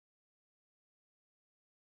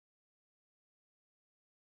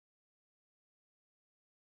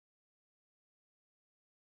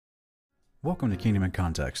Welcome to Kingdom in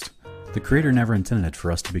Context. The Creator never intended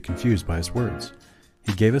for us to be confused by His words.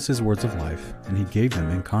 He gave us His words of life, and He gave them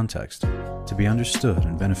in context, to be understood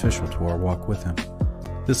and beneficial to our walk with Him.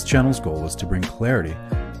 This channel's goal is to bring clarity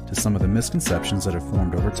to some of the misconceptions that have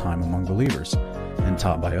formed over time among believers, and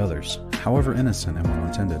taught by others, however innocent and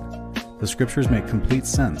well-intended. The Scriptures make complete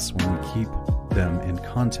sense when we keep them in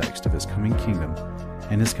context of His coming kingdom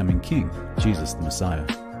and His coming King, Jesus the Messiah.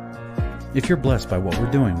 If you're blessed by what we're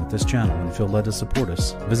doing with this channel and feel led to support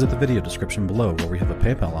us, visit the video description below where we have a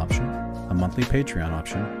PayPal option, a monthly Patreon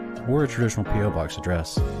option, or a traditional P.O. Box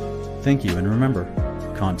address. Thank you, and remember,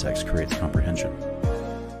 context creates comprehension.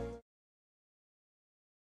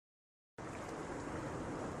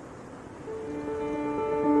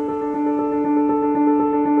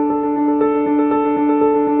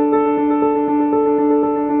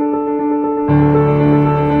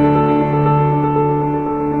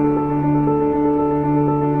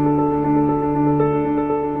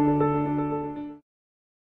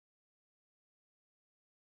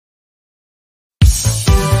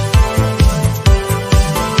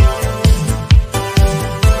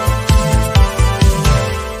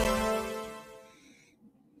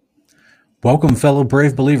 Welcome, fellow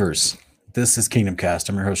brave believers. This is Kingdom Cast.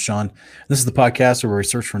 I'm your host, Sean. This is the podcast where we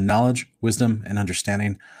search for knowledge, wisdom, and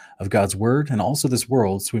understanding of God's Word and also this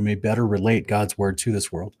world so we may better relate God's Word to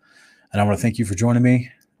this world. And I want to thank you for joining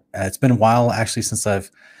me. It's been a while, actually, since I've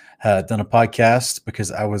done a podcast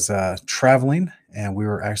because I was traveling, and we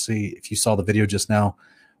were actually, if you saw the video just now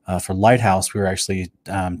for Lighthouse, we were actually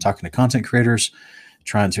talking to content creators,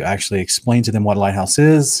 trying to actually explain to them what Lighthouse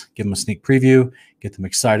is, give them a sneak preview, get them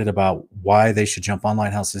excited about why they should jump on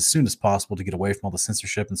Lighthouse as soon as possible to get away from all the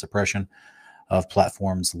censorship and suppression of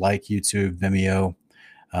platforms like YouTube, Vimeo,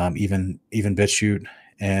 even BitChute,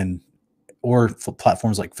 or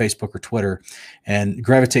platforms like Facebook or Twitter, and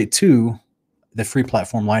gravitate to the free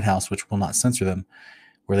platform Lighthouse, which will not censor them,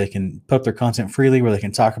 where they can put up their content freely, where they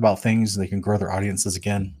can talk about things, they can grow their audiences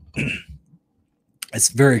again. It's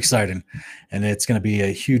very exciting, and it's going to be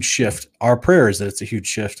a huge shift. Our prayer is that it's a huge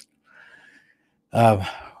shift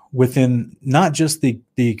within not just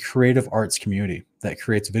the creative arts community that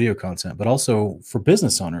creates video content, but also for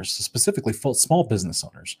business owners, specifically small business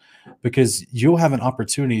owners, because you'll have an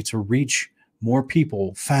opportunity to reach more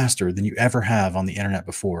people faster than you ever have on the internet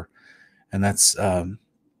before. And that's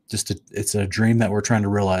it's a dream that we're trying to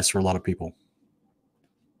realize for a lot of people.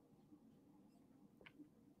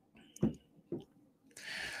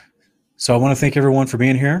 So I want to thank everyone for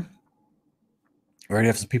being here. We already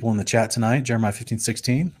have some people in the chat tonight. Jeremiah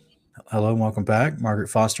 15:16. Hello and welcome back. Margaret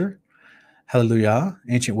Foster. Hallelujah.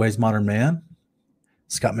 Ancient Ways, Modern Man.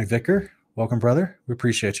 Scott McVicker. Welcome, brother. We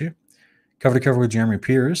appreciate you. Cover to Cover with Jeremy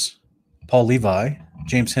Pierce. Paul Levi.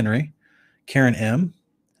 James Henry. Karen M.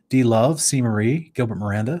 D. Love. C. Marie. Gilbert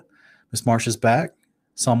Miranda. Miss Marsha's back.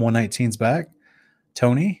 Psalm 119's back.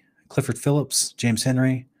 Tony. Clifford Phillips. James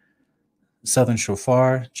Henry. Southern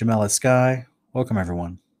Shofar, Jamela Sky. Welcome,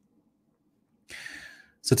 everyone.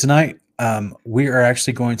 So tonight, we are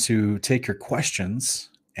actually going to take your questions,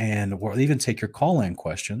 and we'll even take your call-in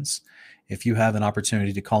questions. If you have an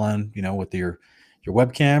opportunity to call in, with your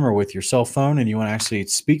webcam or with your cell phone, and you want to actually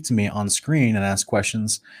speak to me on screen and ask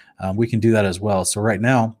questions, we can do that as well. So right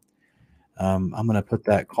now, I'm going to put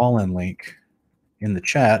that call-in link in the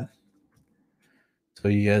chat, so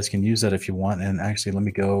you guys can use that if you want. And actually, let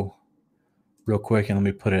me go real quick, and let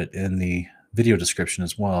me put it in the video description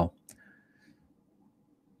as well.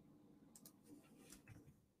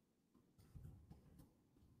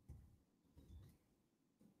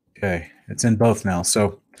 Okay, it's in both now.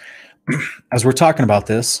 So as we're talking about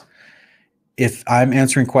this, if I'm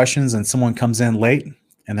answering questions and someone comes in late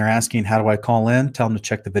and they're asking, how do I call in? Tell them to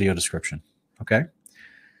check the video description. Okay.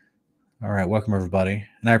 All right. Welcome, everybody.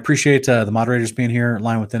 And I appreciate the moderators being here.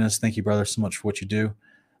 Line Within Us, thank you, brother, so much for what you do.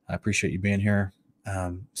 I appreciate you being here.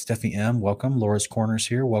 Stephanie M., welcome. Laura's Corners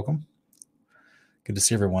here, welcome. Good to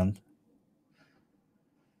see everyone.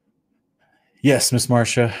 Yes, Miss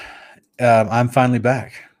Marcia, I'm finally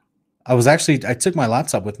back. I took my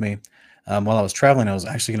laptop with me while I was traveling. I was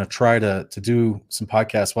actually going to try to do some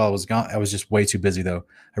podcasts while I was gone. I was just way too busy, though.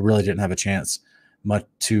 I really didn't have a chance much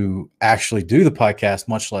to actually do the podcast,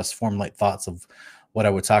 much less formulate thoughts of what I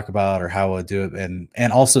would talk about or how I would do it.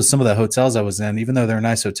 And also some of the hotels I was in, even though they're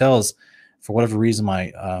nice hotels, for whatever reason,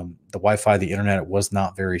 the Wi-Fi, the internet was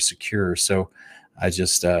not very secure. So I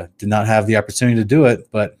just did not have the opportunity to do it,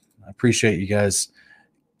 but I appreciate you guys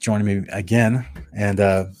joining me again. And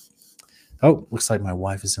oh, looks like my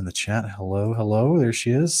wife is in the chat. Hello, hello. There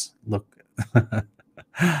she is. Look.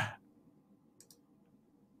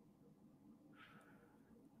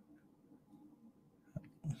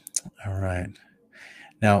 All right.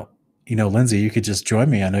 Now, Lindsay, you could just join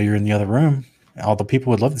me. I know you're in the other room. All the people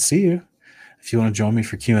would love to see you. If you want to join me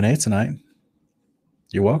for Q&A tonight,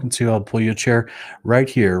 you're welcome to. I'll pull you a chair right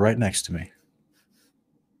here, right next to me.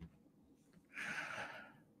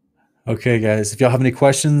 Okay, guys, if y'all have any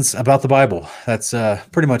questions about the Bible, that's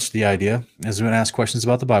pretty much the idea, is we're going to ask questions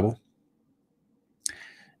about the Bible.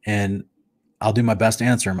 And I'll do my best to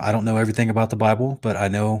answer them. I don't know everything about the Bible, but I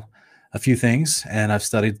know a few things, and I've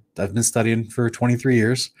been studying for 23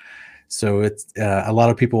 years. So it's a lot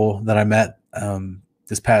of people that I met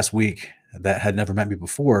this past week that had never met me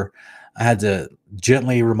before. I had to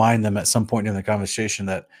gently remind them at some point in the conversation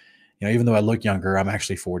that, even though I look younger, I'm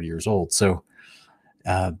actually 40 years old. So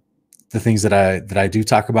the things that I do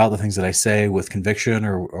talk about, the things that I say with conviction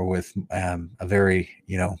or with a very,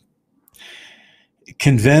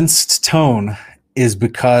 convinced tone is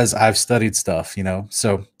because I've studied stuff,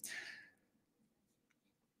 So,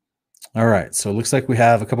 all right. So it looks like we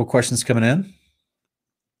have a couple questions coming in.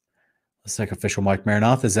 Looks like official Mike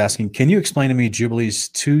Maranoff is asking, can you explain to me Jubilees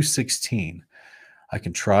 2:16? I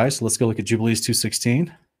can try. So let's go look at Jubilees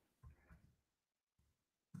 2:16.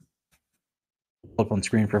 Up on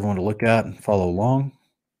screen for everyone to look at and follow along.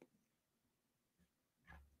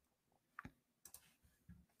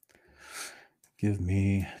 Give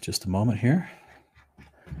me just a moment here.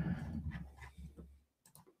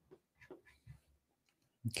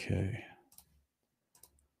 Okay.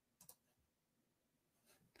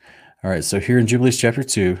 All right. So here in Jubilees chapter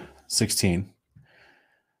 2:16.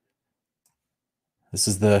 This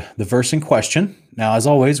is the verse in question. Now, as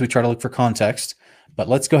always, we try to look for context, but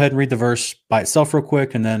let's go ahead and read the verse by itself real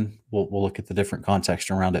quick, and then we'll look at the different context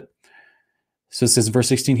around it. So it says in verse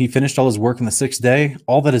 16, he finished all his work on the sixth day,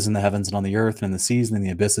 all that is in the heavens and on the earth and in the seas and in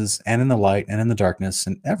the abysses and in the light and in the darkness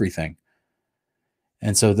and everything.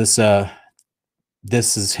 And so this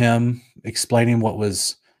is him explaining what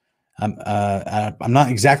was, I'm not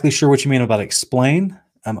exactly sure what you mean about explain,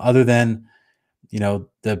 other than,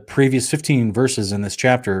 the previous 15 verses in this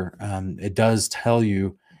chapter, it does tell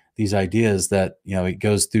you these ideas that, it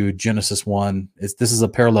goes through Genesis 1. This is a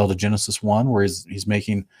parallel to Genesis 1, where he's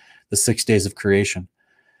making the 6 days of creation.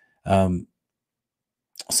 So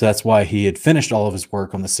that's why he had finished all of his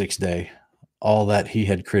work on the sixth day, all that he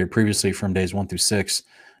had created previously from days 1 through 6.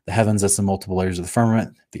 The heavens, that's the multiple layers of the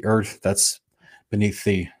firmament. The earth, that's beneath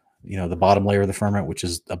the bottom layer of the firmament, which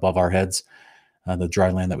is above our heads. The dry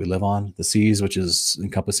land that we live on, the seas, which is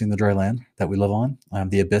encompassing the dry land that we live on,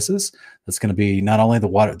 the abysses, that's going to be not only the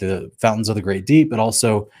water, the fountains of the great deep, but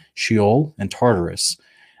also Sheol and Tartarus.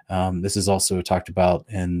 This is also talked about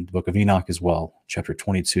in the book of Enoch as well, chapter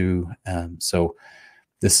 22. So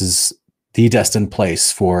this is the destined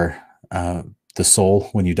place for the soul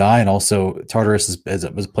when you die, and also Tartarus is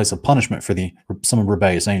a place of punishment for some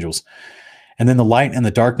rebellious angels. And then the light and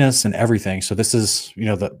the darkness and everything. So this is,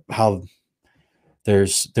 how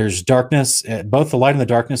there's darkness. Both the light and the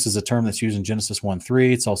darkness is a term that's used in Genesis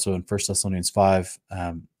 1:3. It's also in 1 Thessalonians 5,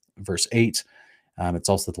 verse 8. It's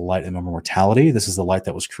also the light and immortality. This is the light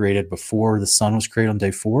that was created before the sun was created on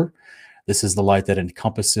day 4. This is the light that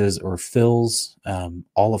encompasses or fills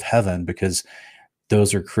all of heaven, because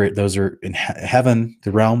those are in heaven,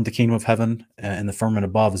 the realm, the kingdom of heaven, and the firmament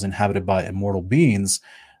above is inhabited by immortal beings.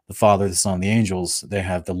 The Father, the Son, the angels, they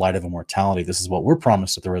have the light of immortality. This is what we're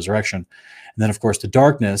promised at the resurrection. And then, of course, the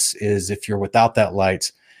darkness is, if you're without that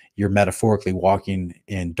light, you're metaphorically walking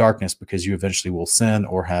in darkness, because you eventually will sin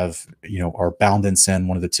or are bound in sin,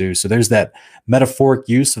 one of the two. So there's that metaphoric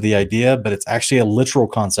use of the idea, but it's actually a literal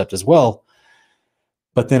concept as well.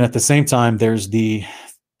 But then at the same time, there's the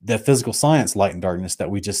physical science light and darkness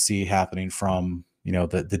that we just see happening from,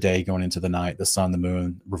 the day going into the night, the sun, the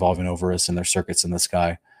moon revolving over us and their circuits in the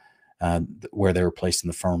sky, where they were placed in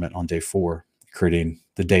the firmament on day 4, creating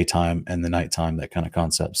the daytime and the nighttime, that kind of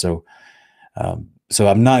concept. So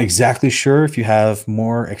I'm not exactly sure if you have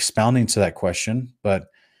more expounding to that question, but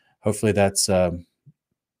hopefully that's a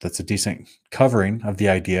decent covering of the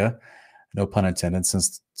idea. No pun intended,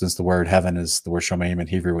 since the word heaven is the word shomayim in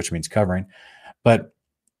Hebrew, which means covering. But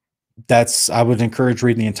I would encourage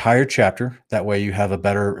reading the entire chapter. That way you have a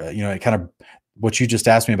better, it kind of, what you just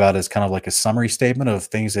asked me about is kind of like a summary statement of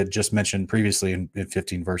things that just mentioned previously in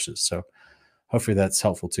 15 verses. So hopefully that's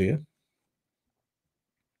helpful to you.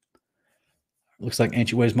 Looks like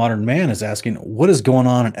Ancient Ways Modern Man is asking, what is going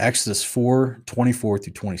on in Exodus 4:24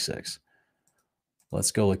 through 26?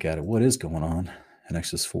 Let's go look at it. What is going on in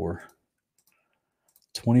Exodus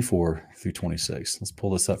 4:24 through 26? Let's pull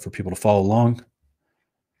this up for people to follow along.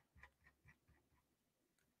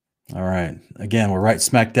 All right. Again, we're right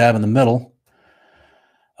smack dab in the middle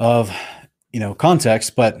of,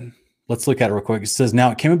 context, but let's look at it real quick. It says,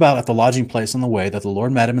 now it came about at the lodging place on the way that the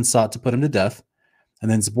Lord met him and sought to put him to death.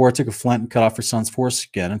 And then Zipporah took a flint and cut off her son's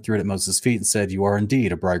foreskin and threw it at Moses' feet and said, you are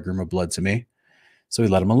indeed a bridegroom of blood to me. So he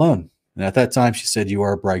let him alone. And at that time she said, you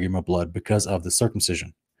are a bridegroom of blood because of the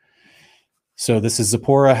circumcision. So this is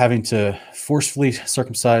Zipporah having to forcefully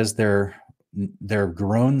circumcise their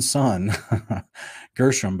grown son,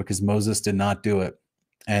 Gershom, because Moses did not do it.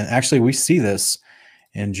 And actually we see this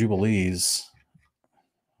in Jubilees.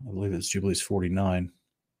 I believe it's Jubilees 49.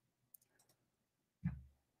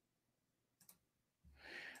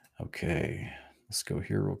 Okay, let's go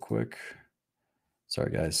here real quick.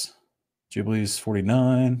 Sorry, guys. Jubilees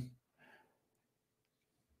 49.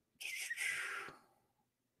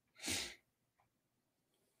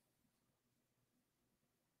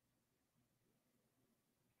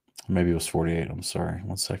 Maybe it was 48. I'm sorry.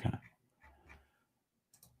 1 second.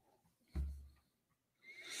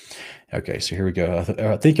 Okay, so here we go.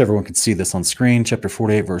 I think everyone can see this on screen. Chapter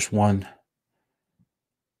 48, verse 1.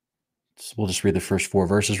 So we'll just read the first 4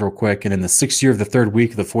 verses real quick. And in the 6th year of the 3rd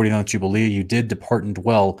week of the 49th Jubilee, you did depart and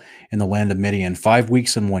dwell in the land of Midian 5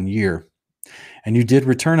 weeks and 1 year. And you did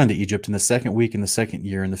return unto Egypt in the 2nd week in the 2nd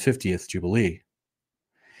year in the 50th Jubilee.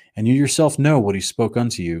 And you yourself know what he spoke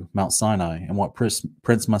unto you, Mount Sinai, and what Prince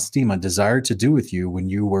Mastema desired to do with you when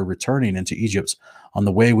you were returning into Egypt on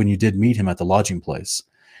the way when you did meet him at the lodging place.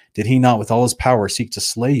 Did he not with all his power seek to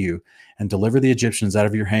slay you and deliver the Egyptians out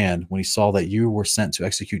of your hand when he saw that you were sent to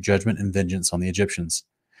execute judgment and vengeance on the Egyptians?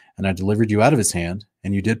 And I delivered you out of his hand,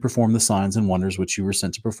 and you did perform the signs and wonders which you were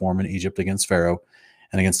sent to perform in Egypt against Pharaoh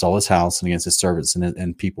and against all his house and against his servants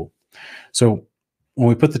and people. So when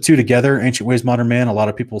we put the two together, Ancient Ways, Modern Man, a lot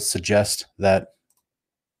of people suggest that,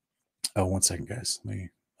 oh, 1 second, guys. Let me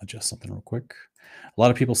adjust something real quick. A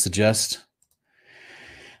lot of people suggest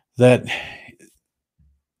that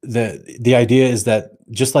the idea is that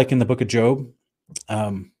just like in the book of Job,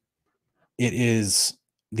 it is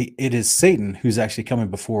Satan who's actually coming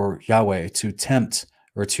before Yahweh to tempt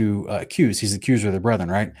or to accuse. He's the accuser of the brethren,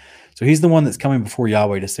 right? So he's the one that's coming before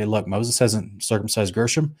Yahweh to say, look, Moses hasn't circumcised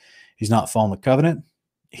Gershom. He's not following the covenant.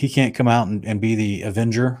 He can't come out and be the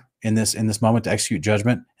avenger in this moment to execute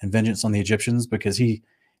judgment and vengeance on the Egyptians because he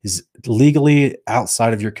is legally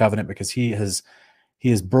outside of your covenant because he has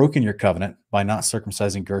broken your covenant by not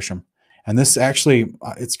circumcising Gershom. And this actually,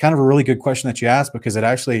 it's kind of a really good question that you asked because it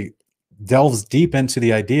actually delves deep into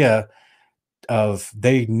the idea of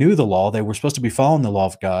they knew the law. They were supposed to be following the law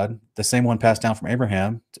of God, the same one passed down from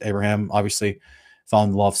Abraham. Abraham obviously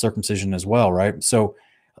following the law of circumcision as well, right? So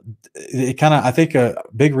it kind of, I think a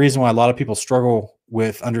big reason why a lot of people struggle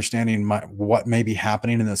with understanding what may be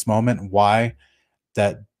happening in this moment, why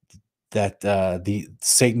the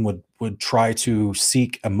Satan would try to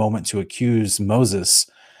seek a moment to accuse Moses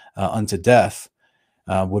unto death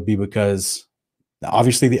would be because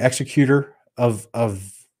obviously the executor of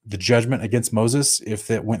the judgment against Moses, if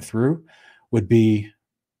it went through, would be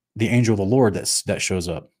the angel of the Lord that shows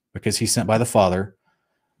up because he's sent by the Father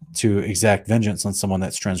to exact vengeance on someone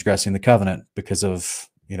that's transgressing the covenant because of,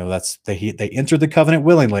 they entered the covenant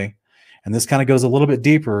willingly. And this kind of goes a little bit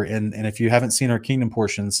deeper. And if you haven't seen our kingdom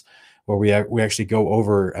portions where we actually go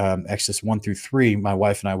over Exodus 1-3, my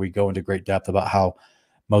wife and I, we go into great depth about how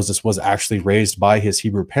Moses was actually raised by his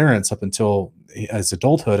Hebrew parents up until his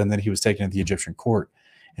adulthood. And then he was taken to the Egyptian court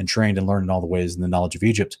and trained and learned in all the ways in the knowledge of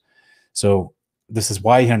Egypt. So this is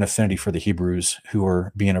why he had an affinity for the Hebrews who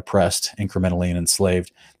were being oppressed incrementally and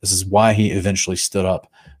enslaved. This is why he eventually stood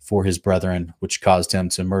up for his brethren, which caused him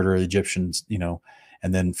to murder the Egyptians,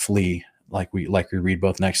 and then flee, like we read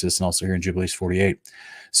both in Exodus and also here in Jubilees 48.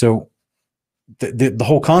 So the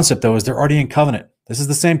whole concept, though, is they're already in covenant. This is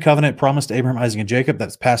the same covenant promised to Abraham, Isaac, and Jacob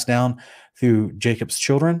that's passed down through Jacob's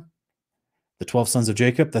children, the 12 sons of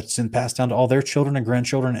Jacob, that's been passed down to all their children and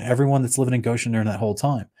grandchildren and everyone that's living in Goshen during that whole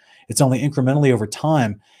time. It's only incrementally over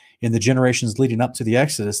time in the generations leading up to the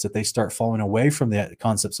Exodus that they start falling away from the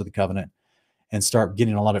concepts of the covenant and start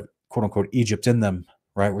getting a lot of quote unquote Egypt in them,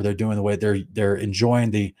 right? Where they're doing the way they're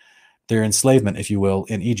enjoying their enslavement, if you will,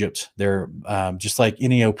 in Egypt. They're just like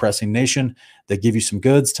any oppressing nation. They give you some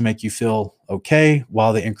goods to make you feel okay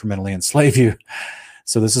while they incrementally enslave you.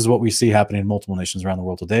 So this is what we see happening in multiple nations around the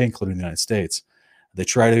world today, including the United States. They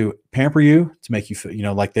try to pamper you to make you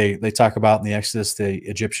feel, like they talk about in the Exodus, the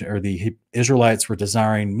Egyptian or the Israelites were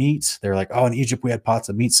desiring meat. They're like, oh, in Egypt, we had pots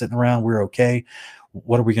of meat sitting around. We're okay.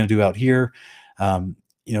 What are we going to do out here?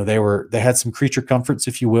 They had some creature comforts,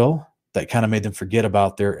 if you will, that kind of made them forget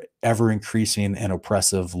about their ever increasing and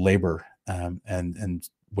oppressive labor, and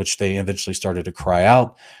which they eventually started to cry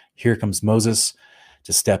out. Here comes Moses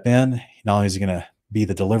to step in. Not only is he going to be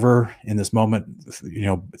the deliverer in this moment,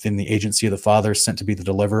 within the agency of the Father, sent to be the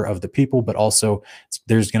deliverer of the people, but also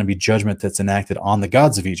there's going to be judgment that's enacted on the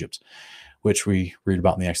gods of Egypt, which we read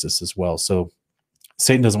about in the Exodus as well. So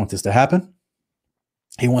Satan doesn't want this to happen.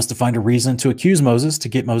 He wants to find a reason to accuse Moses, to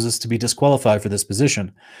get Moses to be disqualified for this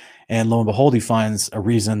position. And lo and behold, he finds a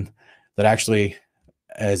reason that actually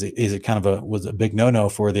was a big no-no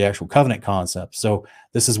for the actual covenant concept. So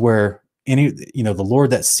this is where the Lord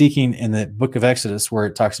that's seeking in the book of Exodus, where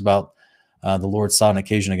it talks about the Lord saw an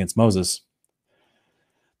occasion against Moses.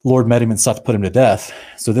 The Lord met him and sought to put him to death.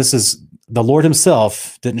 So this is the Lord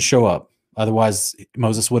himself didn't show up. Otherwise,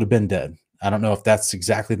 Moses would have been dead. I don't know if that's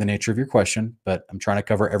exactly the nature of your question, but I'm trying to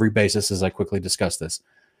cover every basis as I quickly discuss this.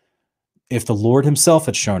 If the Lord himself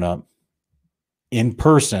had shown up in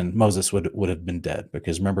person, Moses would have been dead,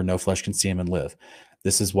 because remember, no flesh can see him and live.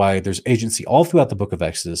 This is why there's agency all throughout the book of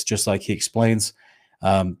Exodus, just like he explains.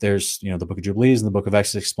 There's, the book of Jubilees and the book of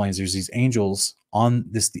Exodus explains there's these angels on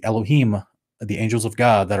the Elohim, the angels of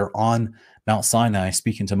God that are on Mount Sinai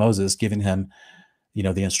speaking to Moses, giving him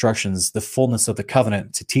the instructions, the fullness of the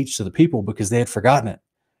covenant to teach to the people, because they had forgotten it.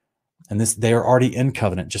 And they are already in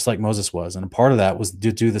covenant, just like Moses was. And a part of that was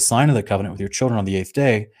to do the sign of the covenant with your children on the 8th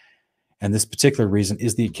day. And this particular reason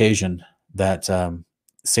is the occasion that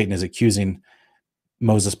Satan is accusing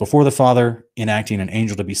Moses before the Father, enacting an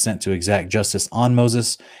angel to be sent to exact justice on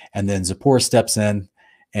Moses. And then Zipporah steps in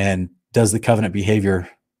and does the covenant behavior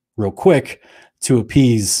real quick to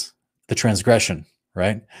appease the transgression.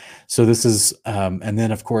 Right. So this is, and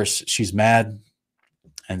then of course she's mad.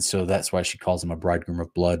 And so that's why she calls him a bridegroom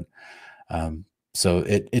of blood. So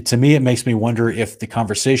it to me, it makes me wonder if the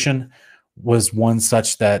conversation was one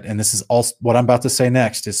such that, and this is also what I'm about to say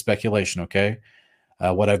next is speculation. Okay.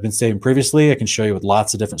 What I've been saying previously, I can show you with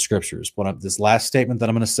lots of different scriptures. This last statement that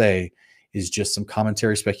I'm going to say is just some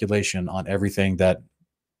commentary speculation on everything that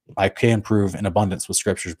I can prove in abundance with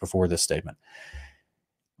scriptures before this statement.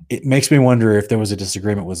 It makes me wonder if there was a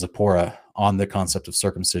disagreement with Zipporah on the concept of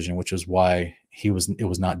circumcision, which is why it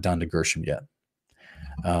was not done to Gershom yet.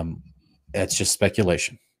 It's just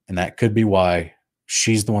speculation. And that could be why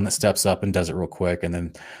she's the one that steps up and does it real quick and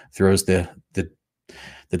then throws the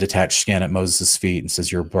detached skin at Moses' feet and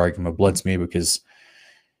says, "You're a bridegroom of blood to me," because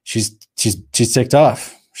she's ticked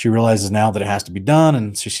off. She realizes now that it has to be done.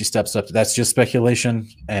 And so she steps up. That's just speculation.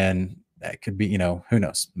 And that could be, who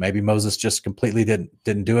knows? Maybe Moses just completely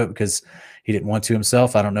didn't do it because he didn't want to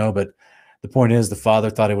himself. I don't know. But the point is, the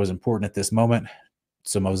Father thought it was important at this moment,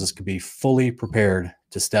 so Moses could be fully prepared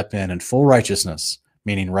to step in full righteousness,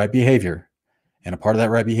 meaning right behavior. And a part of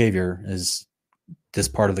that right behavior is this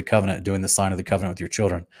part of the covenant, doing the sign of the covenant with your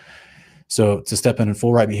children. So to step in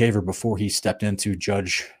full right behavior before he stepped in to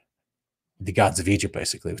judge the gods of Egypt,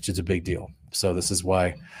 basically, which is a big deal. So this is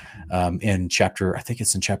why in chapter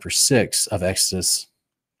 6 of Exodus,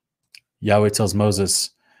 Yahweh tells Moses,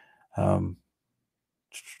 I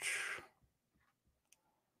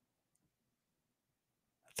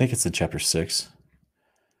think it's in chapter 6.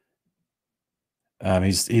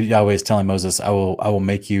 Yahweh is telling Moses, I will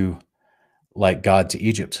make you like God to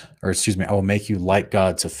Egypt, or excuse me, I will make you like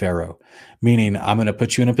God to Pharaoh, meaning I'm going to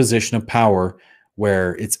put you in a position of power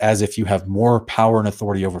where it's as if you have more power and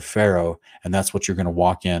authority over Pharaoh, and that's what you're going to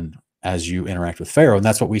walk in as you interact with Pharaoh. And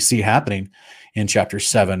that's what we see happening in chapter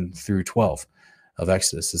 7 through 12 of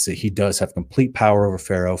Exodus, is that he does have complete power over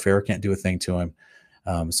Pharaoh. Pharaoh can't do a thing to him.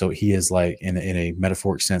 So he is like, in a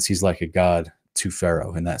metaphoric sense, he's like a god to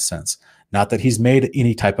Pharaoh in that sense. Not that he's made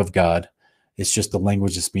any type of god. It's just the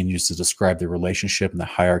language that's being used to describe the relationship and the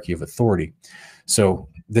hierarchy of authority. So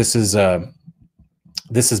this is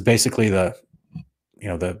basically to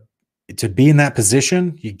be in that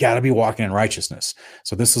position, you got to be walking in righteousness.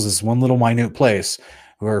 So this is this one little minute place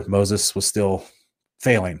where Moses was still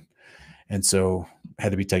failing. And so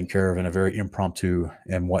had to be taken care of in a very impromptu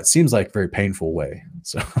and what seems like very painful way.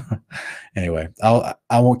 So anyway,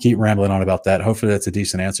 I won't keep rambling on about that. Hopefully that's a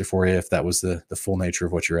decent answer for you if that was the full nature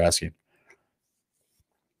of what you're asking.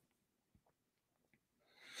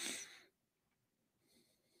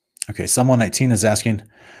 Okay, Psalm 119 is asking,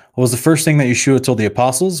 what was the first thing that Yeshua told the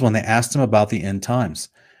apostles when they asked him about the end times?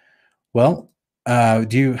 Well,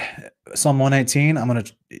 Psalm 119,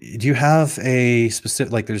 do you have a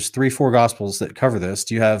specific, like there's 3-4 gospels that cover this.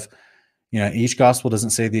 Do you have, each gospel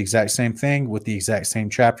doesn't say the exact same thing with the exact same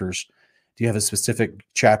chapters. Do you have a specific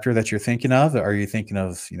chapter that you're thinking of? Are you thinking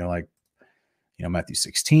of, Matthew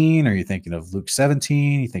 16? Are you thinking of Luke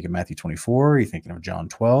 17? Are you thinking Matthew 24? Are you thinking of John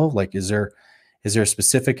 12? Like, is there a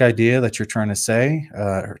specific idea that you're trying to say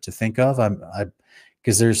or to think of?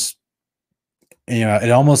 Because there's, you'd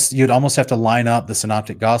almost have to line up the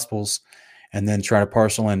synoptic gospels and then try to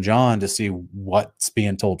parcel in John to see what's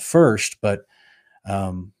being told first. But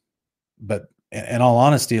in all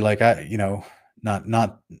honesty, like not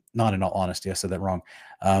in all honesty, I said that wrong.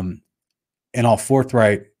 In all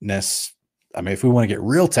forthrightness, I mean, if we want to get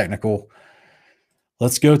real technical,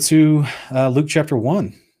 let's go to Luke chapter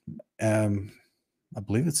 1. I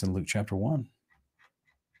believe it's in Luke chapter 1.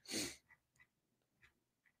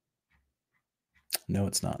 No,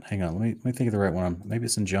 it's not. Hang on. Let me think of the right one. Maybe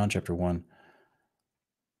it's in John chapter 1.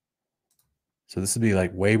 So this would be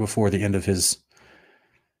like way before the end of Yeshua's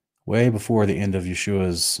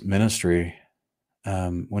ministry,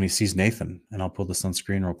 when he sees Nathan. And I'll pull this on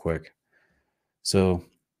screen real quick. So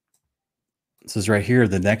it says right here,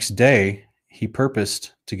 the next day he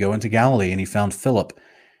purposed to go into Galilee, and he found Philip.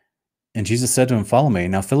 And Jesus said to him, "Follow me."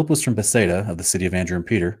 Now Philip was from Bethsaida, of the city of Andrew and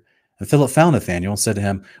Peter. And Philip found Nathanael and said to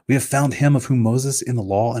him, "We have found him of whom Moses in the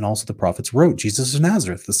law and also the prophets wrote, Jesus of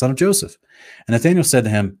Nazareth, the son of Joseph." And Nathanael said to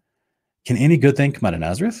him, "Can any good thing come out of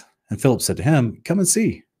Nazareth?" And Philip said to him, "Come and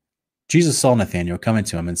see." Jesus saw Nathanael coming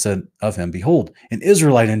to him and said of him, "Behold, an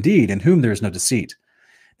Israelite indeed, in whom there is no deceit."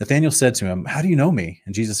 Nathanael said to him, "How do you know me?"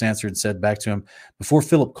 And Jesus answered and said back to him, "Before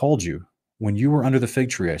Philip called you, when you were under the fig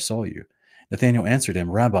tree, I saw you." Nathanael answered him,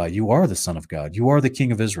 "Rabbi, you are the Son of God. You are the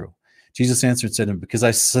King of Israel." Jesus answered and said to him, "Because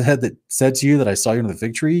I said to you that I saw you under the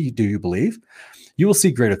fig tree, do you believe? You will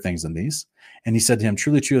see greater things than these." And he said to him,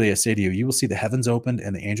 "Truly, truly, I say to you, you will see the heavens opened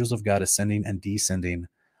and the angels of God ascending and descending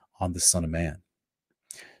on the Son of Man."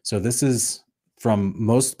 So this is, from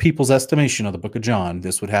most people's estimation of the book of John,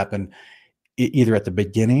 this would happen either at the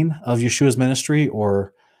beginning of Yeshua's ministry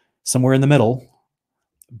or somewhere in the middle,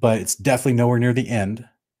 but it's definitely nowhere near the end.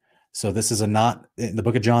 So this is the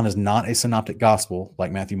book of John is not a synoptic gospel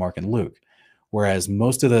like Matthew, Mark, and Luke, whereas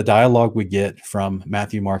most of the dialogue we get from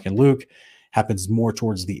Matthew, Mark, and Luke happens more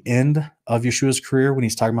towards the end of Yeshua's career, when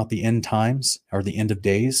he's talking about the end times or the end of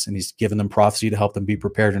days, and he's given them prophecy to help them be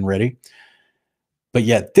prepared and ready. But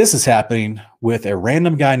yet this is happening with a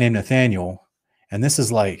random guy named Nathanael, and this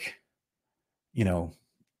is like,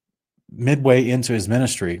 midway into his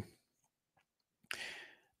ministry.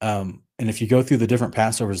 And if you go through the different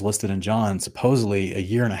Passovers listed in John, supposedly a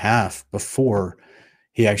year and a half before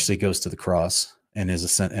he actually goes to the cross and is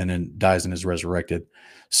ascent and then dies and is resurrected.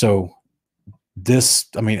 So this,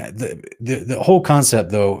 I mean, the whole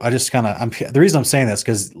concept, though, the reason I'm saying this,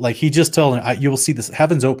 because like he just told him, you will see the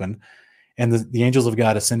heavens open and the angels of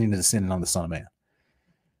God ascending and descending on the Son of Man.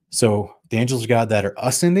 So the angels of God that are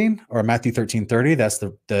ascending are Matthew 13:30. That's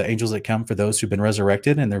the angels that come for those who've been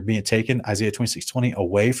resurrected, and they're being taken, Isaiah 26:20,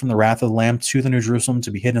 away from the wrath of the Lamb to the New Jerusalem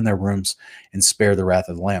to be hidden in their rooms and spare the wrath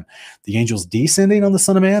of the Lamb. The angels descending on the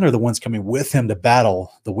Son of Man are the ones coming with him to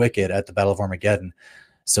battle the wicked at the Battle of Armageddon.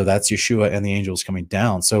 So that's Yeshua and the angels coming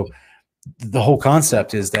down. So the whole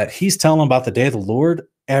concept is that he's telling them about the day of the Lord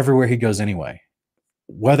everywhere he goes anyway.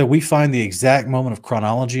 Whether we find the exact moment of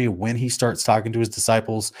chronology when he starts talking to his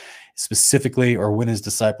disciples specifically, or when his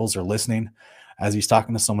disciples are listening as he's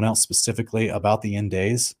talking to someone else specifically about the end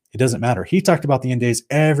days, it doesn't matter. He talked about the end days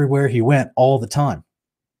everywhere he went all the time.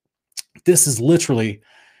 This is literally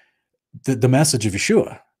the message of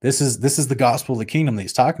Yeshua. This is the gospel of the kingdom that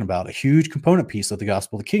he's talking about. A huge component piece of the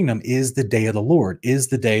gospel of the kingdom is the day of the Lord, is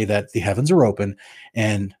the day that the heavens are open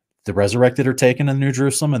and the resurrected are taken in New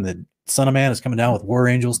Jerusalem, and the Son of Man is coming down with war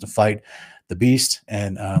angels to fight the beast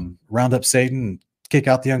and round up Satan and kick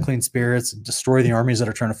out the unclean spirits and destroy the armies that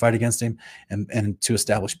are trying to fight against him, and to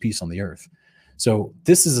establish peace on the earth. So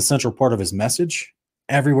this is a central part of his message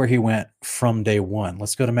everywhere he went from day one.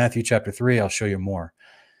 Let's go to Matthew chapter 3. I'll show you more.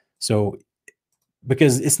 So,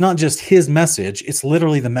 because it's not just his message, it's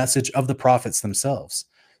literally the message of the prophets themselves.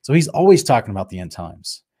 So he's always talking about the end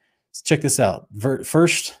times. Let's check this out.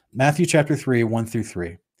 First, Matthew chapter 3,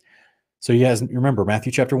 1-3. So you guys remember,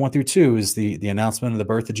 Matthew chapter 1-2 is the announcement of the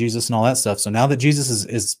birth of Jesus and all that stuff. So now that Jesus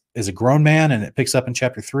is a grown man, and it picks up in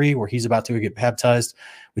chapter 3 where he's about to get baptized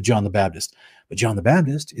with John the Baptist. But John the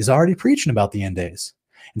Baptist is already preaching about the end days.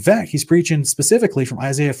 In fact, he's preaching specifically from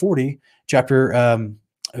Isaiah 40,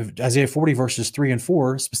 Isaiah 40 verses 3 and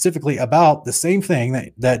 4, specifically about the same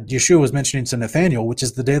thing that Yeshua was mentioning to Nathanael, which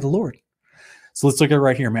is the day of the Lord. So let's look at it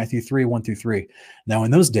right here, Matthew 3, 1-3. Now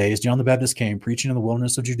in those days, John the Baptist came preaching in the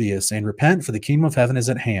wilderness of Judea, saying, "Repent, for the kingdom of heaven is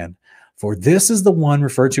at hand. For this is the one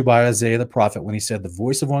referred to by Isaiah the prophet when he said, the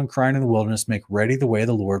voice of one crying in the wilderness, make ready the way of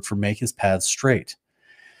the Lord, for make his paths straight."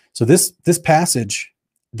 So this passage,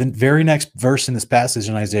 the very next verse in this passage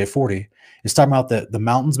in Isaiah 40, is talking about the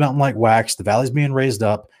mountains mountain like wax, the valleys being raised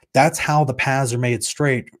up. That's how the paths are made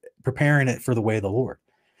straight, preparing it for the way of the Lord.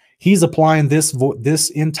 He's applying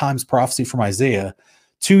this end times prophecy from Isaiah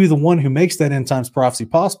to the one who makes that end times prophecy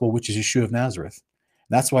possible, which is Yeshua of Nazareth.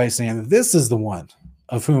 That's why he's saying this is the one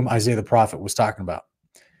of whom Isaiah the prophet was talking about.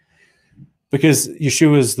 Because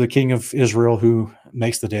Yeshua is the king of Israel who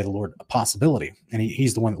makes the day of the Lord a possibility. And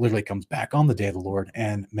he's the one that literally comes back on the day of the Lord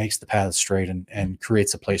and makes the paths straight and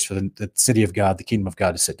creates a place for the city of God, the kingdom of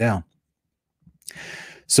God, to sit down.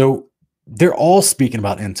 So they're all speaking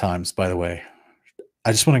about end times, by the way.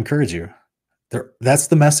 I just want to encourage you. That's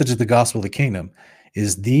the message of the gospel of the kingdom,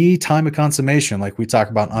 is the time of consummation, like we talk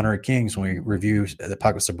about Honor of Kings when we review the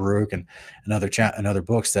Apocalypse of Baruch and other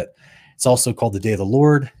books, that it's also called the day of the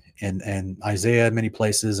Lord. And Isaiah, many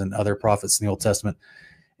places, and other prophets in the Old Testament,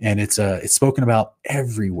 and it's spoken about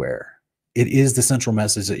everywhere. It is the central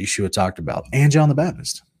message that Yeshua talked about, and John the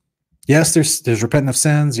Baptist. Yes, there's repenting of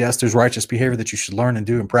sins. Yes, there's righteous behavior that you should learn and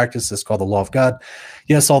do and practice. That's called the law of God.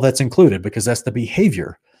 Yes, all that's included, because that's the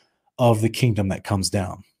behavior of the kingdom that comes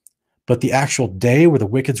down. But the actual day where the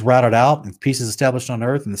wicked's routed out and peace is established on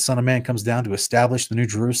earth and the Son of Man comes down to establish the New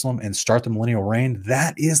Jerusalem and start the millennial reign,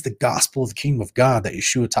 that is the gospel of the kingdom of God that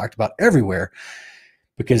Yeshua talked about everywhere,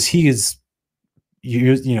 because he is,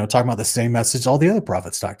 talking about the same message all the other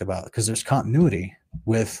prophets talked about, because there's continuity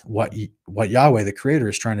with what Yahweh, the creator,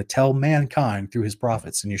 is trying to tell mankind through his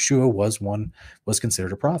prophets. And Yeshua was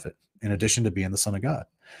considered a prophet in addition to being the Son of God.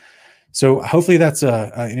 So hopefully that's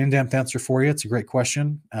an in-depth answer for you. It's a great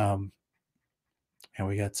question. And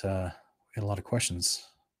we got a lot of questions.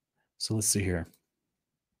 So let's see here.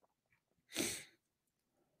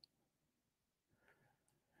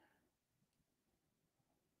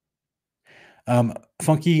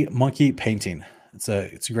 Funky Monkey Painting. It's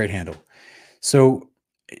a great handle. So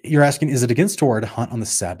you're asking, is it against Torah to hunt on the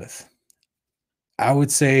Sabbath? I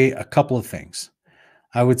would say a couple of things.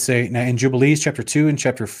 I would say now in Jubilees chapter 2 and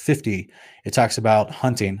chapter 50, it talks about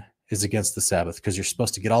hunting is against the Sabbath, because you're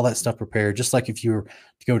supposed to get all that stuff prepared. Just like if you were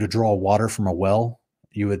to go to draw water from a well,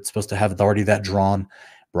 you would supposed to have already that drawn,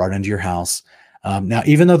 brought into your house. Now,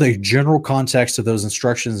 even though the general context of those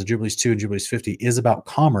instructions in Jubilees 2 and Jubilees 50 is about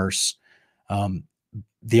commerce,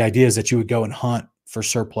 the idea is that you would go and hunt for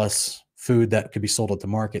surplus food that could be sold at the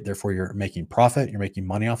market. Therefore, you're making profit. You're making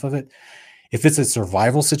money off of it. If it's a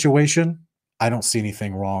survival situation, I don't see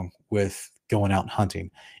anything wrong with going out and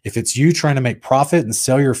hunting. If it's you trying to make profit and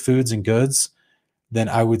sell your foods and goods, then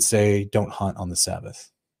I would say don't hunt on the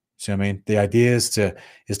Sabbath. See what I mean? The idea is to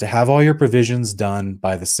have all your provisions done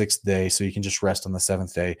by the 6th day, so you can just rest on the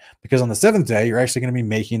 7th day. Because on the 7th day, you're actually going to be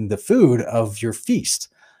making the food of your feast,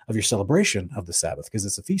 of your celebration of the Sabbath, because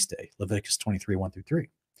it's a feast day. Leviticus 23, 1-3.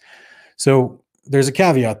 So there's a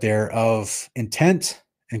caveat there of intent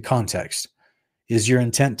and context. Is your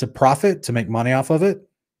intent to profit, to make money off of it?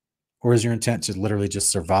 Or is your intent to literally just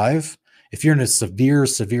survive? If you're in a severe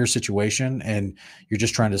situation and you're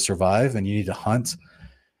just trying to survive and you need to hunt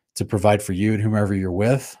to provide for you and whomever you're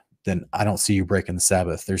with, then I don't see you breaking the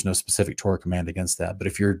Sabbath. There's no specific Torah command against that. But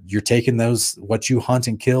if you're taking what you hunt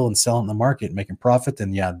and kill and sell in the market and making profit,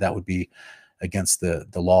 then yeah, that would be against the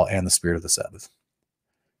law and the spirit of the Sabbath.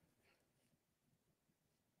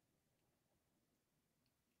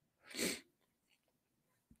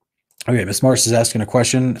 Okay, Miss Mars is asking a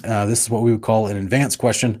question. This is what we would call an advanced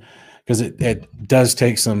question, because it does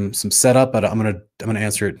take some setup, but I'm gonna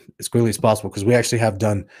answer it as quickly as possible, because we actually have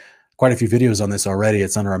done quite a few videos on this already.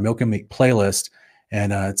 It's under our Milk and Meat playlist,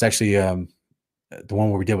 and it's actually the one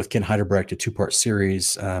where we did with Ken Heiderbrecht, a 2-part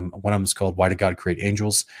series. One of them is called "Why Did God Create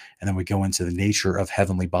Angels?" and then we go into the nature of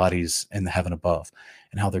heavenly bodies in the heaven above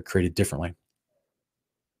and how they're created differently.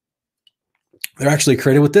 They're actually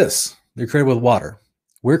created with this. They're created with water.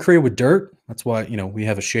 We're created with dirt. That's why, we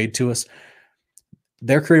have a shade to us.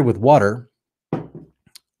 They're created with water.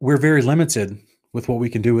 We're very limited with what we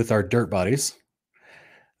can do with our dirt bodies.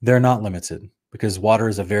 They're not limited, because water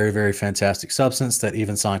is a very, very fantastic substance that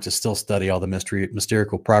even scientists still study all the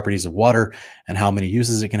mystical properties of water and how many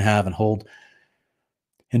uses it can have and hold.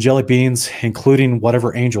 Angelic beings, including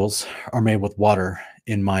whatever angels, are made with water,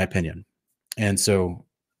 in my opinion. And so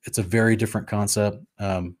it's a very different concept.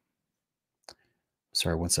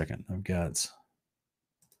 Sorry, 1 second. Let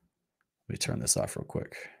me turn this off real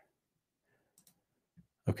quick.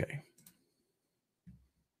 Okay.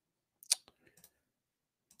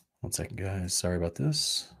 1 second, guys. Sorry about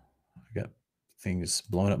this. I got things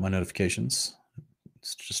blowing up my notifications.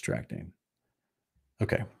 It's distracting.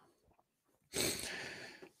 Okay.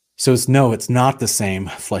 So it's not the same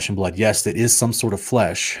flesh and blood. Yes, it is some sort of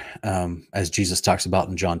flesh, as Jesus talks about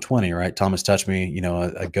in John 20, right? Thomas touched me.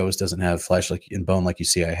 A ghost doesn't have flesh like in bone like you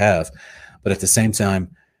see I have. But at the same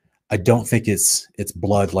time, I don't think it's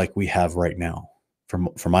blood like we have right now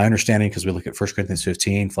from my understanding, because we look at 1 Corinthians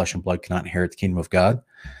 15, flesh and blood cannot inherit the kingdom of God.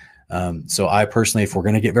 So I personally, if we're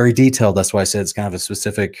going to get very detailed, that's why I said it's kind of a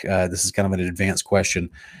specific, this is kind of an advanced question.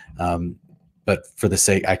 But for the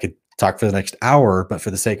sake, I could talk for the next hour, but for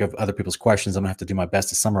the sake of other people's questions, I'm gonna have to do my best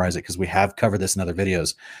to summarize it, because we have covered this in other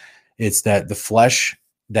videos. It's that the flesh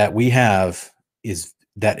that we have is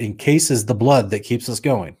that encases the blood that keeps us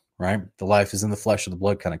going, right? The life is in the flesh of the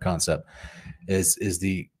blood kind of concept is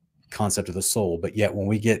the concept of the soul. But yet when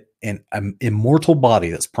we get an immortal body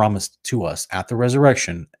that's promised to us at the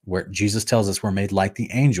resurrection, where Jesus tells us we're made like the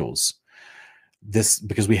angels, this,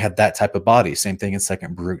 because we have that type of body. Same thing in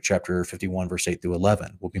 2nd Baruch chapter 51, verse 8 through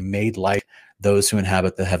 11. We'll be made like those who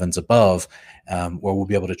inhabit the heavens above, where we'll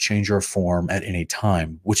be able to change our form at any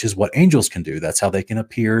time, which is what angels can do. That's how they can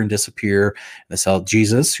appear and disappear. That's how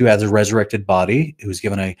Jesus, who has a resurrected body, who's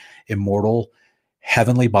given a immortal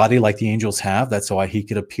heavenly body like the angels have, that's why he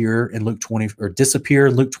could appear in Luke 20 or disappear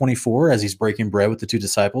in Luke 24 as he's breaking bread with the 2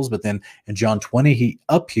 disciples. But then in John 20, he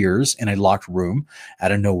appears in a locked room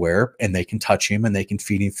out of nowhere, and they can touch him and they can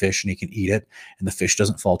feed him fish and he can eat it, and the fish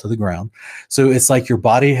doesn't fall to the ground. So it's like your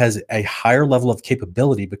body has a higher level of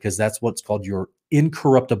capability, because that's what's called your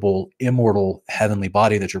incorruptible, immortal, heavenly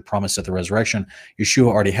body that you're promised at the resurrection. Yeshua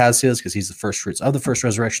already has his, because he's the first fruits of the first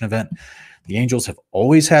resurrection event. The angels have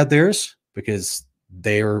always had theirs, because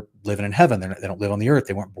they're living in heaven. They don't live on the earth.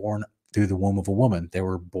 They weren't born through the womb of a woman. They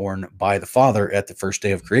were born by the Father at the first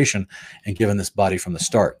day of creation and given this body from the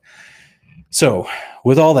start. So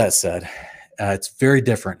with all that said, it's very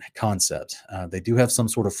different concept. They do have some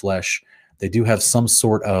sort of flesh. They do have some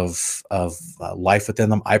sort of life within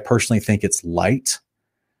them. I personally think it's light,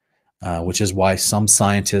 which is why some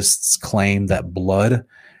scientists claim that blood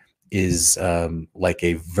is like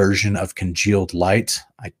a version of congealed light.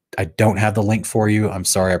 I don't have the link for you. I'm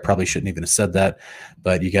sorry. I probably shouldn't even have said that,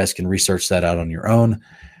 but you guys can research that out on your own.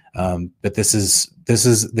 But this is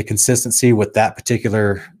the consistency with that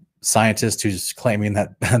particular scientist who's claiming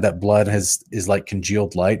that that blood is like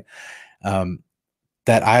congealed light.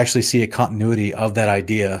 That I actually see a continuity of that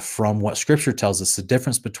idea from what Scripture tells us. The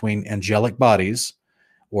difference between angelic bodies,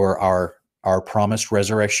 or our promised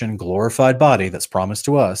resurrection glorified body that's promised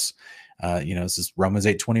to us. This is Romans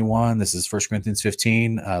 8:21. This is 1 Corinthians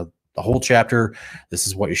 15. The whole chapter. This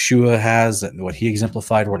is what Yeshua has, and what he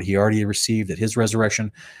exemplified, what he already received at his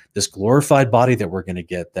resurrection. This glorified body that we're going to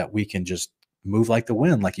get, that we can just move like the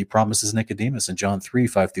wind, like he promises Nicodemus in John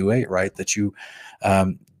 3:5-8, right? That you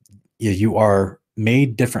are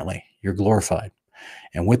made differently. You're glorified.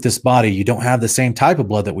 And with this body, you don't have the same type of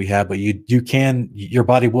blood that we have, but your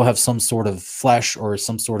body will have some sort of flesh, or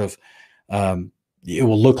some sort of, it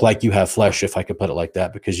will look like you have flesh, if I could put it like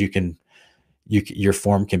that, because your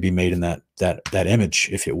form can be made in that image,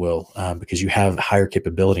 if it will, because you have higher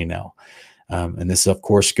capability now. And this, of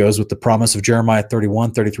course, goes with the promise of Jeremiah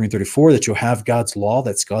 31:33 and 34, that you'll have God's law.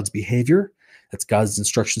 That's God's behavior. That's God's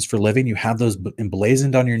instructions for living. You have those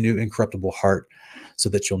emblazoned on your new incorruptible heart, so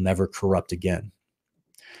that you'll never corrupt again.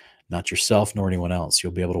 Not yourself nor anyone else.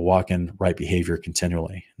 You'll be able to walk in right behavior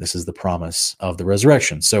continually. This is the promise of the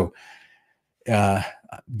resurrection. So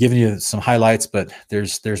giving you some highlights, but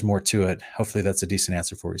there's more to it. Hopefully that's a decent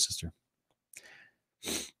answer for you, sister.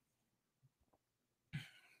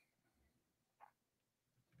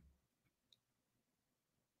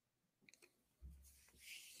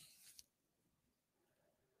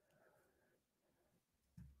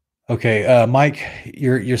 Okay, Mike,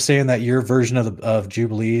 you're saying that your version of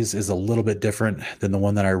Jubilees is a little bit different than the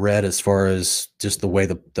one that I read, as far as just the way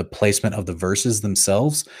the placement of the verses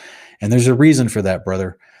themselves. And there's a reason for that,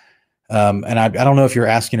 brother. And I don't know if you're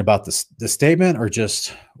asking about the statement, or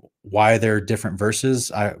just why they're different verses.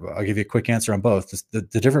 I'll give you a quick answer on both.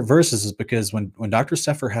 The different verses is because when Dr.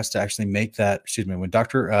 Sefer has to actually make that, when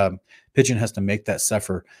Dr. Pigeon has to make that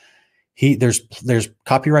Sefer, there's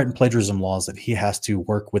copyright and plagiarism laws that he has to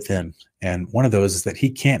work within. And one of those is that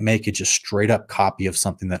he can't make a just straight up copy of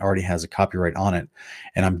something that already has a copyright on it.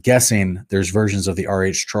 And I'm guessing there's versions of the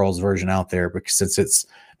R.H. Charles version out there, because since it's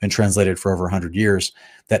been translated for over 100 years,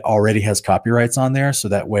 that already has copyrights on there. So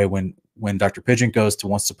that way, when Dr. Pigeon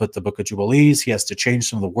wants to put the Book of Jubilees, he has to change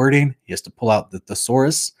some of the wording. He has to pull out the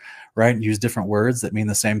thesaurus, right, and use different words that mean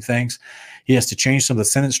the same things. He has to change some of the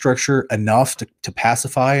sentence structure enough to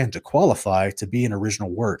pacify and to qualify to be an original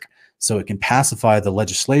work, so it can pacify the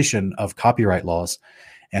legislation of copyright laws.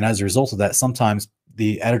 And as a result of that, sometimes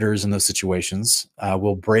the editors in those situations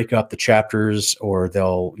will break up the chapters, or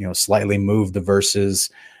they'll slightly move the verses,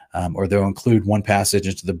 or they'll include one passage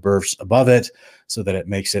into the verse above it so that it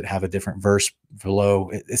makes it have a different verse below.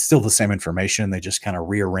 It's still the same information. They just kind of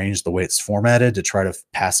rearrange the way it's formatted to try to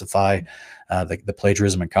pacify the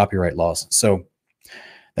plagiarism and copyright laws. So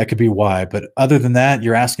that could be why. But other than that,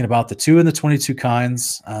 you're asking about the 2 and the 22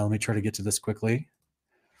 kinds. Let me try to get to this quickly.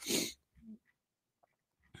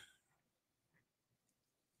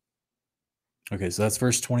 Okay, so that's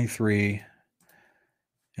verse 23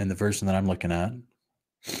 and the version that I'm looking at.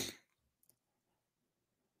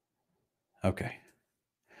 Okay.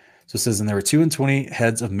 So it says, and there were 2 and 20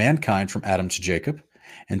 heads of mankind from Adam to Jacob,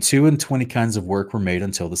 and 2 and 20 kinds of work were made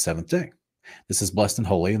until the 7th day. This is blessed and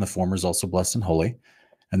holy, and the former is also blessed and holy.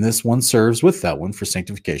 And this one serves with that one for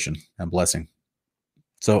sanctification and blessing.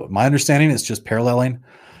 So my understanding is just paralleling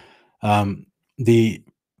the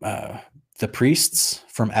priests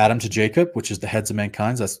from Adam to Jacob, which is the heads of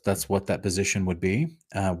mankind. That's what that position would be,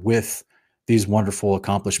 with these wonderful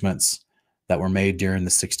accomplishments that were made during the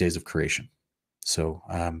 6 days of creation. So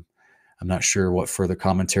I'm not sure what further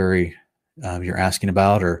commentary you're asking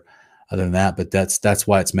about, or other than that, but that's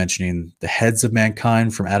why it's mentioning the heads of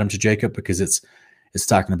mankind from Adam to Jacob, because it's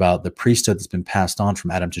talking about the priesthood that's been passed on from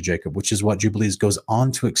Adam to Jacob, which is what Jubilees goes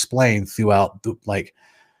on to explain throughout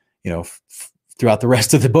throughout the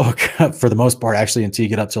rest of the book, for the most part, actually, until you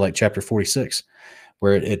get up to like chapter 46,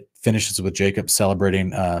 where it finishes with Jacob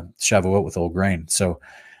celebrating Shavuot with old grain. So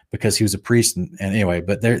because he was a priest, and anyway,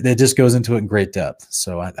 but it just goes into it in great depth.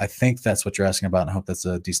 So I think that's what you're asking about, and I hope that's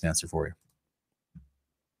a decent answer for you.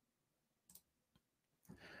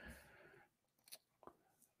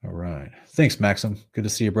 All right. Thanks, Maxim. Good to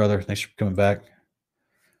see you, brother. Thanks for coming back.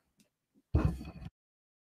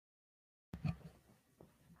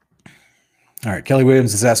 All right. Kelly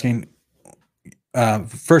Williams is asking,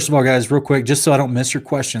 first of all, guys, real quick, just so I don't miss your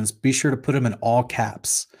questions, be sure to put them in all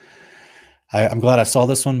caps. I'm glad I saw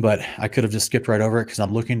this one, but I could have just skipped right over it because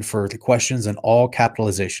I'm looking for the questions in all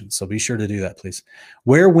capitalization. So be sure to do that, please.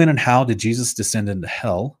 Where, when, and how did Jesus descend into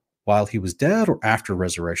hell? While he was dead or after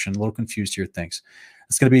resurrection? A little confused here, thanks.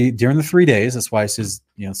 It's going to be during the 3 days. That's why it says,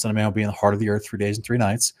 Son of Man will be in the heart of the earth 3 days and 3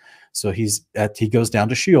 nights. So he goes down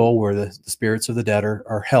to Sheol, where the spirits of the dead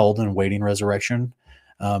are held and awaiting resurrection.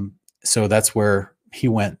 So that's where he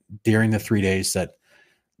went during the 3 days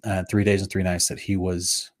 3 days and 3 nights that he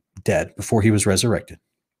was dead before he was resurrected.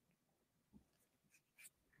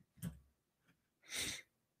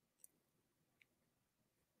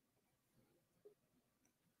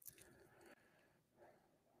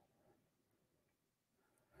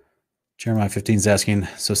 Jeremiah 15 is asking,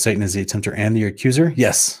 so Satan is the tempter and the accuser?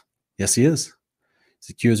 Yes. Yes, he is. He's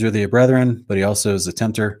the accuser of the brethren, but he also is the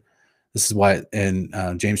tempter. This is why in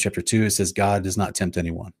James chapter 2, it says God does not tempt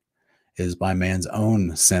anyone. It is by man's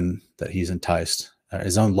own sin that he's enticed,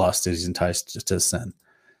 his own lust that he's enticed to sin.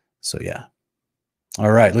 So, yeah.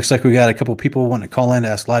 All right. Looks like we got a couple people wanting to call in to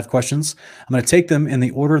ask live questions. I'm going to take them in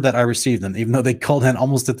the order that I received them, even though they called in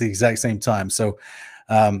almost at the exact same time. So,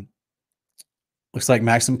 looks like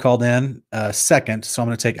Maxim called in second. So I'm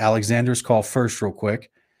going to take Alexander's call first real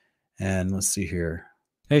quick. And let's see here.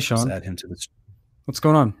 Hey, Sean. Let's add him to the... What's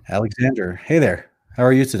going on? Alexander. Hey there. How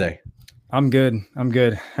are you today? I'm good.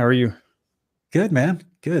 How are you? Good, man.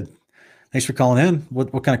 Good. Thanks for calling in.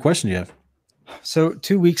 What kind of question do you have? So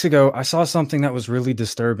 2 weeks ago, I saw something that was really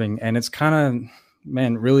disturbing, and it's kind of,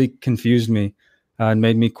 really confused me and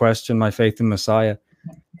made me question my faith in Messiah.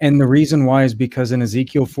 And the reason why is because in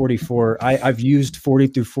Ezekiel 44, I've used 40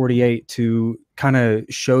 through 48 to kind of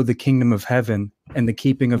show the kingdom of heaven and the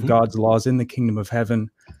keeping of God's laws in the kingdom of heaven.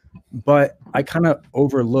 But I kind of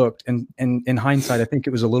overlooked, and in hindsight, I think it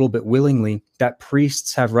was a little bit willingly, that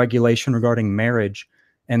priests have regulation regarding marriage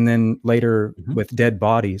and then later with dead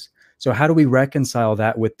bodies. So how do we reconcile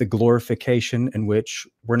that with the glorification in which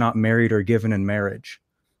we're not married or given in marriage?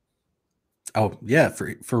 Oh, yeah,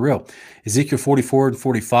 for real. Ezekiel 44 and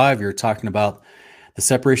 45, you're talking about the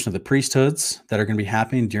separation of the priesthoods that are going to be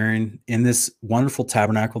happening in this wonderful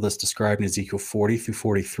tabernacle that's described in Ezekiel 40 through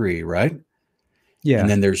 43, right? Yeah. And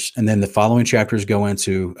then the following chapters go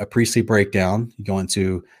into a priestly breakdown. You go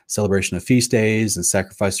into celebration of feast days and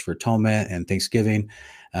sacrifice for atonement and Thanksgiving.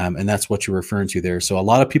 And that's what you're referring to there. So a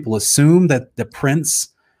lot of people assume that the prince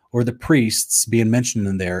or the priests being mentioned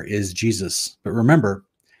in there is Jesus. But remember,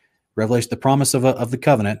 Revelation, the promise of the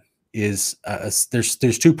covenant is there's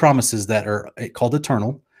 2 promises that are called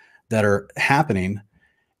eternal that are happening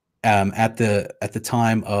at the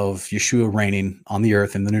time of Yeshua reigning on the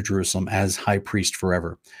earth in the New Jerusalem as high priest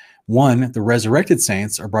forever. One, the resurrected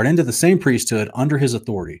saints are brought into the same priesthood under his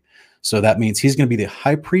authority. So that means he's going to be the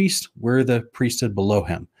high priest. We're the priesthood below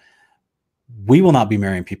him. We will not be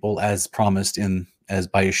marrying people as promised in as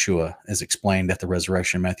by Yeshua, as explained at the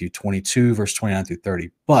resurrection, Matthew 22, verse 29 through 30.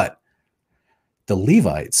 But the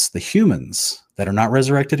Levites, the humans that are not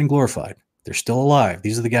resurrected and glorified, they're still alive.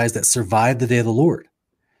 These are the guys that survived the day of the Lord.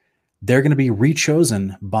 They're going to be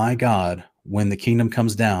rechosen by God when the kingdom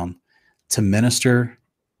comes down to minister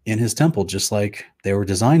in his temple, just like they were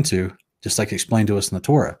designed to, just like explained to us in the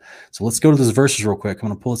Torah. So let's go to those verses real quick. I'm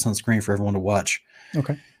going to pull this on the screen for everyone to watch.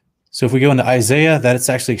 Okay. So if we go into Isaiah, that it's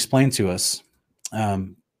actually explained to us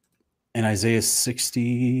in Isaiah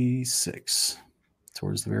 66,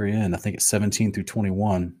 towards the very end. I think it's 17 through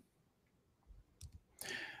 21,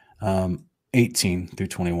 18 through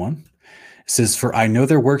 21. It says, "For I know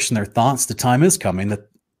their works and their thoughts. The time is coming that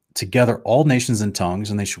to gather all nations and tongues,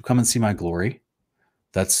 and they shall come and see my glory."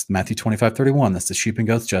 That's Matthew 25:31. That's the sheep and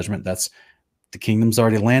goats judgment. That's the kingdom's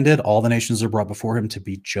already landed. All the nations are brought before him to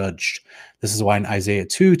be judged. This is why in Isaiah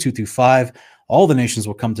 2 through 5, all the nations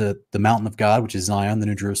will come to the mountain of God, which is Zion, the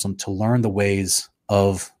New Jerusalem, to learn the ways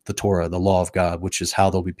of the Torah, the law of God, which is how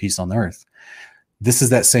there'll be peace on the earth. This is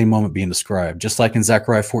that same moment being described, just like in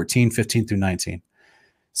Zechariah 14:15 through 19.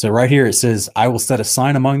 So right here it says, "I will set a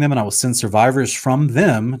sign among them, and I will send survivors from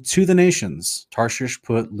them to the nations, Tarshish,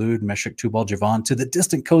 Put, Lud, Meshech, Tubal, Javan, to the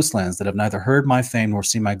distant coastlands that have neither heard my fame nor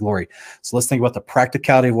seen my glory." So let's think about the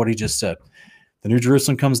practicality of what he just said. The New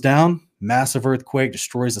Jerusalem comes down, massive earthquake,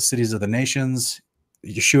 destroys the cities of the nations.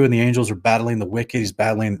 Yeshua and the angels are battling the wicked. He's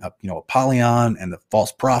battling, Apollyon and the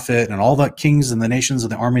false prophet and all the kings and the nations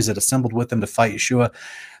and the armies that assembled with them to fight Yeshua.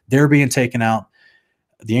 They're being taken out.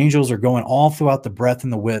 The angels are going all throughout the breadth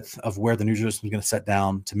and the width of where the New Jerusalem is going to set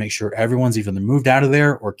down to make sure everyone's either moved out of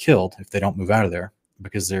there or killed if they don't move out of there,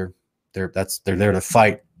 because they're there to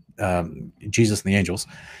fight Jesus and the angels.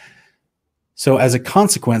 So as a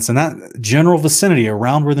consequence, in that general vicinity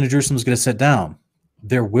around where the New Jerusalem is going to set down,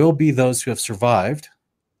 there will be those who have survived,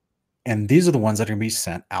 and these are the ones that are going to be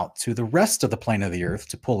sent out to the rest of the plane of the earth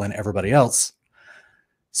to pull in everybody else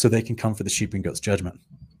so they can come for the sheep and goats judgment.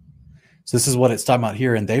 So this is what it's talking about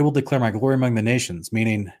here. "And they will declare my glory among the nations,"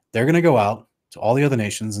 meaning they're going to go out to all the other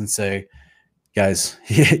nations and say, "Guys,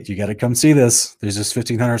 you got to come see this. There's this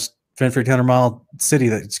 1,500-mile city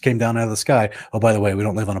that just came down out of the sky. Oh, by the way, we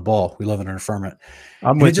don't live on a ball. We live in an firmament."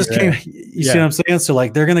 You see what I'm saying? So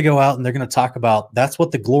like they're going to go out and they're going to talk about, that's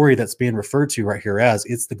what the glory that's being referred to right here as.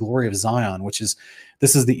 It's the glory of Zion,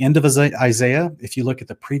 this is the end of Isaiah. If you look at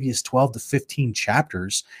the previous 12 to 15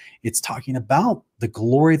 chapters, it's talking about the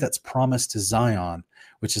glory that's promised to Zion,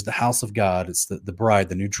 which is the house of God. It's the bride,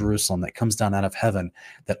 the New Jerusalem that comes down out of heaven,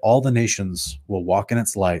 that all the nations will walk in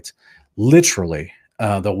its light. Literally,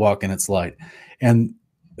 they'll walk in its light. And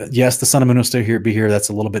yes, the Son of Man will still be here. That's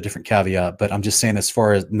a little bit different caveat, but I'm just saying, as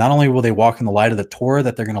far as not only will they walk in the light of the Torah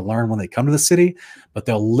that they're going to learn when they come to the city, but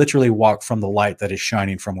they'll literally walk from the light that is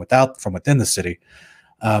shining from within the city.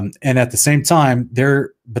 And at the same time,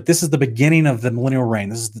 but this is the beginning of the millennial reign.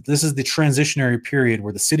 This is the transitionary period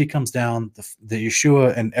where the city comes down, the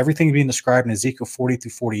Yeshua and everything being described in Ezekiel 40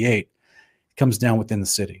 through 48 comes down within the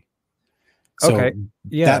city. So okay.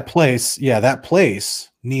 Yeah. that place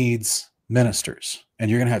needs ministers. And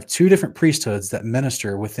you're going to have two different priesthoods that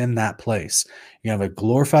minister within that place. You have a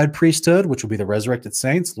glorified priesthood, which will be the resurrected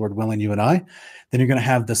saints, Lord willing, you and I. Then you're going to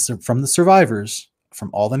have this from the survivors from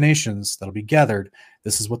all the nations that'll be gathered.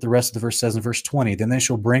 This is what the rest of the verse says in verse 20. "Then they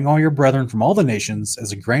shall bring all your brethren from all the nations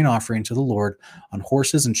as a grain offering to the Lord on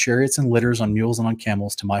horses and chariots and litters, on mules and on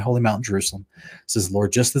camels, to my holy mountain Jerusalem. Says the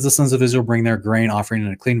Lord, just as the sons of Israel bring their grain offering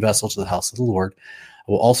in a clean vessel to the house of the Lord,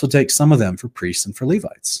 I will also take some of them for priests and for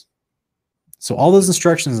Levites." So all those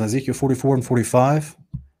instructions in Ezekiel 44 and 45,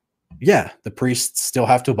 the priests still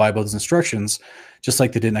have to abide by those instructions, just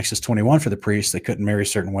like they did in Exodus 21 for the priests. They couldn't marry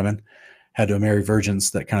certain women, had to marry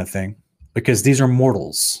virgins, that kind of thing, because these are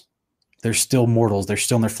mortals. They're still mortals. They're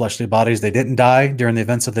still in their fleshly bodies. They didn't die during the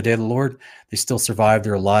events of the day of the Lord. They still survived.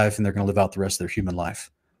 They're alive, and they're going to live out the rest of their human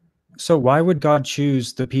life. So why would God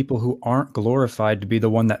choose the people who aren't glorified to be the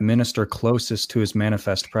one that minister closest to his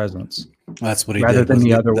manifest presence? That's what he did. Rather than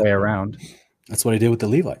the other way around. That's what he did with the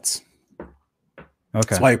Levites. Okay.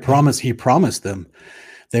 That's why he promised them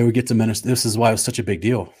they would get to minister. This is why it was such a big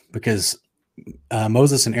deal, because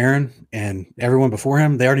Moses and Aaron and everyone before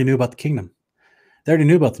him, they already knew about the kingdom. They already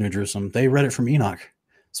knew about the New Jerusalem. They read it from Enoch.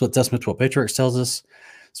 So what Testament, what Patriarchs tells us.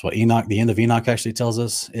 It's what Enoch, the end of Enoch, actually tells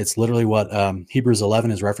us. It's literally what Hebrews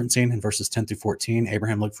 11 is referencing in verses 10 through 14.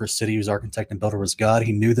 Abraham looked for a city whose architect and builder was God.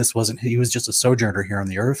 He knew this wasn't, he was just a sojourner here on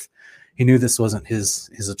the earth. He knew this wasn't his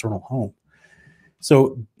eternal home.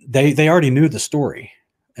 So they already knew the story.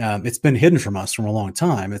 it's been hidden from us from a long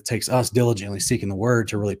time. It takes us diligently seeking the word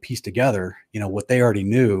to really piece together, what they already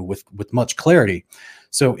knew with much clarity.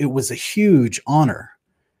 So it was a huge honor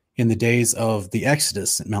in the days of the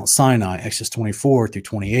Exodus at Mount Sinai, Exodus 24 through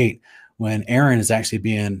 28, when Aaron is actually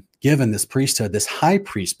being given this priesthood, this high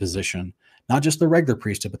priest position, not just the regular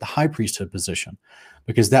priesthood, but the high priesthood position,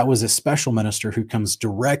 because that was a special minister who comes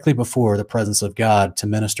directly before the presence of God to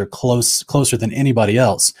minister closer than anybody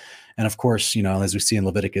else. And of course, as we see in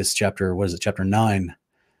Leviticus chapter 9,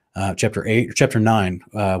 chapter 8 or chapter 9,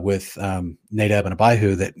 with Nadab and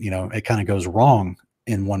Abihu, that it kind of goes wrong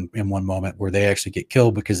in one moment where they actually get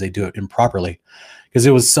killed because they do it improperly, because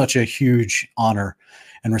it was such a huge honor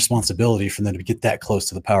and responsibility for them to get that close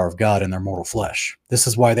to the power of God in their mortal flesh. This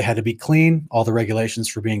is why they had to be clean, all the regulations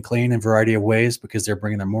for being clean in a variety of ways, because they're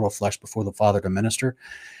bringing their mortal flesh before the Father to minister.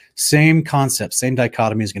 Same concept, same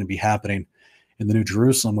dichotomy is going to be happening in the New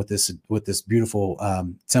Jerusalem with this beautiful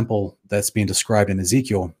temple that's being described in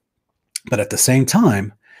Ezekiel. But at the same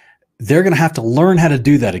time, they're going to have to learn how to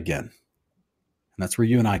do that again. And that's where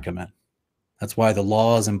you and I come in. That's why the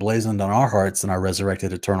law is emblazoned on our hearts and our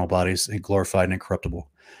resurrected eternal bodies, and glorified and incorruptible.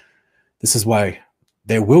 This is why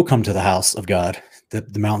they will come to the house of God,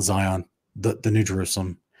 the Mount Zion, the New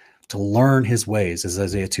Jerusalem, to learn his ways, as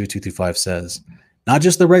Isaiah 2:2-5 says. Not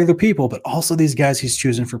just the regular people, but also these guys he's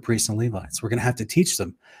choosing for priests and Levites. We're going to have to teach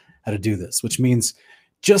them how to do this, which means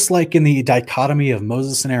just like in the dichotomy of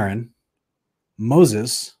Moses and Aaron,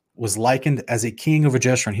 Moses was likened as a king over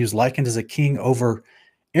Jeshurun. He was likened as a king over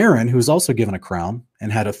Aaron, who was also given a crown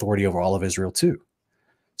and had authority over all of Israel too.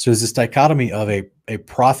 So there's this dichotomy of a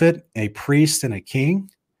prophet, a priest, and a king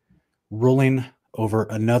ruling over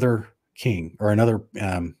another king or another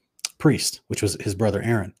priest, which was his brother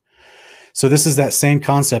Aaron. So this is that same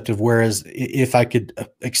concept of, whereas if I could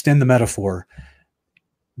extend the metaphor,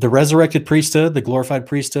 the resurrected priesthood, the glorified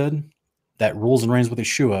priesthood that rules and reigns with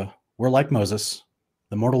Yeshua, we're like Moses.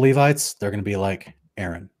 The mortal Levites, they're going to be like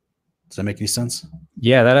Aaron. Does that make any sense?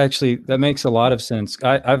 Yeah, that makes a lot of sense.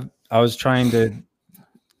 I was trying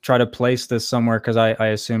to place this somewhere, because I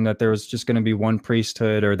assumed that there was just going to be one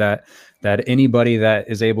priesthood, or that anybody that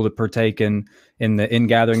is able to partake in the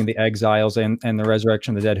ingathering of the exiles and the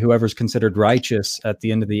resurrection of the dead, whoever's considered righteous at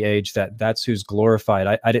the end of the age, that's who's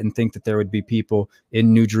glorified. I didn't think that there would be people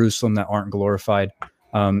in New Jerusalem that aren't glorified.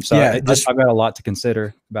 So yeah, I've got a lot to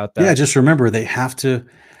consider about that. Yeah, just remember they have to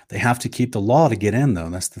keep the law to get in, though.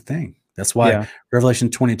 That's the thing. That's why Revelation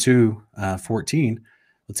 22:14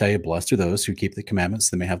 will tell you, blessed are those who keep the commandments,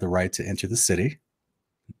 they may have the right to enter the city.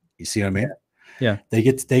 You see what I mean? Yeah. They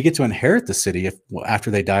get to inherit the city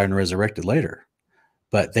after they die and resurrected later.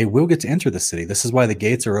 But they will get to enter the city. This is why the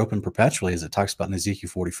gates are open perpetually, as it talks about in Ezekiel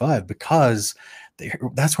 45, because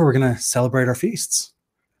that's where we're going to celebrate our feasts.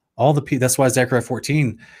 That's why Zechariah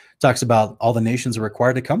 14 talks about all the nations are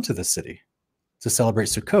required to come to the city to celebrate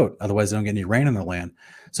Sukkot. Otherwise, they don't get any rain in their land.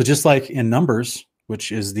 So just like in Numbers,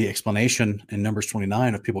 which is the explanation in Numbers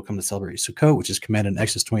 29 of people come to celebrate Sukkot, which is commanded in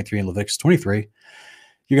Exodus 23 and Leviticus 23,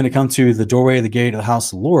 you're going to come to the doorway of the gate of the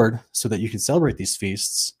house of the Lord so that you can celebrate these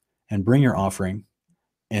feasts and bring your offering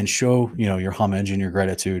and show, your homage and your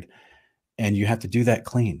gratitude. And you have to do that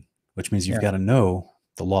clean, which means you've got to know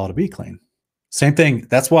the law to be clean. Same thing.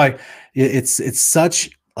 That's why it's such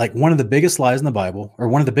like one of the biggest lies in the Bible, or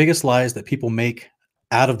one of the biggest lies that people make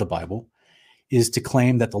out of the Bible, is to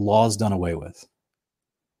claim that the law is done away with,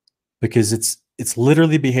 because it's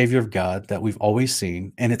literally the behavior of God that we've always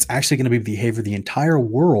seen. And it's actually going to be behavior the entire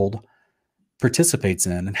world participates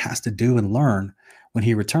in and has to do and learn when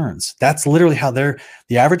he returns. That's literally how the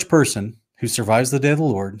average person who survives the day of the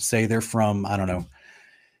Lord, say they're from, I don't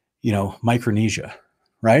know, Micronesia,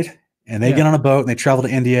 right? And they get on a boat and they travel to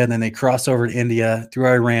India, and then they cross over to India through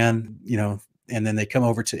Iran, and then they come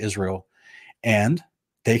over to Israel, and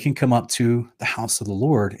they can come up to the house of the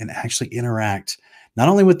Lord and actually interact not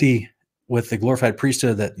only with the glorified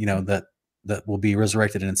priesthood that will be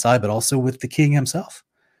resurrected inside, but also with the King himself,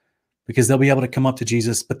 because they'll be able to come up to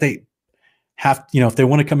Jesus. But they have, if they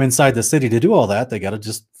want to come inside the city to do all that, they got to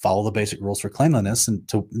just follow the basic rules for cleanliness. And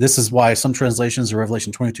this is why some translations of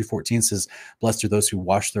Revelation 22:14 says, blessed are those who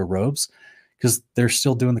wash their robes, because they're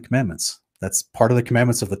still doing the commandments. That's part of the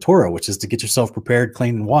commandments of the Torah, which is to get yourself prepared,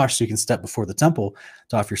 clean, and washed so you can step before the temple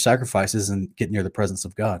to offer your sacrifices and get near the presence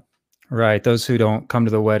of God. Right. Those who don't come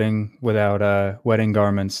to the wedding without wedding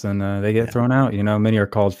garments, then they get thrown out. Many are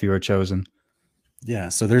called, few are chosen. Yeah.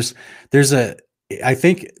 So I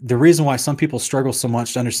think the reason why some people struggle so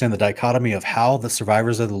much to understand the dichotomy of how the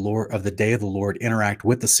survivors of the day of the Lord interact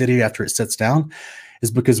with the city after it sits down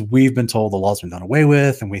is because we've been told the law's been done away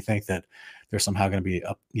with, and we think that they're somehow going to be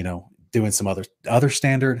doing some other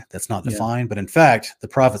standard that's not defined. But in fact, the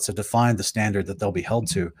prophets have defined the standard that they'll be held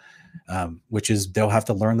to, which is they'll have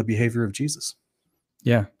to learn the behavior of Jesus.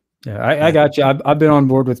 Yeah. Yeah. I got you. I've been on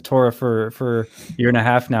board with Torah for a year and a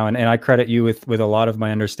half now. And I credit you with a lot of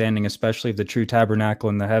my understanding, especially of the true tabernacle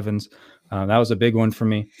in the heavens. That was a big one for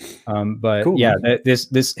me. But cool, yeah,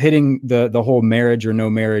 this hitting the whole marriage or no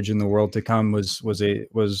marriage in the world to come was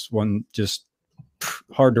one just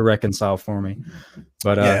hard to reconcile for me.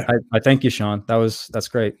 But I thank you, Sean. That's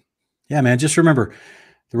great. Yeah, man. Just remember,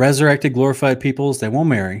 the resurrected, glorified peoples, they won't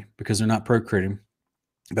marry because they're not procreating.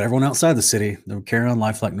 But everyone outside the city, they'll carry on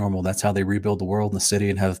life like normal. That's how they rebuild the world and the city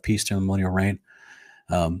and have peace during the millennial reign.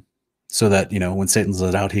 So that, when Satan's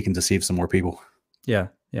let out, he can deceive some more people. Yeah.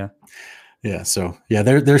 Yeah. So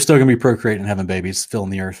they're still going to be procreating and having babies, filling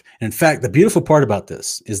the earth. And in fact, the beautiful part about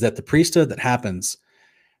this is that the priesthood that happens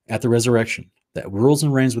at the resurrection, that rules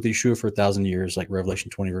and reigns with Yeshua for 1,000 years, like Revelation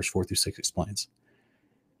 20, verse 4-6 explains,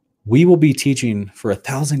 we will be teaching for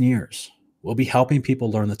 1,000 years. We'll be helping people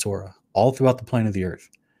learn the Torah all throughout the plane of the earth.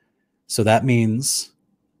 So that means,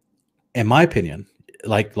 in my opinion,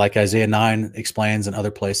 like Isaiah 9 explains and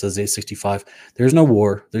other places, Isaiah 65, there's no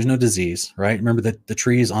war, there's no disease, right? Remember that the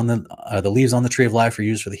trees on the leaves on the tree of life are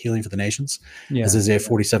used for the healing for the nations, as Isaiah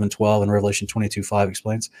 47:12 and Revelation 22:5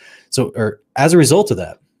 explains. So, or as a result of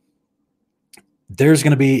that, there's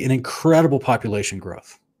going to be an incredible population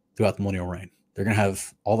growth throughout the millennial reign. They're going to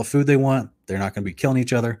have all the food they want. They're not going to be killing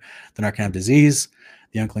each other. They're not going to have disease.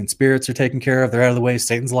 The unclean spirits are taken care of. They're out of the way.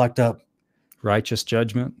 Satan's locked up. Righteous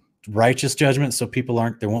judgment. So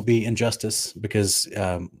there won't be injustice because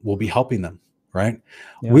we'll be helping them, right?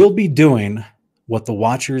 Yeah. We'll be doing what the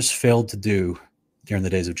Watchers failed to do during the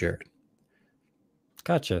days of Jared.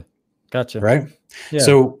 Gotcha. Right? Yeah.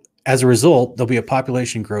 So as a result, there'll be a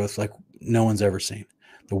population growth like no one's ever seen.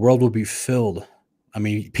 The world will be filled. I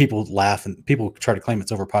mean, people laugh and people try to claim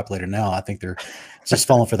it's overpopulated now. I think they're just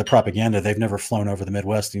falling for the propaganda. They've never flown over the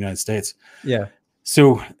Midwest of the United States. Yeah.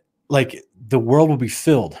 So like the world will be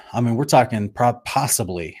filled. I mean, we're talking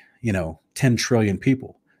possibly, 10 trillion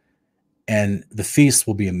people, and the feast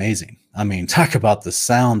will be amazing. I mean, talk about the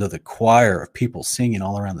sound of the choir of people singing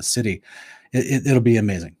all around the city. It'll be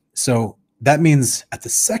amazing. So that means at the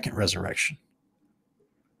second resurrection,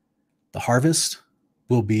 the harvest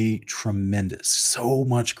will be tremendous, so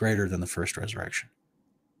much greater than the first resurrection.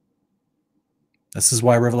 This is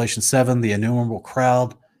why Revelation 7, the innumerable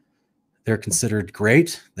crowd, they're considered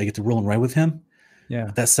great. They get to rule and reign with him. Yeah.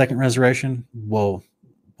 But that second resurrection will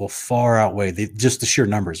far outweigh just the sheer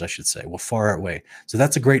numbers, I should say, will far outweigh. So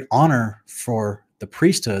that's a great honor for the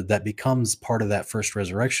priesthood that becomes part of that first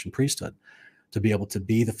resurrection priesthood, to be able to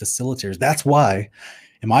be the facilitators. That's why,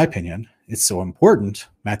 in my opinion, it's so important,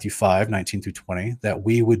 Matthew 5:19-20, that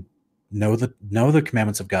we would know the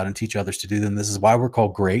commandments of God and teach others to do them. This is why we're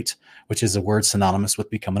called great, which is a word synonymous with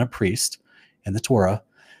becoming a priest in the Torah,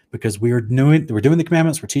 because we're doing the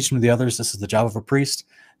commandments, we're teaching them to the others. This is the job of a priest.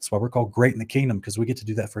 That's why we're called great in the kingdom, because we get to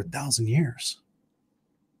do that for 1,000 years.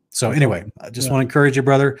 So anyway, I just want to encourage you,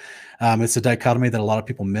 brother. It's a dichotomy that a lot of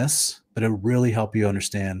people miss, but it'll really help you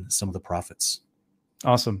understand some of the prophets.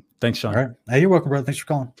 Awesome. Thanks, Sean. All right. Hey, you're welcome, brother. Thanks for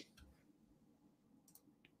calling.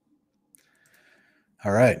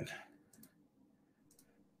 All right.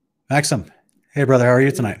 Maxim. Hey, brother. How are you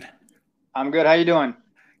tonight? I'm good. How you doing?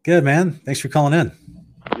 Good, man. Thanks for calling in.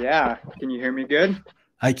 Yeah. Can you hear me good?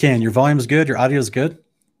 I can. Your volume is good. Your audio is good.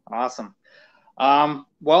 Awesome.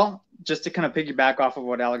 Well, just to kind of piggyback off of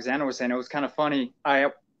what Alexander was saying, it was kind of funny. I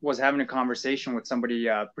was having a conversation with somebody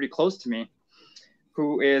pretty close to me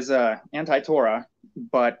who is anti-Torah,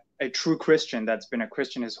 but a true Christian that's been a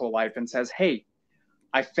Christian his whole life, and says, hey,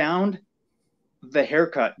 I found the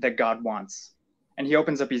haircut that God wants. And he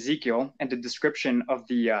opens up Ezekiel and the description of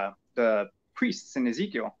the priests in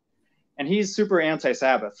Ezekiel. And he's super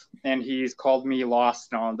anti-Sabbath, and he's called me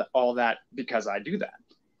lost and all that because I do that.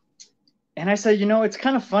 And I said, it's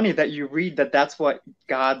kind of funny that you read that that's what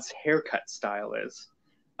God's haircut style is,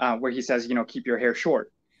 where he says, keep your hair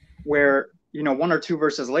short. Where, 1 or 2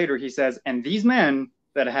 verses later, he says, and these men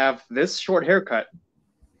that have this short haircut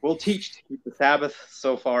will teach to keep the Sabbath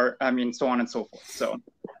so on and so forth. So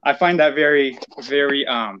I find that very, very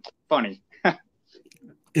funny.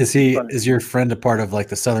 Is your friend a part of like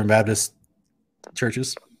the Southern Baptist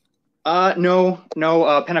churches? No,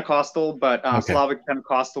 Pentecostal, but okay. Slavic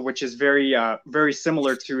Pentecostal, which is very, very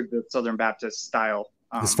similar to the Southern Baptist style.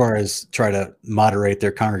 As far as try to moderate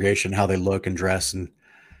their congregation, how they look and dress and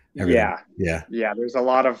everything. Yeah. There's a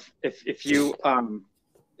lot of, if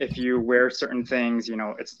you wear certain things,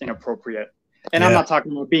 it's inappropriate. And I'm not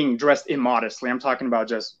talking about being dressed immodestly. I'm talking about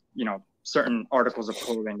just, certain articles of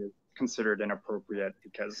clothing is considered inappropriate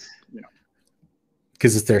because,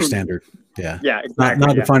 because it's their standard. Yeah. Yeah, exactly.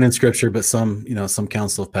 Not defined in scripture, but some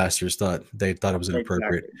council of pastors thought it was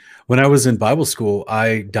inappropriate. Exactly. When I was in Bible school,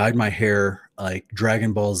 I dyed my hair like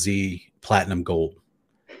Dragon Ball Z platinum gold.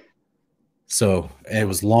 So it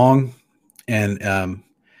was long, and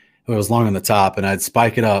it was long on the top, and I'd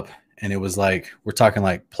spike it up, and it was like, we're talking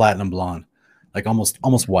like platinum blonde, like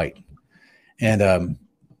almost white. And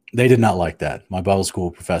they did not like that. My Bible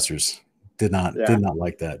school professors did not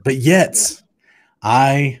like that. But yet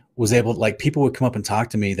I was able to, like, people would come up and talk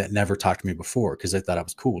to me that never talked to me before because they thought I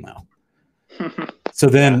was cool now. So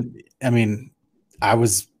then, I mean, I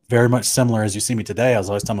was very much similar as you see me today. I was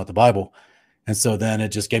always talking about the Bible. And so then it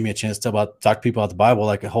just gave me a chance to talk to people about the Bible,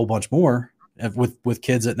 like a whole bunch more with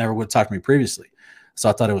kids that never would talk to me previously. So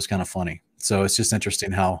I thought it was kind of funny. So it's just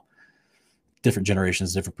interesting how different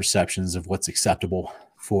generations, different perceptions of what's acceptable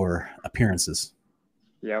for appearances.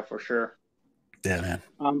 Yeah, for sure. Yeah,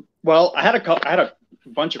 man. Well, I had a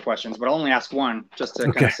bunch of questions, but I'll only ask one just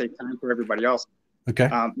to kind of save time for everybody else. Okay.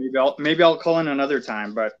 Maybe I'll call in another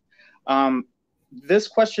time, but this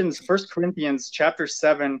question's 1 Corinthians chapter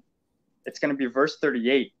 7. It's going to be verse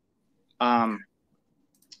 38. And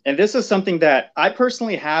this is something that I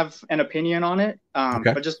personally have an opinion on it,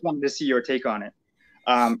 but just wanted to see your take on it.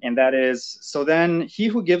 And that is, so then he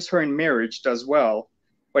who gives her in marriage does well,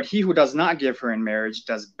 but he who does not give her in marriage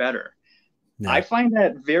does better. No. I find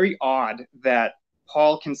that very odd that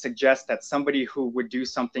Paul can suggest that somebody who would do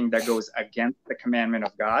something that goes against the commandment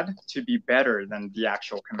of God to be better than the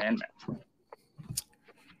actual commandment.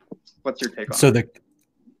 What's your take on it?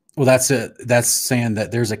 That's saying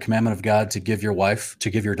that there's a commandment of God to give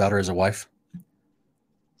your daughter as a wife.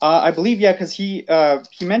 I believe, yeah, because he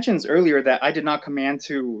mentions earlier that I did not command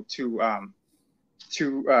to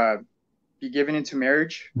be given into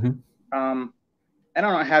marriage. Mm-hmm. I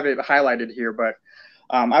don't have it highlighted here, but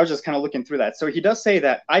I was just kind of looking through that. So he does say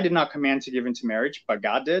that I did not command to give into marriage, but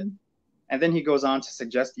God did. And then he goes on to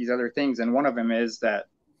suggest these other things. And one of them is that,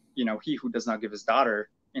 he who does not give his daughter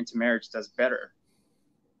into marriage does better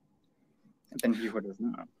than he who does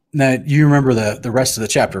not. Now, you remember the rest of the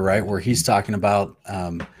chapter, right? Where he's talking about,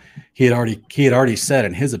 he had already said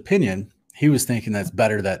in his opinion, he was thinking that's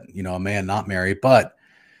better that, a man not marry, but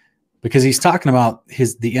because he's talking about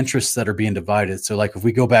the interests that are being divided. So like if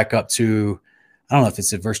we go back up to, I don't know if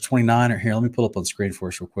it's at verse 29 or here, let me pull up on the screen for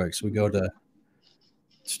us real quick. So we go to,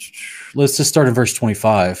 let's just start in verse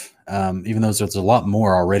 25, even though there's a lot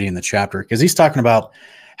more already in the chapter, because he's talking about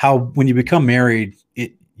how when you become married,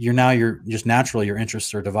 you're just naturally, your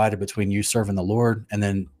interests are divided between you serving the Lord and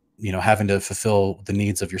then, having to fulfill the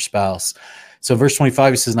needs of your spouse. So verse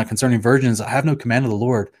 25, he says, now concerning virgins, I have no command of the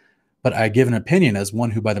Lord, but I give an opinion as one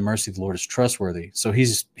who by the mercy of the Lord is trustworthy. So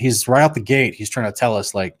he's right out the gate. He's trying to tell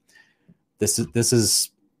us, like, this is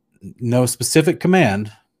no specific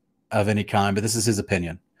command of any kind, but this is his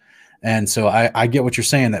opinion. And so I get what you're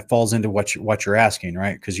saying. That falls into what you're asking,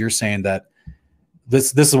 right? Because you're saying that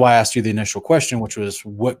this is why I asked you the initial question, which was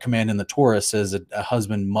what command in the Torah says that a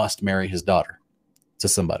husband must marry his daughter to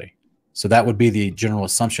somebody. So that would be the general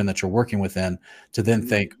assumption that you're working within to then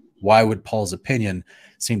think, why would Paul's opinion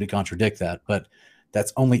seem to contradict that? But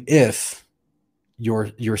that's only if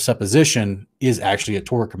your supposition is actually a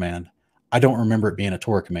Torah command. I don't remember it being a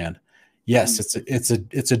Torah command. Yes,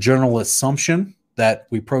 it's a general assumption that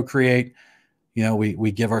we procreate,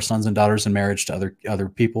 we give our sons and daughters in marriage to other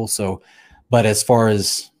people. So, but as far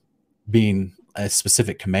as being a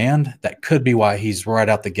specific command, that could be why he's right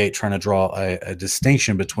out the gate trying to draw a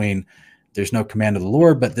distinction between there's no command of the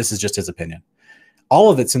Lord, but this is just his opinion. All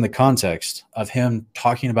of it's in the context of him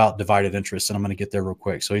talking about divided interests, and I'm going to get there real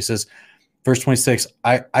quick. So he says, verse 26,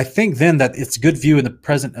 I think then that it's good view in the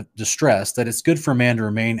present distress, that it's good for a man to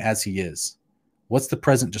remain as he is. What's the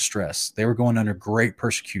present distress? They were going under great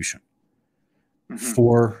persecution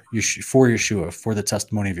for Yeshua, for the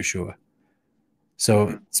testimony of Yeshua.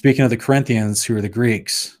 So speaking of the Corinthians, who are the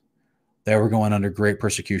Greeks, they were going under great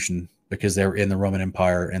persecution because they were in the Roman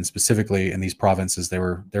Empire, and specifically in these provinces,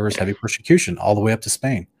 there was heavy persecution all the way up to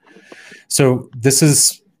Spain. So this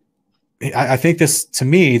is, I think this, to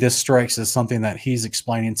me, this strikes as something that he's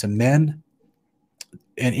explaining to men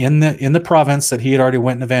and in the province that he had already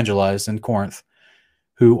went and evangelized in Corinth,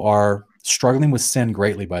 who are struggling with sin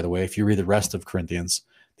greatly, by the way. If you read the rest of Corinthians,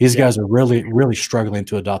 these guys are really, really struggling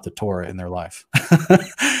to adopt the Torah in their life.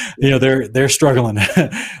 They're struggling.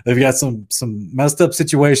 They've got some messed up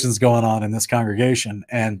situations going on in this congregation.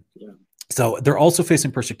 And so they're also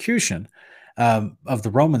facing persecution of the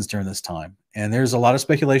Romans during this time. And there's a lot of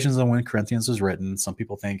speculations on when Corinthians was written. Some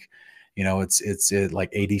people think It's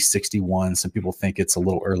like AD 61. Some people think it's a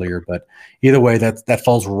little earlier, but either way, that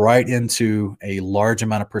falls right into a large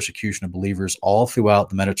amount of persecution of believers all throughout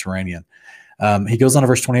the Mediterranean. He goes on to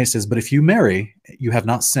verse 28, says, "But if you marry, you have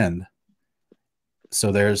not sinned."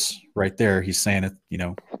 So there's right there. He's saying it.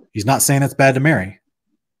 He's not saying it's bad to marry.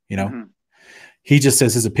 Mm-hmm. He just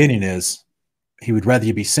says his opinion is he would rather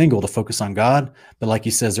you be single to focus on God. But like he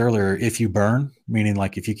says earlier, if you burn, meaning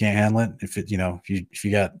like if you can't handle it,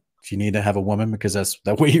 if you need to have a woman because that's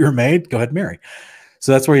the way you were made, go ahead and marry.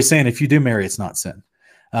 So that's where he's saying if you do marry, it's not sin.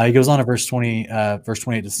 He goes on to verse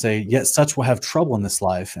 28 to say, "Yet such will have trouble in this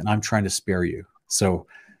life, and I'm trying to spare you." So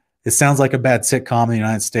it sounds like a bad sitcom in the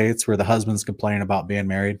United States where the husband's complaining about being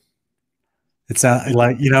married. It sounds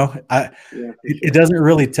like, it doesn't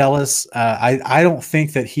really tell us. I don't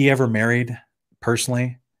think that he ever married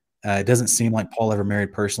personally. It doesn't seem like Paul ever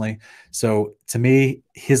married personally. So to me,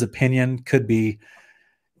 his opinion could be,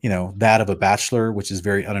 that of a bachelor, which is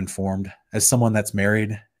very uninformed. As someone that's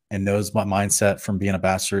married and knows my mindset from being a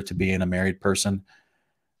bachelor to being a married person,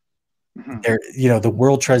 the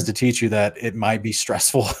world tries to teach you that it might be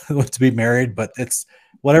stressful to be married, but it's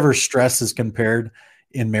whatever stress is compared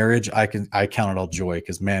in marriage, I count it all joy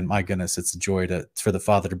because, man, my goodness, it's a joy for the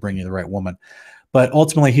Father to bring you the right woman. But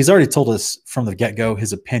ultimately, he's already told us from the get-go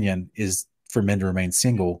his opinion is for men to remain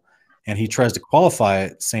single, and he tries to qualify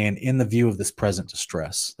it saying in the view of this present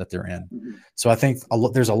distress that they're in. Mm-hmm. So I think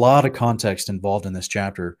there's a lot of context involved in this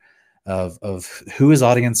chapter of who his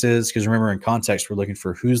audience is, because remember, in context, we're looking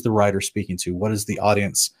for who's the writer speaking to, what is the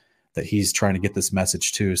audience that he's trying to get this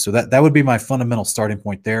message to. So that would be my fundamental starting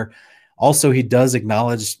point there. Also, he does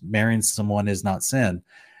acknowledge marrying someone is not sin.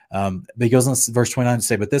 But he goes on to verse 29 to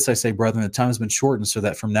say, "But this I say, brethren, the time has been shortened, so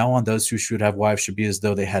that from now on those who should have wives should be as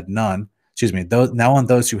though they had none." Now on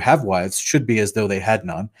those who have wives should be as though they had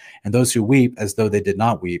none, and those who weep as though they did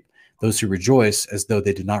not weep, those who rejoice as though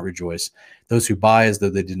they did not rejoice, those who buy as though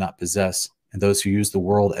they did not possess, and those who use the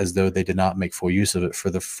world as though they did not make full use of it. For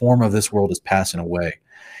the form of this world is passing away.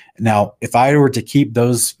 Now, if I were to keep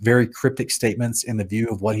those very cryptic statements in the view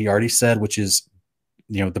of what he already said, which is,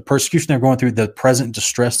 the persecution they're going through, the present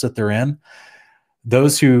distress that they're in,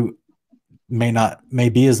 those who may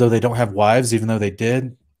be as though they don't have wives, even though they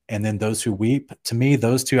did, and then those who weep, to me,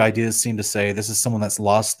 those two ideas seem to say this is someone that's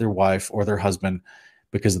lost their wife or their husband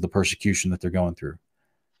because of the persecution that they're going through,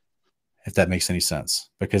 if that makes any sense.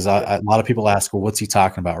 Because a lot of people ask, well, what's he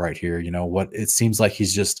talking about right here? It seems like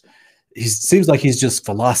he's just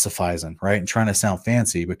philosophizing, right, and trying to sound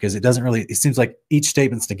fancy, because it seems like each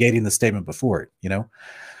statement's negating the statement before it,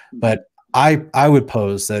 But I would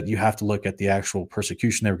pose that you have to look at the actual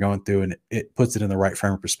persecution they were going through, and it puts it in the right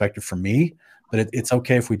frame of perspective for me, but it's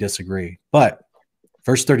okay if we disagree. But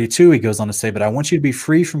verse 32, he goes on to say, "But I want you to be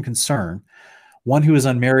free from concern. One who is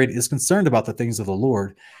unmarried is concerned about the things of the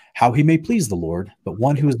Lord, how he may please the Lord, but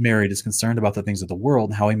one who is married is concerned about the things of the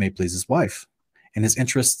world, how he may please his wife. And his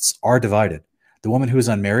interests are divided. The woman who is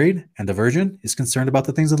unmarried and the virgin is concerned about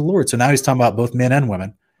the things of the Lord." So now he's talking about both men and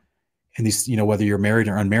women. And these, whether you're married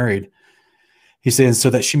or unmarried, he says, "So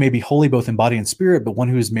that she may be holy both in body and spirit, but one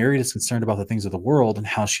who is married is concerned about the things of the world and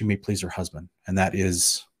how she may please her husband." And that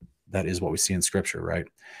is what we see in Scripture, right?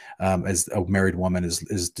 As a married woman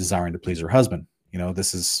is desiring to please her husband.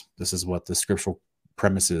 This is what the scriptural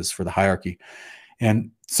premise is for the hierarchy.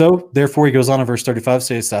 And so, therefore, he goes on in verse 35,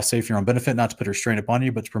 says, "I say for your own benefit, not to put restraint upon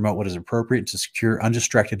you, but to promote what is appropriate, to secure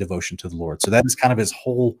undistracted devotion to the Lord." So that is kind of his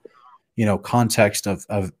whole, context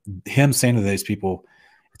of him saying to these people,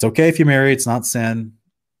 it's okay if you marry, it's not sin,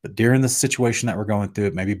 but during the situation that we're going through,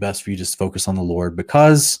 it may be best for you just focus on the Lord.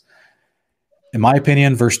 Because, in my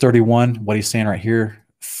opinion, verse 31, what he's saying right here,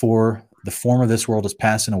 "For the form of this world is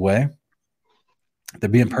passing away," they're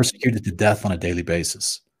being persecuted to death on a daily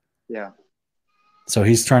basis. Yeah. So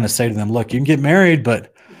he's trying to say to them, look, you can get married,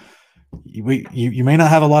 but you may not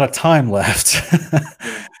have a lot of time left.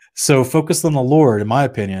 So focus on the Lord, in my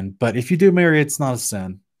opinion. But if you do marry, it's not a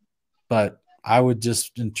sin. But I would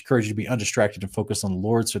just encourage you to be undistracted and focus on the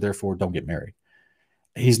Lord. So therefore, don't get married.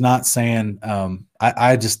 He's not saying,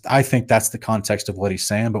 I think that's the context of what he's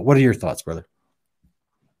saying. But what are your thoughts, brother?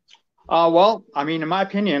 Well, I mean, in my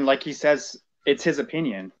opinion, like he says, it's his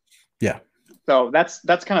opinion. Yeah. So that's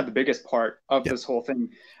kind of the biggest part of this whole thing.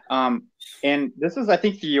 And this is, I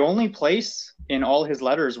think, the only place in all his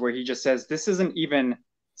letters where he just says, this isn't even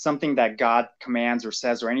something that God commands or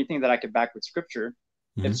says or anything that I could back with scripture.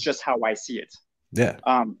 Mm-hmm. It's just how I see it. Yeah.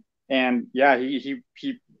 And yeah, he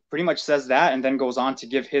pretty much says that and then goes on to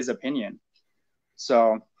give his opinion.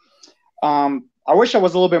 So I wish I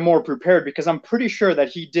was a little bit more prepared, because I'm pretty sure that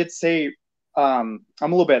he did say I'm a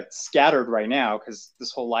little bit scattered right now because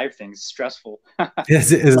this whole live thing is stressful.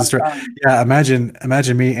 Is it yeah,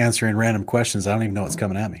 imagine me answering random questions. I don't even know what's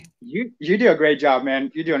coming at me. You do a great job,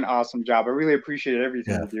 man. You do an awesome job. I really appreciate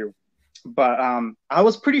everything you do. But I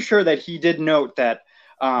was pretty sure that he did note that,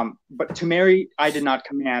 but to Mary I did not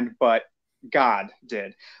command, but God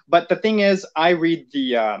did. But the thing is, I read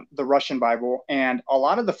the Russian Bible, and a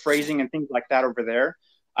lot of the phrasing and things like that over there,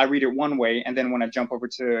 I read it one way, and then when I jump over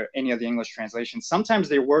to any of the English translations, sometimes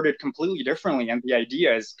they're worded completely differently, and the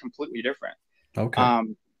idea is completely different. Okay.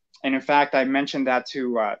 And in fact, I mentioned that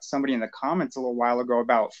to somebody in the comments a little while ago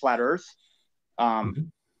about flat Earth.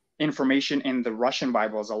 Information in the Russian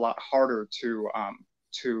Bible is a lot harder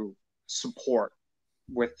to support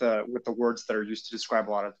with the words that are used to describe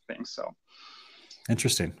a lot of things. So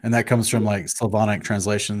interesting. And that comes from like Slavonic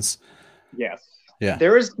translations. Yes. Yeah.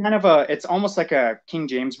 There is kind of it's almost like a King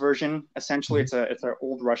James version. Essentially, it's an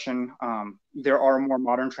old Russian. There are more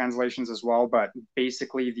modern translations as well, but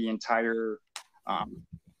basically the entire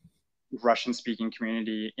Russian-speaking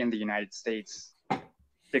community in the United States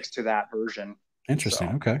sticks to that version. Interesting.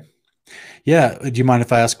 So. Okay. Yeah. Do you mind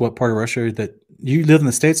if I ask what part of Russia that you live in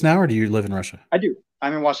the States now, or do you live in Russia? I do.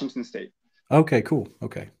 I'm in Washington State. Okay, cool.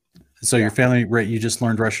 Okay. So your family, right? You just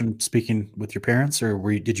learned Russian speaking with your parents, or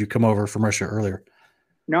did you come over from Russia earlier?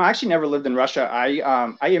 No, I actually never lived in Russia.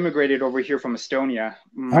 I immigrated over here from Estonia.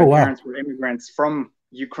 My parents were immigrants from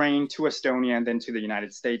Ukraine to Estonia and then to the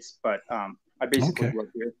United States. But I basically grew up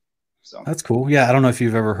here. So that's cool. Yeah, I don't know if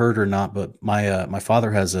you've ever heard or not, but my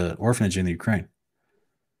father has an orphanage in the Ukraine.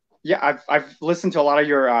 Yeah, I've listened to a lot of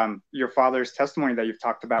your father's testimony that you've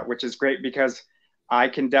talked about, which is great because I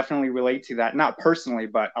can definitely relate to that. Not personally,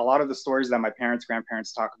 but a lot of the stories that my parents,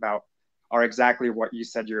 grandparents talk about are exactly what you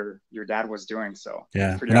said your dad was doing. So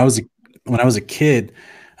yeah, when I was a kid,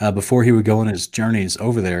 before he would go on his journeys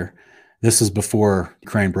over there, this is before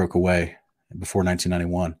Ukraine broke away, before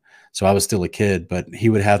 1991. So I was still a kid, but he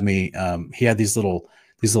would have me. He had these little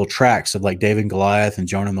tracks of like David and Goliath and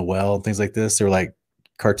Jonah and the Well and things like this. They were like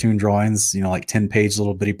cartoon drawings, like 10-page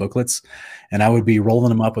little bitty booklets. And I would be rolling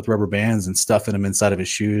them up with rubber bands and stuffing them inside of his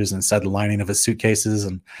shoes and inside the lining of his suitcases.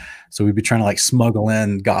 And so we'd be trying to like smuggle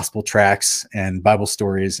in gospel tracts and Bible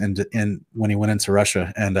stories and when he went into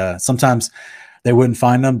Russia. And sometimes they wouldn't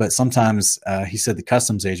find them, but sometimes he said the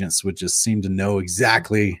customs agents would just seem to know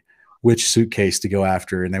exactly which suitcase to go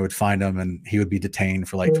after, and they would find them, and he would be detained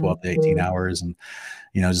for like 12 to 18 hours. And,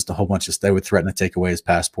 just a whole bunch of, they would threaten to take away his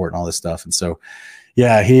passport and all this stuff. And so,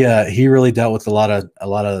 yeah, he really dealt with a lot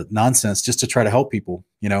of nonsense just to try to help people,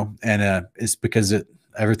 and it's because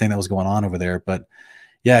everything that was going on over there. But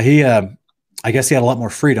yeah, I guess he had a lot more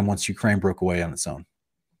freedom once Ukraine broke away on its own.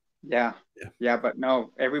 Yeah. But no,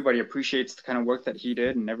 everybody appreciates the kind of work that he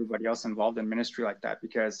did and everybody else involved in ministry like that,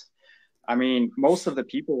 because I mean, most of the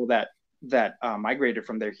people that migrated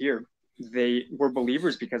from there here, they were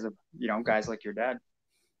believers because of, guys like your dad.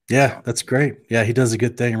 Yeah, so. That's great. Yeah, he does a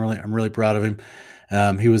good thing. I'm really proud of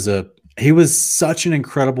him. He was such an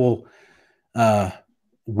incredible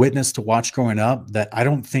witness to watch growing up that I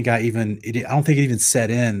don't think it even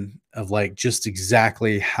set in of like just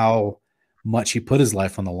exactly how much he put his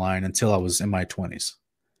life on the line until I was in my 20s.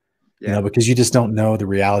 Yeah. Because you just don't know the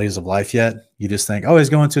realities of life yet. You just think, oh, he's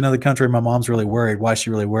going to another country. My mom's really worried. Why is she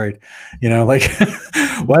really worried? Like,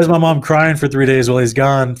 why is my mom crying for 3 days while he's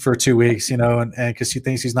gone for 2 weeks, and because she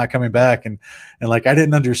thinks he's not coming back. And like, I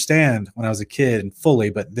didn't understand when I was a kid and fully,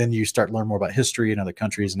 but then you start to learn more about history and other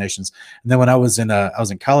countries and nations. And then when I was in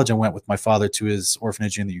college, I went with my father to his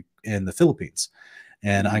orphanage in the Philippines.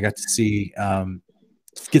 And I got to see,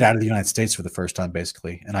 get out of the United States for the first time,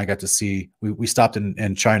 basically. And I got to see, we stopped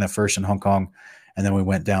in China first, in Hong Kong, and then we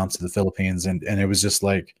went down to the Philippines, and it was just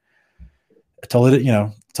like a totally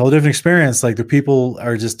different experience. Like the people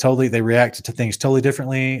are just they reacted to things totally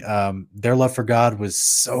differently. Their love for God was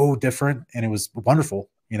so different, and it was wonderful.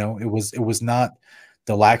 It was not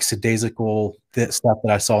the lackadaisical stuff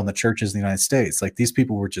that I saw in the churches in the United States. Like these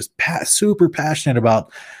people were just super passionate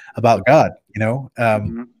about God.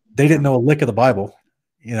 They didn't know a lick of the Bible.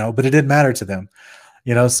 But it didn't matter to them,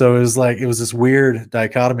 so it was this weird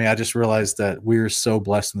dichotomy. I just realized that we're so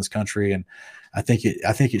blessed in this country. And I think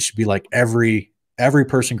it should be like every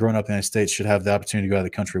person growing up in the United States should have the opportunity to go out of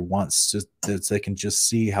the country once, just so they can just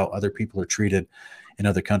see how other people are treated in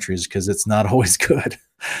other countries. Cause it's not always good.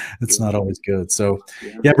 It's not always good. So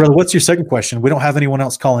yeah, brother, what's your second question? We don't have anyone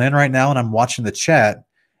else calling in right now, and I'm watching the chat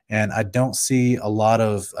and I don't see a lot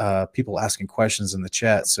of people asking questions in the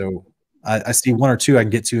chat. So I see one or two I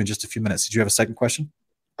can get to in just a few minutes. Did you have a second question?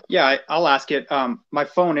 Yeah, I'll ask it. My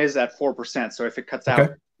phone is at 4%, so if it cuts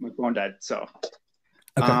out, my phone died. So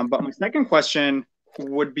Okay. But my second question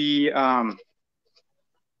would be, are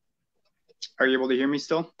you able to hear me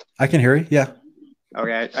still? I can hear you. Yeah.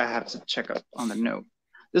 Okay, I have to check up on the note.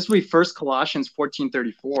 This would be First Colossians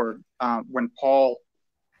 14:34, when Paul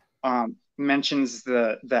mentions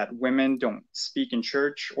that women don't speak in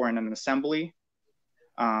church or in an assembly,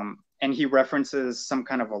 and he references some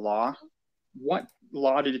kind of a law. What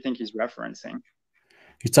law did you think he's referencing?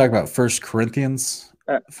 You talk about First Corinthians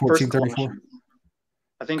First 14:34. Colossians.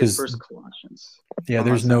 I think it's First Colossians. Yeah,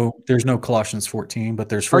 there's no Colossians 14, but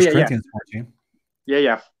there's Oh, First yeah, Corinthians 14.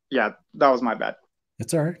 Yeah. That was my bad.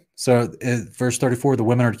 It's all right. So verse 34, the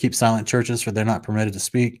women are to keep silent in churches, for they're not permitted to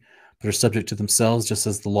speak, but are subject to themselves, just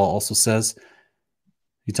as the law also says.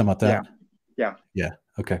 You talking about that? Yeah.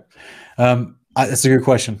 Okay. That's a good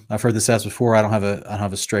question. I've heard this asked before. I don't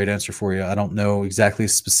have a straight answer for you. I don't know exactly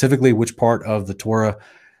specifically which part of the Torah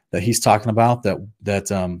that he's talking about that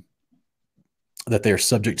they are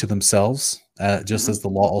subject to themselves, just as the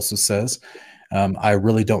law also says. I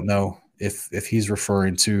really don't know if he's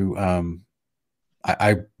referring to.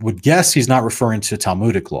 I would guess he's not referring to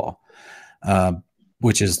Talmudic law,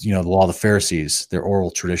 which is the law of the Pharisees, their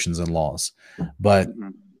oral traditions and laws. But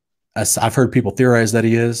as I've heard people theorize that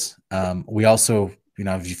he is. We also,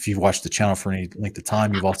 if you've watched the channel for any length of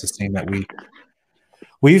time, you've also seen that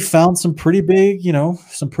we've found some pretty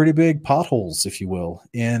big potholes, if you will,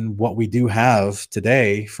 in what we do have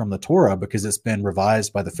today from the Torah, because it's been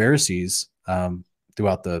revised by the Pharisees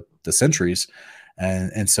throughout the centuries.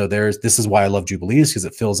 And so this is why I love Jubilees, because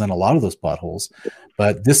it fills in a lot of those potholes.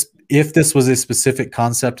 But if this was a specific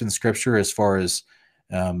concept in Scripture, as far as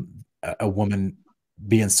a woman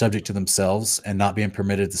being subject to themselves and not being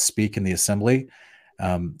permitted to speak in the assembly,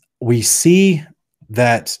 we see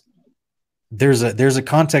that there's a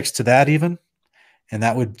context to that even, and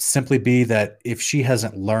that would simply be that if she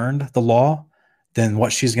hasn't learned the law, then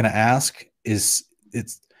what she's going to ask is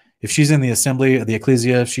if she's in the assembly, the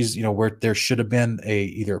ecclesia, she's where there should have been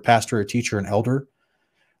either a pastor, a teacher, an elder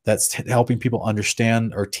that's helping people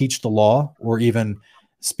understand or teach the law, or even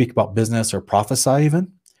speak about business or prophesy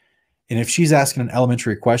even. And if she's asking an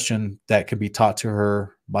elementary question that could be taught to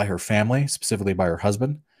her by her family, specifically by her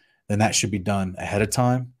husband, then that should be done ahead of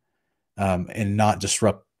time, and not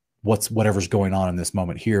disrupt whatever's going on in this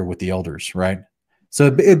moment here with the elders, right? So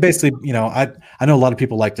it basically, I know a lot of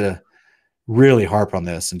people like to really harp on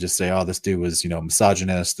this and just say, oh, this dude was,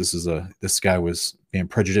 misogynist. This guy was being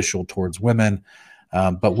prejudicial towards women.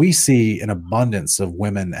 But we see an abundance of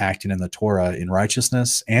women acting in the Torah in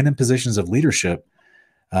righteousness and in positions of leadership.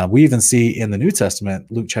 We even see in the New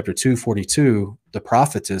Testament, Luke chapter 2:42, the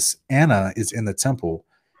prophetess Anna is in the temple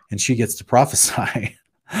and she gets to prophesy,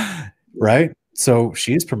 right? So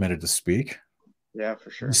she is permitted to speak. Yeah,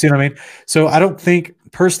 for sure. You see what I mean? So I think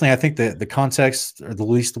that the context, or at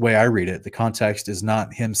least the way I read it, the context is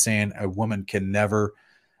not him saying a woman can never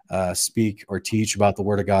speak or teach about the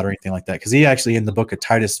word of God or anything like that. Because he actually, in the book of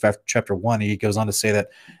Titus chapter 1, he goes on to say that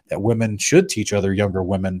women should teach other younger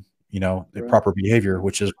women, the proper behavior,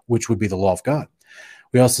 which would be the law of God.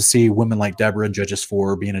 We also see women like Deborah in Judges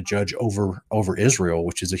 4 being a judge over Israel,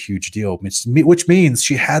 which is a huge deal, which means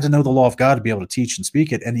she had to know the law of God to be able to teach and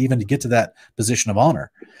speak it, and even to get to that position of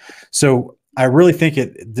honor. So I really think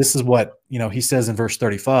this is what, he says in verse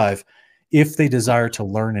 35, if they desire to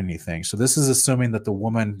learn anything. So this is assuming that the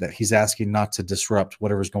woman that he's asking not to disrupt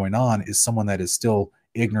whatever's going on is someone that is still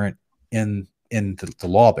ignorant in the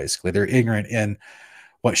law, basically. They're ignorant in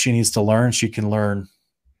what she needs to learn. She can learn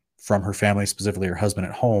from her family, specifically her husband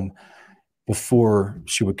at home, before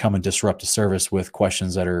she would come and disrupt the service with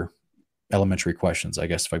questions that are elementary questions, I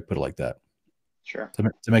guess, if I put it like that. Sure.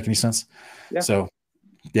 To make any sense? Yeah. So,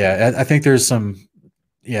 yeah, I think there's some,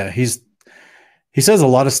 he says a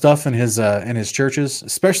lot of stuff in his churches,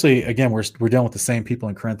 especially, again, we're dealing with the same people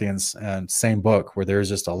in Corinthians and same book, where there's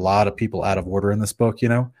just a lot of people out of order in this book,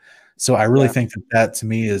 So I really think that to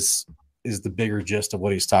me is the bigger gist of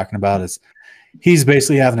what he's talking about. Is he's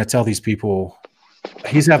basically having to tell these people,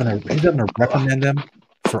 he's having to reprimand them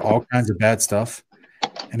for all kinds of bad stuff,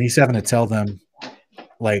 and he's having to tell them,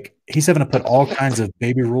 like, he's having to put all kinds of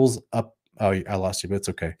baby rules up. Oh, I lost you, but it's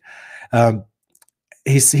okay.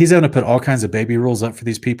 He's having to put all kinds of baby rules up for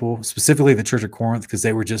these people, specifically the Church of Corinth, because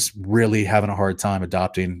they were just really having a hard time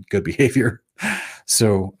adopting good behavior.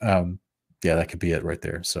 So, that could be it right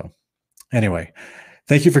there. So, anyway,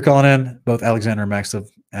 thank you for calling in, both Alexander and Maxov.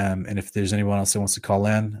 And if there's anyone else that wants to call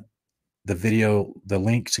in, the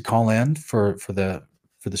link to call in for the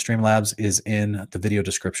Streamlabs is in the video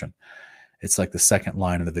description. It's like the second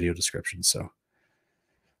line in the video description. So,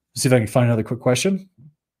 let's see if I can find another quick question.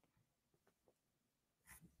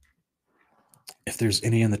 if there's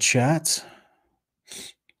any in the chat.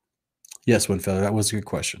 Yes, Winfeller, that was a good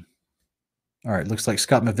question. All right, looks like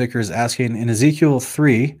Scott McVicker is asking, in Ezekiel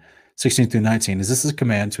 3:16 through 19, is this a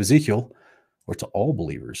command to Ezekiel or to all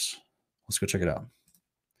believers? Let's go check it out.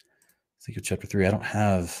 Ezekiel chapter 3.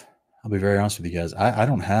 I'll be very honest with you guys. I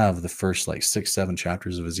don't have the first like 6, 7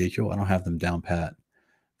 chapters of Ezekiel. I don't have them down pat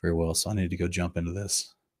very well, so I need to go jump into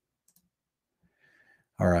this.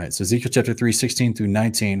 All right, so Ezekiel chapter 3:16 through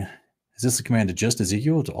 19. Is this a command to just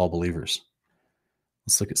Ezekiel or to all believers?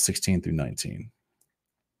 Let's look at 16 through 19.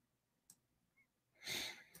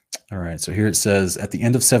 All right, so here it says, at the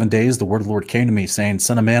end of 7 days, the word of the Lord came to me, saying,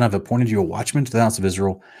 Son of man, I've appointed you a watchman to the house of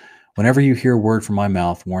Israel. Whenever you hear a word from my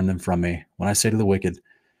mouth, warn them from me. When I say to the wicked,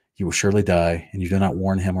 you will surely die, and you do not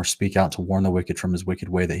warn him or speak out to warn the wicked from his wicked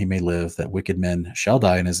way that he may live, that wicked men shall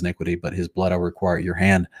die in his iniquity, but his blood I will require at your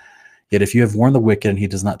hand. Yet if you have warned the wicked, and he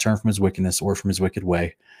does not turn from his wickedness or from his wicked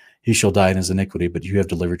way, he shall die in his iniquity, but you have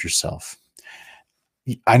delivered yourself.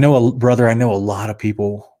 I know a lot of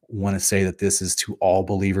people want to say that this is to all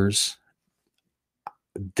believers.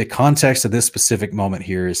 The context of this specific moment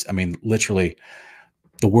here is, I mean, literally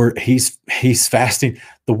the word he's fasting.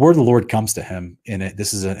 The word of the Lord comes to him in it.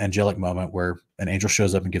 This is an angelic moment where an angel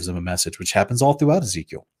shows up and gives him a message, which happens all throughout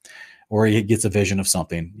Ezekiel, or he gets a vision of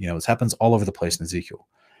something. You know, it happens all over the place in Ezekiel.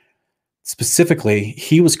 Specifically,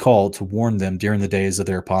 he was called to warn them during the days of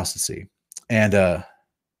their apostasy. And,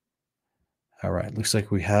 all right, looks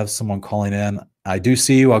like we have someone calling in. I do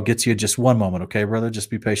see you. I'll get to you in just one moment, okay, brother?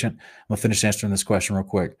 Just be patient. I'm going to finish answering this question real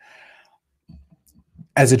quick.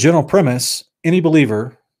 As a general premise, any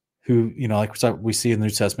believer who, you know, like we see in the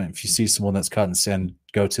New Testament, if you see someone that's caught in sin,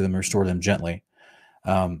 go to them and restore them gently,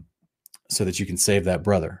 so that you can save that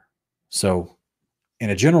brother. So in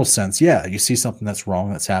a general sense, yeah, you see something that's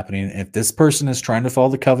wrong that's happening. If this person is trying to follow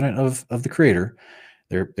the covenant of the Creator,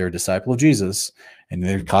 they're a disciple of Jesus, and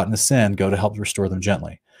they're caught in a sin, go to help restore them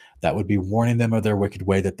gently. That would be warning them of their wicked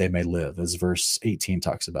way that they may live, as verse 18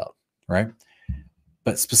 talks about, right?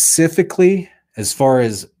 But specifically, as far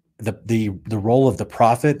as the role of the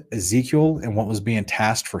prophet Ezekiel and what was being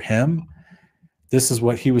tasked for him, this is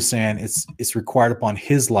what he was saying. It's required upon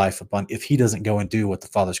his life, if he doesn't go and do what the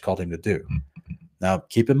Father's called him to do. Now,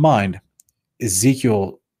 keep in mind,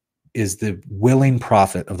 Ezekiel is the willing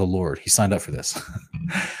prophet of the Lord. He signed up for this.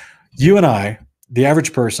 You and I, the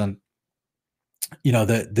average person, you know,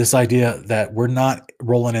 this idea that we're not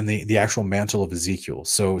rolling in the actual mantle of Ezekiel.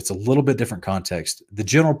 So it's a little bit different context. The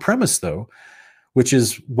general premise, though, which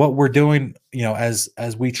is what we're doing, you know, as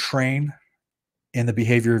we train in the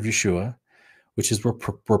behavior of Yeshua, which is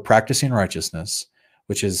we're practicing righteousness,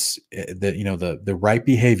 which is the right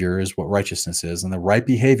behavior is what righteousness is. And the right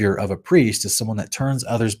behavior of a priest is someone that turns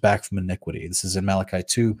others back from iniquity. This is in Malachi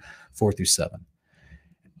 2:4-7.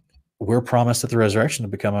 We're promised at the resurrection to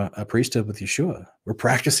become a priesthood with Yeshua. We're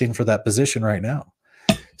practicing for that position right now.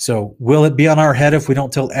 So will it be on our head if we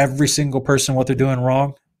don't tell every single person what they're doing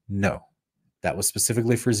wrong? No. That was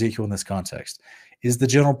specifically for Ezekiel in this context. Is the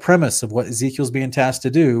general premise of what Ezekiel's being tasked to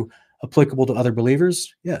do applicable to other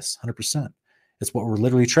believers? Yes, 100%. It's what we're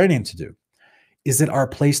literally training to do. Is it our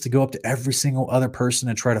place to go up to every single other person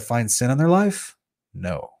and try to find sin in their life?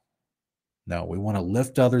 No. No, we want to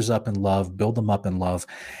lift others up in love, build them up in love.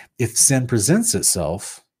 If sin presents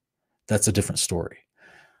itself, that's a different story.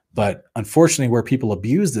 But unfortunately, where people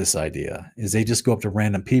abuse this idea is they just go up to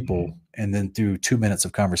random people and then through 2 minutes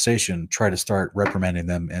of conversation, try to start reprimanding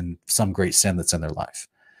them in some great sin that's in their life.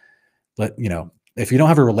 But, you know, if you don't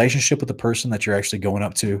have a relationship with the person that you're actually going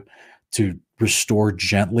up to restore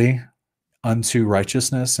gently unto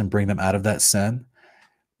righteousness and bring them out of that sin,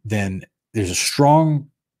 then there's a strong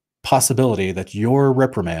possibility that your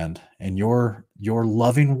reprimand and your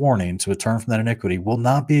loving warning to return from that iniquity will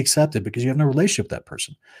not be accepted because you have no relationship with that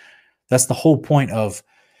person. That's the whole point of,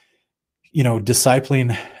 you know,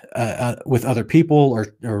 discipling with other people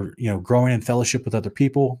or you know, growing in fellowship with other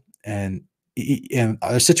people. And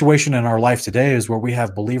our situation in our life today is where we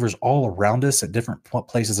have believers all around us at different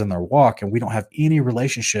places in their walk, and we don't have any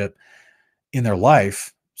relationship in their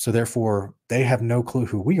life. So therefore, they have no clue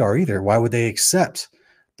who we are either. Why would they accept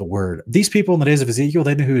the word? These people in the days of Ezekiel,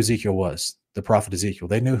 they knew who Ezekiel was, the prophet Ezekiel.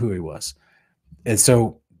 They knew who he was. And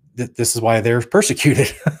so this is why they're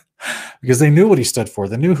persecuted, because they knew what he stood for.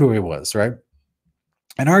 They knew who he was, right?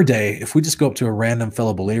 In our day, if we just go up to a random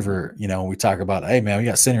fellow believer, you know, we talk about, hey, man, you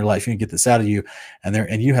got sin in your life. You can get this out of you.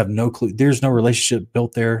 And you have no clue. There's no relationship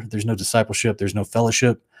built there. There's no discipleship. There's no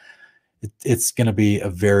fellowship. It's going to be a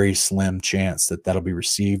very slim chance that that'll be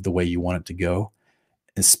received the way you want it to go.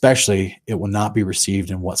 Especially, it will not be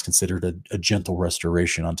received in what's considered a gentle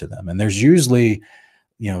restoration unto them. And there's usually,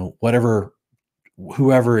 you know, whatever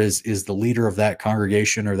whoever is the leader of that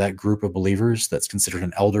congregation or that group of believers that's considered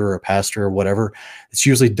an elder or a pastor or whatever. It's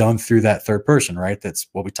usually done through that third person, right? That's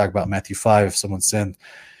what we talk about in Matthew 5. If someone sinned,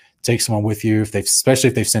 take someone with you. Especially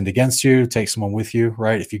if they've sinned against you, take someone with you,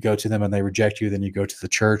 right? If you go to them and they reject you, then you go to the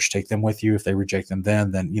church, take them with you. If they reject them,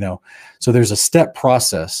 then, so there's a step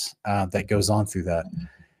process that goes on through that.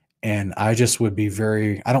 And I just would be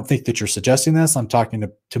I don't think that you're suggesting this. I'm talking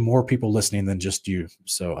to more people listening than just you.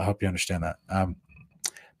 So I hope you understand that.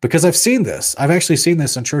 Because I've seen this. I've actually seen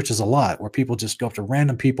this in churches a lot, where people just go up to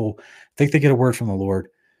random people, think they get a word from the Lord,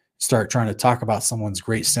 start trying to talk about someone's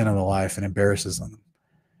great sin in their life and embarrasses them.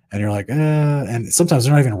 And you're like, and sometimes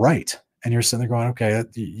they're not even right. And you're sitting there going, okay,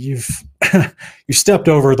 you've you stepped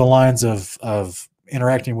over the lines of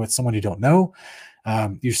interacting with someone you don't know.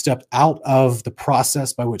 You stepped out of the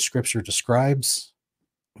process by which Scripture describes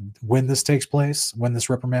when this takes place, when this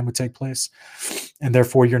reprimand would take place, and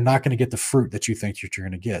therefore you're not going to get the fruit that you think you're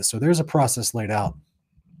going to get. So there's a process laid out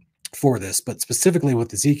for this, but specifically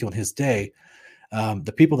with Ezekiel in his day,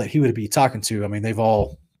 the people that he would be talking to, I mean, they've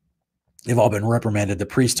all been reprimanded. The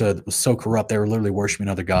priesthood was so corrupt, they were literally worshiping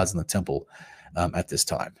other gods in the temple at this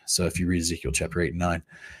time. So if you read Ezekiel chapter 8 and 9,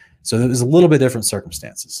 so there's a little bit different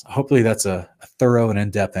circumstances. Hopefully that's a thorough and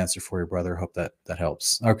in-depth answer for you, brother. Hope that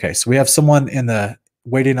helps. Okay, so we have someone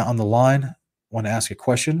waiting on the line, want to ask a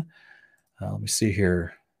question. Let me see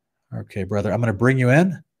here. Okay, brother, I'm going to bring you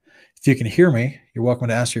in. If you can hear me, you're welcome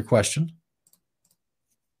to ask your question.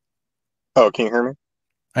 Oh, can you hear me?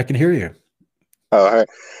 I can hear you. Oh,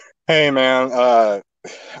 hey, man. I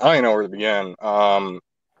don't even know where to begin.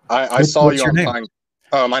 I saw you online.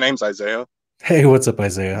 My name's Isaiah. Hey, what's up,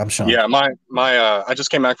 Isaiah? I'm Sean. Yeah, I just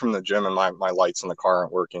came back from the gym and my lights in the car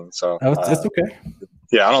aren't working. So that's okay.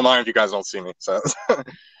 Yeah, I don't mind if you guys don't see me. So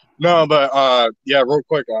no, but yeah, real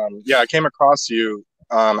quick. I came across you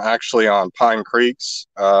actually on Pine Creek's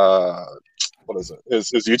what is it?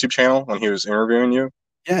 His YouTube channel when he was interviewing you.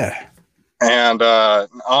 Yeah. And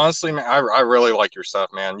honestly, man, I really like your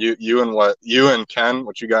stuff, man. You and Ken,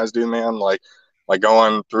 what you guys do, man, like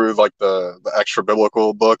going through like the extra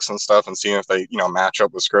biblical books and stuff and seeing if they, match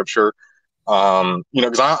up with Scripture.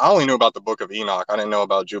 Because I only knew about the Book of Enoch. I didn't know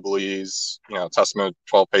about Jubilees, Testament,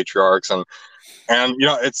 12 Patriarchs, and I'm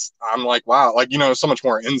like, wow, so much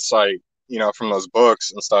more insight, from those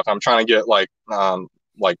books and stuff. I'm trying to get like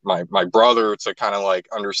my brother to kind of like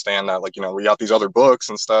understand that, we got these other books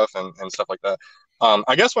and stuff and stuff like that.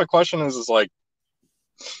 I guess my question is like,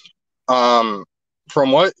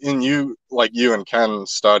 from what you and Ken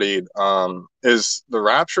studied, is the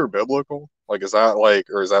rapture biblical? Like, is that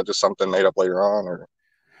or is that just something made up later on? Or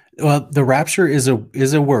well, the rapture is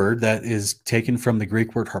a word that is taken from the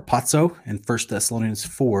Greek word harpazo in 1 Thessalonians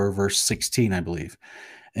 4 verse 16, I believe,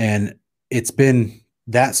 and it's been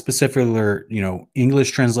that specific,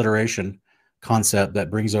 English transliteration concept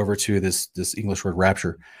that brings over to this English word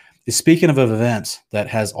rapture is speaking of an event that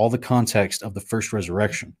has all the context of the first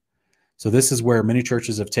resurrection. So this is where many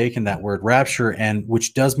churches have taken that word rapture, and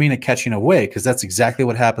which does mean a catching away, because that's exactly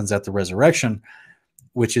what happens at the resurrection,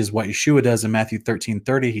 which is what Yeshua does in Matthew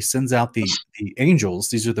 13:30. He sends out the angels.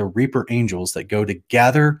 These are the reaper angels that go to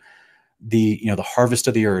gather the harvest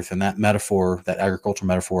of the earth. And that metaphor, that agricultural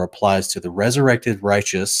metaphor, applies to the resurrected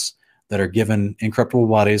righteous that are given incorruptible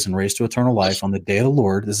bodies and raised to eternal life on the day of the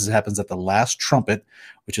Lord. This happens at the last trumpet,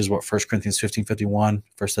 which is what 1 Corinthians 15:51,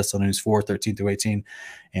 1 Thessalonians 4:13-18,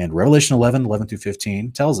 and Revelation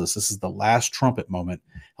 11:11-15 tells us. This is the last trumpet moment.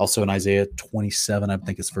 Also in Isaiah 27, I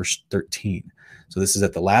think it's verse 13. So this is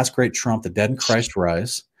at the last great trump, the dead in Christ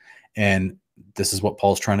rise. And this is what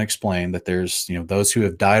Paul's trying to explain, that there's, those who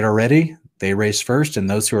have died already, they raise first, and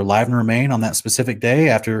those who are alive and remain on that specific day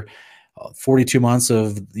after 42 months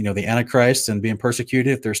of, the Antichrist and being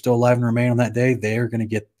persecuted, if they're still alive and remain on that day, they are going to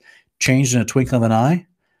get changed in a twinkling of an eye.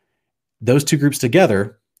 Those two groups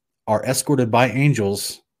together are escorted by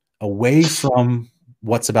angels away from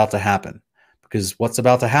what's about to happen, because what's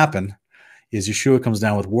about to happen is Yeshua comes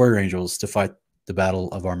down with warrior angels to fight the battle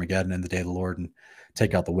of Armageddon in the day of the Lord and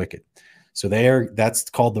take out the wicked. So that's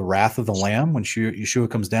called the wrath of the Lamb when Yeshua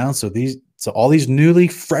comes down. So all these newly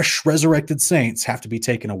fresh resurrected saints have to be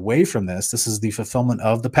taken away from this. This is the fulfillment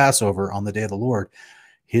of the Passover on the day of the Lord.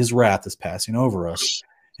 His wrath is passing over us.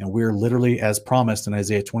 And we're literally, as promised in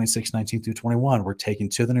Isaiah 26:19-21, we're taken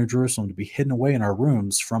to the New Jerusalem to be hidden away in our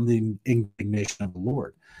rooms from the indignation of the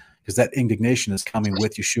Lord. Because that indignation is coming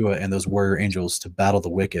with Yeshua and those warrior angels to battle the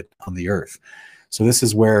wicked on the earth. So this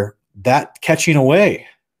is where that catching away,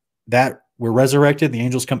 that we're resurrected, the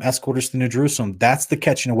angels come escort us to New Jerusalem. That's the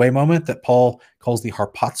catching away moment that Paul calls the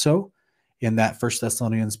harpazo in that 1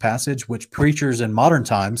 Thessalonians passage, which preachers in modern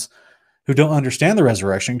times who don't understand the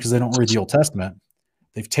resurrection because they don't read the Old Testament.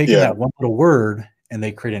 They've taken that one little word and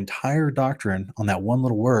they create entire doctrine on that one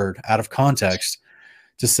little word out of context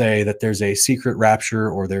to say that there's a secret rapture,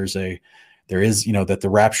 or there is, that the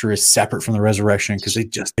rapture is separate from the resurrection, because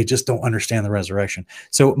they just don't understand the resurrection.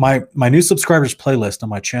 So my new subscribers playlist on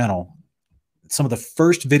my channel, some of the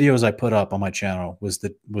first videos I put up on my channel was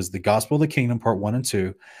the Gospel of the Kingdom part 1 and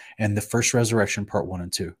 2, and the First Resurrection part 1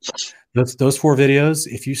 and 2. Those 4 videos,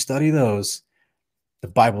 if you study those, the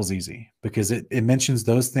Bible's easy, because it mentions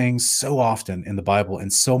those things so often in the Bible,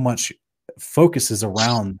 and so much focuses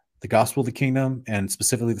around the Gospel of the Kingdom and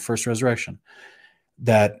specifically the First Resurrection,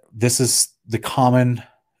 that this is the common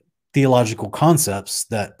theological concepts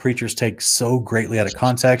that preachers take so greatly out of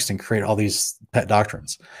context and create all these pet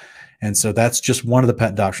doctrines. And so that's just one of the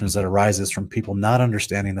pet doctrines that arises from people not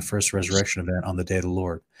understanding the first resurrection event on the day of the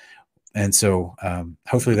Lord. And so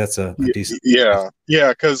hopefully that's a decent. Yeah.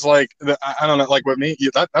 Because I don't know, like with me,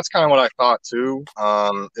 that's kind of what I thought too.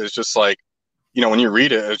 It's just like, when you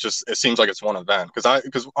read it, it seems like it's one event.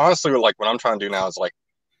 Because honestly, like what I'm trying to do now is like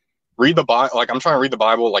read the Bible. Like I'm trying to read the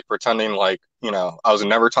Bible, like pretending like, I was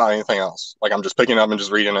never taught anything else. Like I'm just picking it up and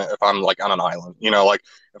just reading it if I'm like on an island, like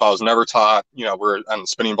if I was never taught, we're on a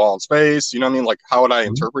spinning ball in space, you know what I mean? Like how would I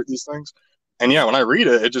interpret these things? And yeah, when I read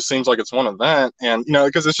it, it just seems like it's one event. And,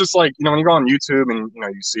 because it's just like, when you go on YouTube and,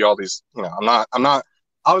 you see all these, I'm not,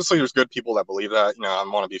 obviously there's good people that believe that, I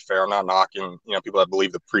want to be fair. I'm not knocking, people that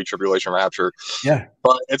believe the pre-tribulation rapture. Yeah.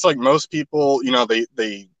 But it's like most people,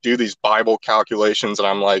 they do these Bible calculations and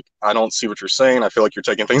I'm like, I don't see what you're saying. I feel like you're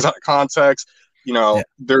taking things out of context.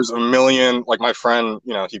 There's a million, like my friend,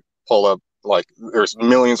 he pulled up, like there's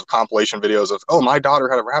millions of compilation videos of, oh, my daughter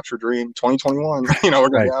had a rapture dream 2021. We're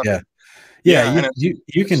going to have Yeah,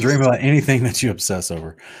 you can dream about anything that you obsess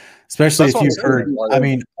over, especially if you've heard. I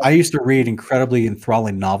mean, I used to read incredibly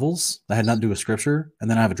enthralling novels that had nothing to do with scripture, and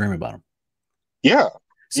then I have a dream about them. Yeah.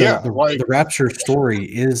 So the rapture story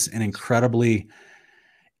is an incredibly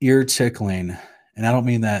ear-tickling, and I don't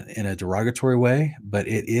mean that in a derogatory way, but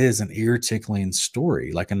it is an ear-tickling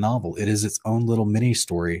story, like a novel. It is its own little mini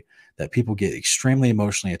story that people get extremely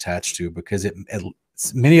emotionally attached to, because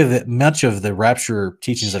much of the rapture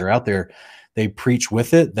teachings that are out there, they preach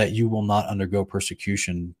with it that you will not undergo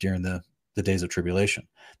persecution during the days of tribulation,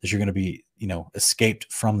 that you're going to be,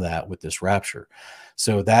 escaped from that with this rapture.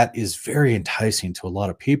 So that is very enticing to a lot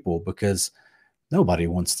of people, because nobody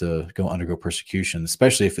wants to undergo persecution,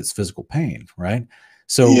 especially if it's physical pain, right?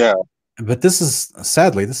 So, yeah. But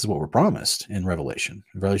sadly, this is what we're promised in Revelation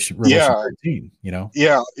 13,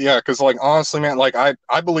 Yeah. Because like, honestly, man, like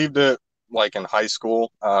I believed it like in high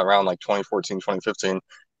school around like 2014, 2015.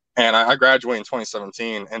 And I graduated in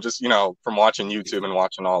 2017, and just, from watching YouTube and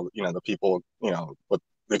watching all, the people, with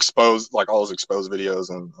exposed, like all those exposed videos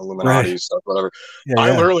and Illuminati stuff, whatever.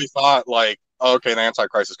 I literally thought like, okay, the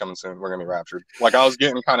Antichrist is coming soon. We're going to be raptured. Like I was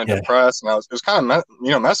getting kind of depressed, and it was kind of,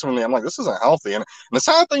 messing with me. I'm like, this isn't healthy. And the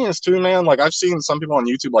sad thing is too, man, like I've seen some people on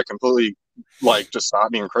YouTube, like completely like just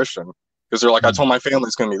stop being Christian, because they're like, I told my family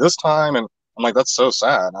it's going to be this time. And I'm like, that's so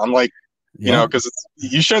sad. I'm like, because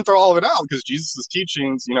you shouldn't throw all of it out, because Jesus'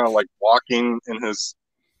 teachings, like walking in his,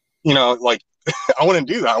 like I wouldn't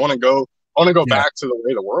do that. I want to go back to the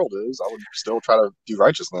way the world is. I would still try to do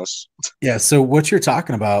righteousness. Yeah. So what you're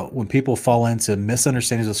talking about, when people fall into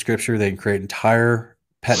misunderstandings of scripture, they can create entire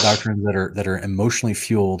pet doctrines that are emotionally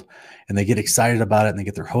fueled, and they get excited about it, and they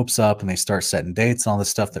get their hopes up, and they start setting dates and all this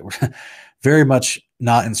stuff that we're very much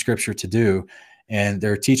not in scripture to do. And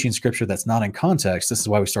they're teaching scripture that's not in context. This is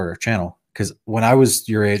why we started our channel. Because when I was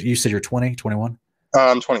your age, you said you're 20, 21?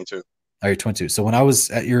 I'm 22. Oh, you're 22. So when I was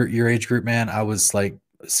at your age group, man, I was like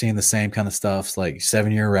seeing the same kind of stuff, like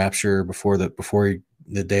 7-year rapture before the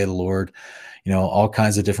day of the Lord, all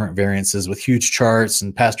kinds of different variances with huge charts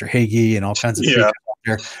and Pastor Hagee and all kinds of people out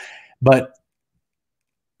there. But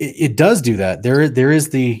it does do that. There is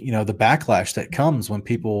the backlash that comes when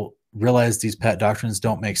people realize these pet doctrines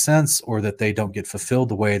don't make sense, or that they don't get fulfilled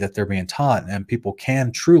the way that they're being taught, and people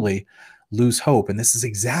can truly lose hope. And this is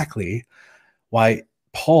exactly why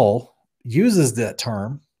Paul uses that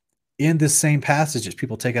term in this same passage that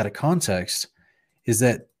people take out of context, is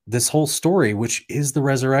that this whole story, which is the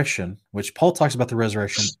resurrection, which Paul talks about the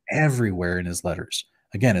resurrection everywhere in his letters.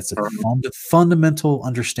 Again, it's a fundamental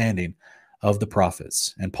understanding of the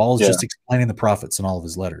prophets, and Paul is just explaining the prophets in all of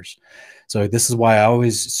his letters. So this is why I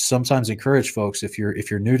always sometimes encourage folks, if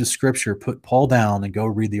you're new to scripture, put Paul down and go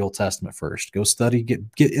read the Old Testament first. Go study, get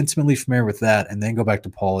intimately familiar with that, and then go back to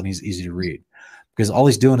Paul, and he's easy to read, because all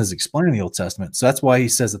he's doing is explaining the Old Testament. So that's why he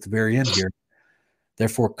says at the very end here,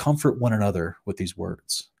 therefore comfort one another with these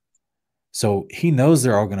words. So he knows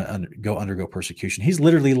they're all going to undergo persecution. He's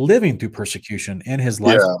literally living through persecution in his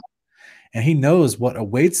life. Yeah. And he knows what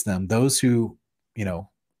awaits them, those who, you know,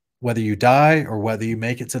 whether you die or whether you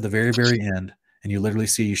make it to the very, very end, and you literally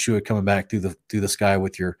see Yeshua coming back through the sky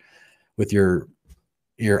with your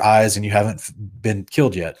eyes, and you haven't been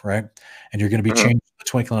killed yet, right? And you're going to be changed in the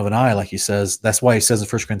twinkling of an eye, like he says. That's why he says in 1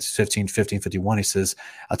 Corinthians 15:51, he says,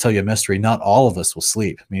 I'll tell you a mystery, not all of us will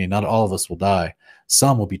sleep, meaning not all of us will die.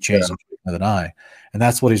 Some will be changed in the twinkling of an eye. And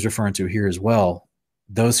that's what he's referring to here as well.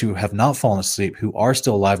 Those who have not fallen asleep, who are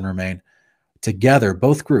still alive and remain, together,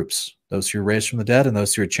 both groups, those who are raised from the dead and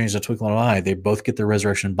those who are changed in the twinkling of an eye, they both get their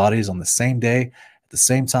resurrection bodies on the same day, at the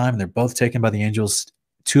same time. And they're both taken by the angels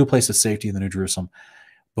to a place of safety in the New Jerusalem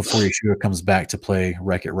before Yeshua comes back to play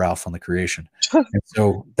Wreck-It Ralph on the creation. And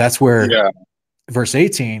so that's where verse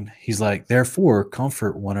 18, he's like, therefore,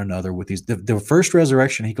 comfort one another with these. The first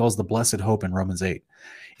resurrection he calls the blessed hope in Romans 8.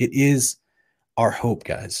 It is our hope,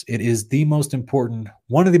 guys. It is the most important,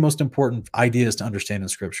 one of the most important ideas to understand in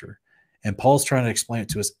Scripture. And Paul's trying to explain it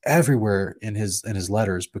to us everywhere in his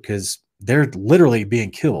letters, because they're literally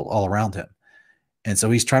being killed all around him. And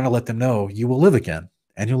so he's trying to let them know, you will live again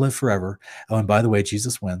and you'll live forever. Oh, and by the way,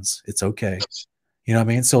 Jesus wins. It's okay. You know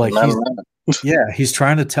what I mean? So like, he's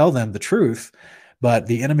trying to tell them the truth, but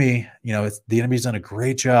the enemy, you know, the enemy's done a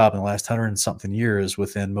great job in the last 100 and something years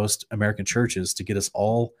within most American churches to get us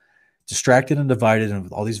all distracted and divided and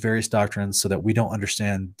with all these various doctrines, so that we don't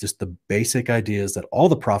understand just the basic ideas that all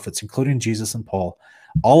the prophets, including Jesus and Paul,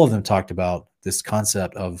 all of them talked about, this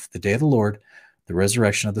concept of the day of the Lord, the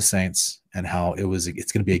resurrection of the saints, and how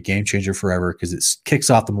it's going to be a game changer forever, because it kicks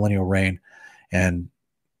off the millennial reign. And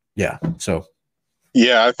so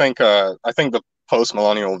I think the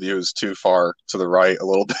post-millennial view is too far to the right a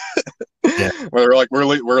little bit. Where they're like, we're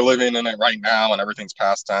living in it right now and everything's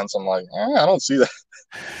past tense. I'm like, I don't see that.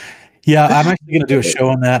 Yeah, I'm actually going to do a show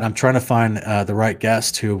on that. I'm trying to find the right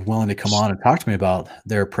guest who willing to come on and talk to me about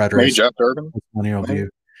their preterist. Maybe Jeff Durbin? Millennial view.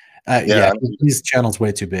 His channel's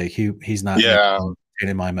way too big. He's not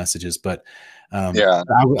in my messages, but I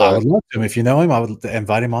would love to. If you know him, I would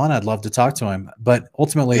invite him on. I'd love to talk to him. But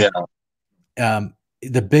ultimately,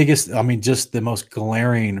 the biggest, I mean, just the most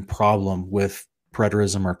glaring problem with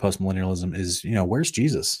preterism or postmillennialism is, you know, where's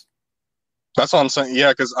Jesus? That's what I'm saying.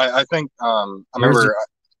 Yeah, because I think I remember.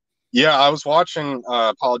 I was watching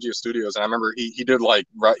Apologia Studios, and I remember he did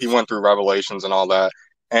he went through Revelations and all that,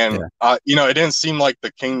 and you know, it didn't seem like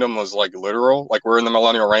the kingdom was like literal, like we're in the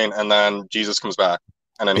millennial reign, and then Jesus comes back,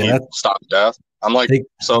 and then he stopped death. I'm like,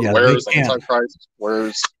 where's Antichrist?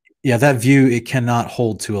 Where's that view? It cannot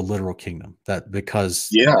hold to a literal kingdom. Because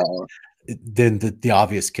then the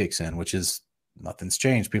obvious kicks in, which is nothing's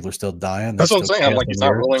changed. People are still dying. That's what I'm saying. I'm like, he's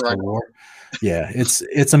not ruling right now. Yeah,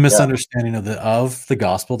 it's a misunderstanding of the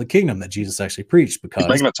gospel, the kingdom that Jesus actually preached. Because he's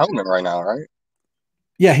making atonement right now, right?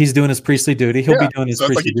 Yeah, he's doing his priestly duty. He'll be doing his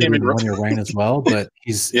priestly duty in your reign as well. But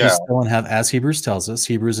he's still in heaven, as Hebrews tells us.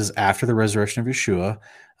 Hebrews is after the resurrection of Yeshua.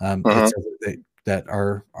 That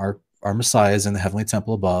our Messiah is in the heavenly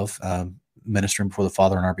temple above, ministering before the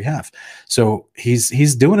Father on our behalf. So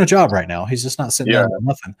he's doing a job right now. He's just not sitting there doing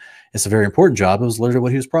nothing. It's a very important job. It was literally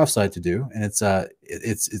what he was prophesied to do, and it's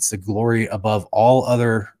the glory above all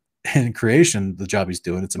other in creation. The job he's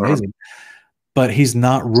doing, it's amazing. But he's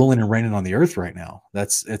not ruling and reigning on the earth right now.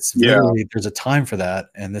 It's literally, there's a time for that,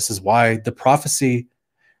 and this is why the prophecy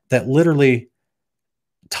that literally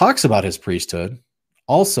talks about his priesthood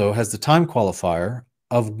also has the time qualifier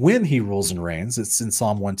of when he rules and reigns. It's in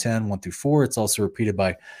Psalm 110, 1-4. It's also repeated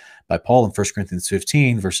by Paul in 1 Corinthians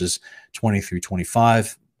 15, verses 20 through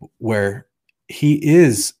 25, where he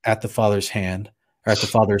is at the Father's hand, or at the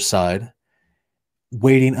Father's side,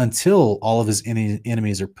 waiting until all of his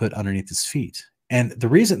enemies are put underneath his feet. And the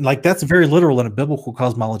reason, that's very literal in a biblical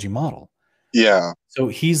cosmology model. Yeah. So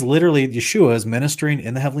he's literally, Yeshua is ministering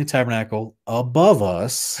in the heavenly tabernacle above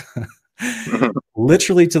us,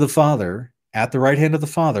 literally to the Father, at the right hand of the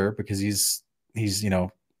Father, because he's in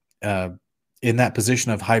that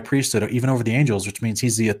position of high priesthood, even over the angels, which means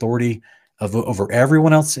he's the authority over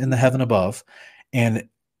everyone else in the heaven above. And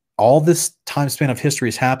all this time span of history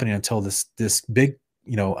is happening until this big,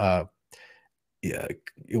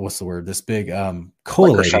 what's the word? This big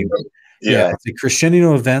collating. It's a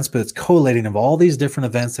crescendo events, but it's collating of all these different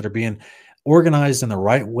events that are being organized in the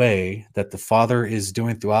right way that the Father is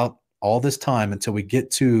doing throughout all this time until we get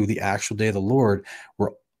to the actual day of the Lord,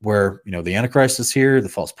 where the Antichrist is here, the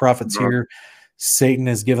false prophet's here, Satan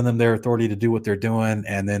has given them their authority to do what they're doing,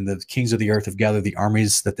 and then the kings of the earth have gathered the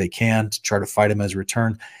armies that they can to try to fight him as a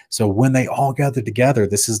return. So when they all gather together,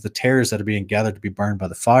 this is the tares that are being gathered to be burned by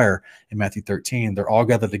the fire in Matthew 13. They're all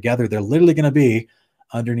gathered together. They're literally going to be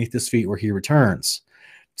underneath his feet where he returns.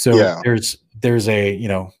 So there's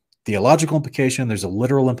a theological implication. There's a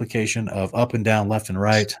literal implication of up and down, left and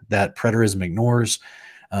right that preterism ignores,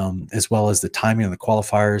 as well as the timing and the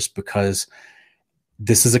qualifiers, because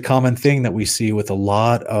this is a common thing that we see with a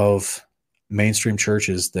lot of mainstream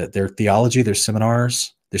churches, that their theology, their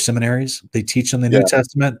seminaries, they teach them the New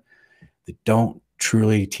Testament. They don't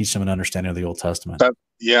truly teach them an understanding of the Old Testament.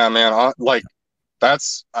 Man.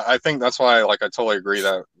 I think that's why, like, I totally agree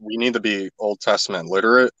that we need to be Old Testament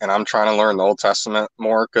literate. And I'm trying to learn the Old Testament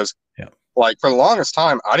more because, like, for the longest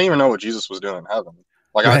time, I didn't even know what Jesus was doing in heaven.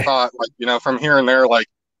 Like, I thought, like, from here and there, like,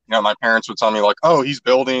 my parents would tell me, like, oh, he's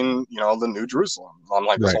building, the New Jerusalem. I'm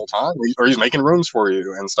like, this whole time, or he's making rooms for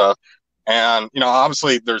you and stuff. And,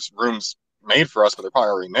 obviously there's rooms made for us, but they're probably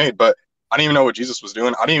already made. But I didn't even know what Jesus was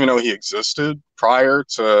doing. I didn't even know he existed prior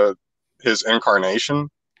to his incarnation.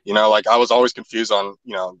 Like, I was always confused on,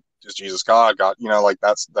 is Jesus God? Like,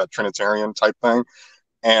 that's that Trinitarian type thing.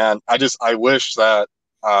 And I wish that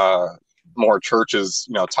more churches,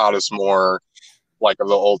 taught us more, like, of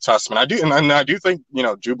the Old Testament. I do think,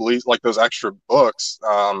 Jubilees, like those extra books,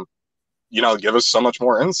 give us so much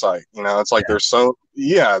more insight. It's like there's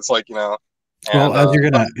it's like, well, as you're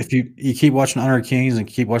gonna, if you keep watching Honor of Kings and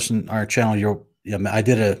keep watching our channel, I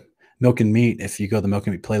did a Milk and Meat. If you go to the Milk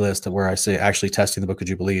and Meat playlist, where I say actually testing the Book of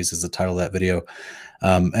Jubilees is the title of that video,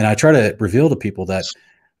 and I try to reveal to people that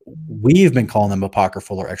we've been calling them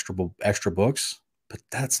apocryphal or extra books. But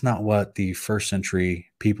that's not what the first century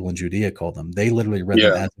people in Judea called them. They literally read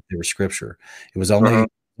them as if they were scripture. It was only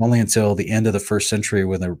until the end of the first century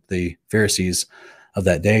when the Pharisees of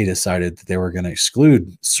that day decided that they were going to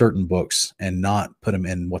exclude certain books and not put them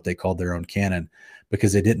in what they called their own canon,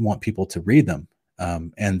 because they didn't want people to read them.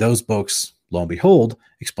 And those books, lo and behold,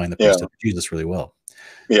 explain the priesthood of Jesus really well.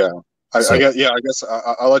 Yeah. I guess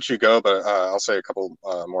I'll let you go, but I'll say a couple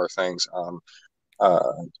more things.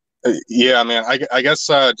 Man, I guess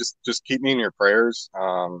just keep me in your prayers.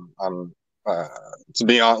 I'm to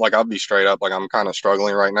be honest, like, I'll be straight up, like, I'm kind of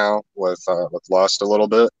struggling right now with lust a little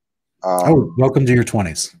bit. Welcome to your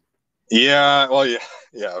 20s. Yeah, well,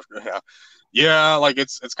 yeah. Like,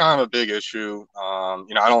 it's kind of a big issue.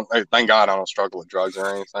 Thank God I don't struggle with drugs or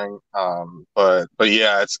anything. But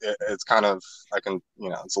yeah, it's kind of, I can,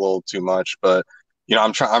 it's a little too much. But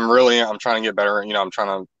I'm trying to get better. I'm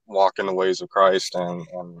trying to walk in the ways of Christ, and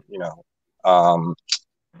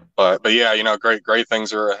but yeah, great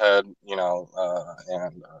things are ahead,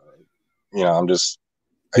 I'm just,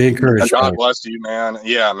 be encouraged. God bless you, man.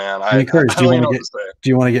 Yeah, man. Be encouraged. Do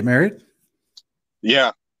you want to get married?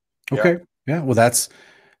 Yeah. Okay. Yeah. Well, that's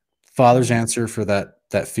Father's answer for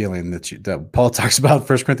that feeling that Paul talks about in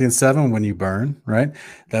 1 Corinthians 7 when you burn, right?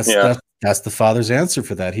 That's the Father's answer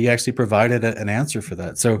for that. He actually provided an answer for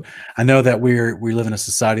that. So I know that we live in a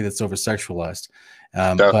society that's over sexualized,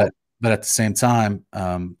 but at the same time,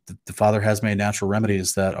 the Father has made natural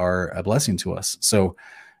remedies that are a blessing to us. So,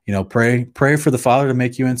 pray for the Father to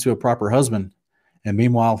make you into a proper husband, and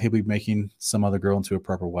meanwhile, he'll be making some other girl into a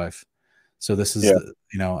proper wife. So this is,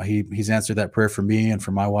 he's answered that prayer for me and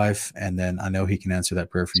for my wife, and then I know he can answer that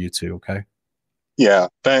prayer for you too. Okay. Yeah.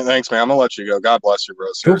 Thanks, man. I'm gonna let you go. God bless you, bro.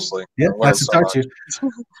 Seriously. Cool. Yeah. Nice to talk to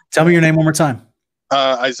you. Tell me your name one more time.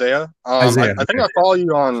 Isaiah. Isaiah. I think I follow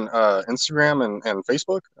you on Instagram and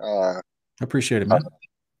Facebook. I appreciate it, man.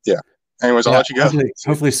 Yeah. Anyways, I'll let you go.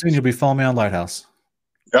 Hopefully soon you'll be following me on Lighthouse.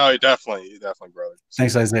 Oh, definitely, brother.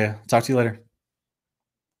 Thanks, Isaiah. Talk to you later.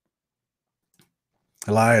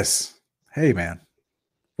 Elias. Hey, man.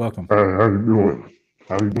 Welcome. How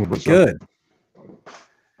you doing? Good.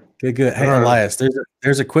 Hey, Elias,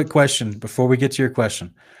 there's a quick question before we get to your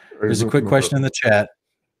question. There's a quick question in the chat.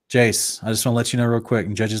 Jace, I just want to let you know real quick,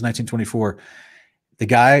 in Judges 19:24,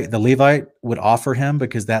 the Levite would offer him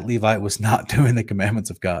because that Levite was not doing the commandments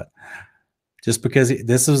of God. Just because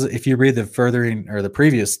if you read the furthering or the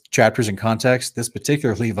previous chapters in context, this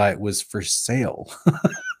particular Levite was for sale.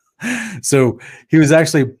 So he was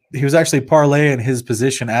actually parlaying his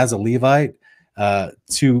position as a Levite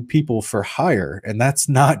to people for hire, and that's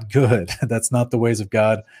not good. That's not the ways of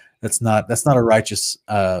God. That's not a righteous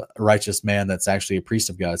man. That's actually a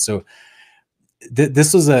priest of God. So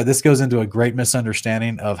this goes into a great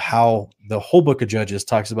misunderstanding of how the whole book of Judges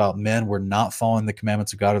talks about men were not following the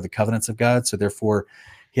commandments of God or the covenants of God. So therefore,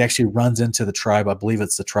 he actually runs into the tribe. I believe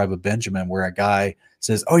it's the tribe of Benjamin, where a guy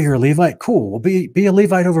says, "Oh, you're a Levite? Cool. Well, be a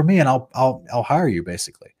Levite over me, and I'll hire you."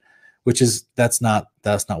 Basically, which is that's not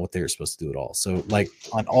what they were supposed to do at all. So like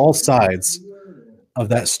on all sides of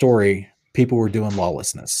that story, people were doing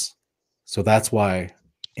lawlessness. So that's why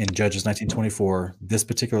in Judges 19:24, this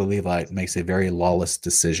particular Levite makes a very lawless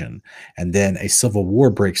decision. And then a civil war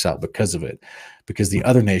breaks out because of it, because the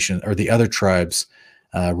other nation or the other tribes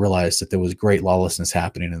realized that there was great lawlessness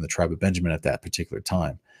happening in the tribe of Benjamin at that particular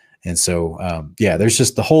time. And so, yeah, there's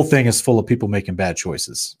just the whole thing is full of people making bad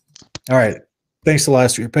choices. All right. Thanks,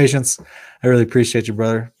 Elias, for your patience. I really appreciate you,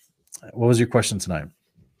 brother. What was your question tonight?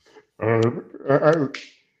 I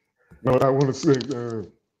want to say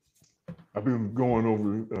I've been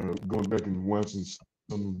going back and watching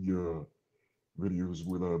some of your videos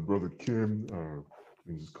with Brother Kim.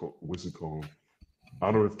 What's it called?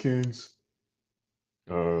 Honor of Kings.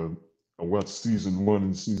 I watched season 1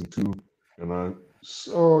 and season 2, and I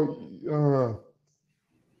saw.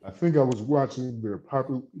 I think I was watching the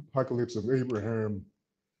Apocalypse of Abraham,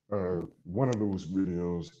 one of those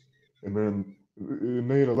videos, and then it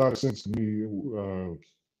made a lot of sense to me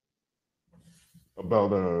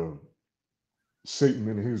about Satan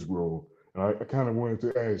and his role. And I kind of wanted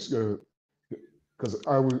to ask, because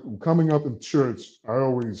I was coming up in church, I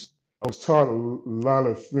was taught a lot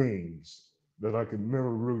of things that I could never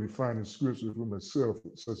really find in scripture for myself,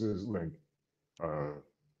 such as like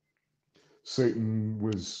Satan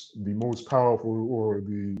was the most powerful or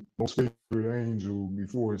the most favorite angel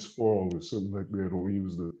before his fall or something like that, or he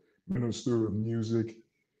was the minister of music.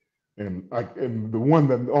 And the one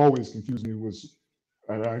that always confused me was,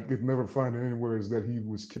 and I could never find it anywhere, is that he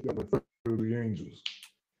was kicked out of the angels.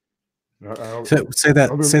 Say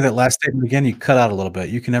that last statement again. You cut out a little bit.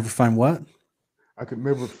 You can never find what? I could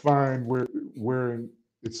never find where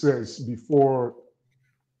it says before.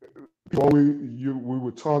 We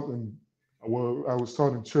were taught I was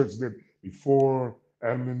taught in church that before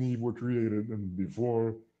Adam and Eve were created and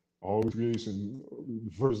before all the creation,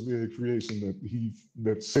 the first day of creation,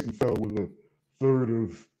 that Satan fell with a third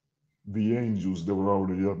of the angels that were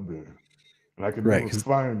already up there, and I could never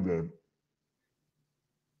find that.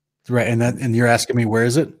 Right, and you're asking me where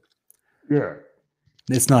is it? Yeah,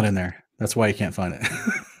 it's not in there. That's why you can't find it.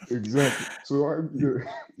 Exactly. So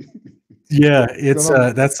yeah, it's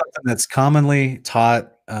that's something that's commonly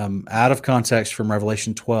taught out of context from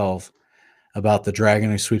Revelation 12 about the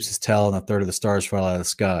dragon who sweeps his tail and a third of the stars fall out of the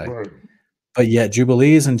sky. Right. But yet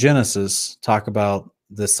Jubilees and Genesis talk about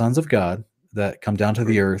the sons of God that come down to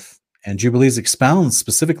the earth, and Jubilees expounds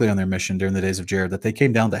specifically on their mission during the days of Jared, that they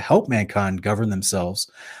came down to help mankind govern themselves.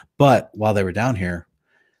 But while they were down here,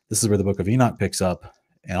 this is where the book of Enoch picks up,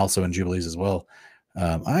 and also in Jubilees as well.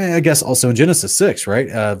 I guess also in Genesis 6,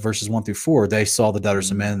 right? Verses 1-4, they saw the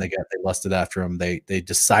daughters of men, they lusted after them. They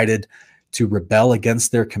decided to rebel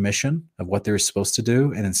against their commission of what they were supposed to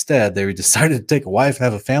do, and instead they decided to take a wife,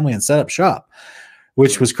 have a family, and set up shop,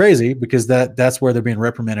 which was crazy because that's where they're being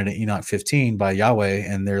reprimanded in Enoch 15 by Yahweh,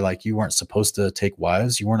 and they're like, you weren't supposed to take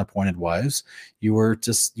wives, you weren't appointed wives, you were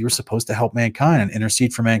supposed to help mankind and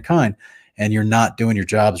intercede for mankind, and you're not doing your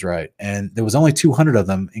jobs right. And there was only 200 of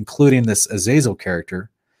them, including this Azazel character.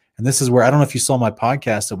 And this is where, I don't know if you saw my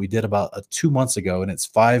podcast that we did about 2 months ago, and it's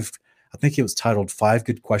I think it was titled 5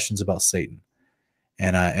 Good Questions About Satan.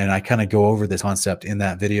 And I kind of go over this concept in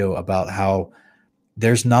that video about how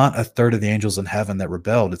there's not a third of the angels in heaven that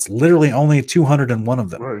rebelled. It's literally only 201 of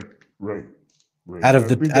them. Right. Out of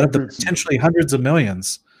the potentially hundreds of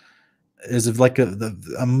millions, is like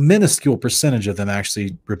a minuscule percentage of them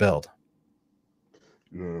actually rebelled.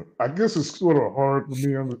 Yeah, I guess it's sort of hard for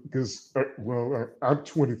me because, I'm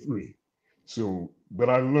 23, but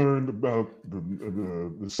I learned about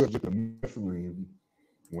the subject of Nephilim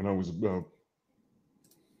when I was about,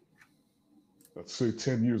 let's say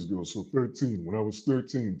 10 years ago, so 13, when I was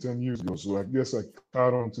 13, 10 years ago. So I guess I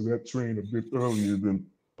caught on to that train a bit earlier than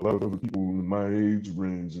a lot of other people in my age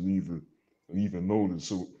range and even noticed.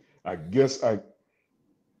 So I guess I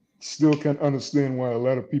still can't understand why a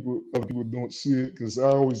lot of other people don't see it, because I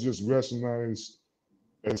always just rationalize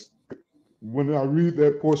as when I read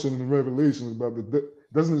that portion in the Revelation about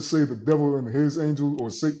doesn't it say the devil and his angels,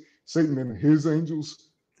 or Satan and his angels?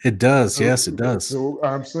 It does. Yes, it does. So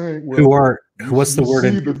I'm saying, what's the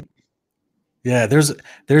word? Yeah, this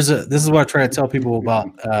is what I try to tell people about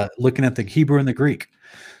looking at the Hebrew and the Greek.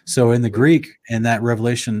 So in the Greek, in that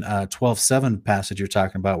Revelation 12:7 passage you're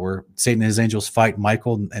talking about, where Satan and his angels fight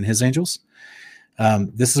Michael and his angels,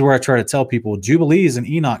 this is where I try to tell people Jubilees and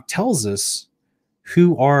Enoch tells us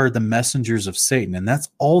who are the messengers of Satan, and that's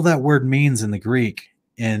all that word means in the Greek.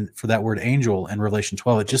 And for that word angel in Revelation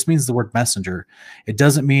 12, it just means the word messenger. It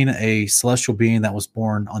doesn't mean a celestial being that was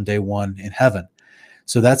born on day 1 in heaven.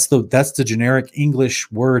 So that's the generic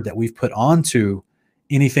English word that we've put onto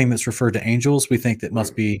anything that's referred to angels. We think that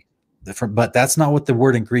must be different, but that's not what the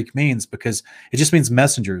word in Greek means, because it just means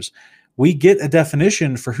messengers. We get a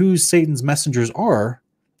definition for who Satan's messengers are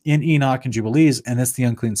in Enoch and Jubilees, and it's the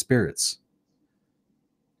unclean spirits.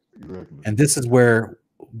 Exactly. And this is where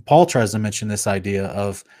Paul tries to mention this idea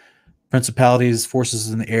of principalities, forces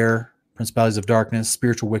in the air, principalities of darkness,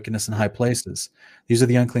 spiritual wickedness in high places. These are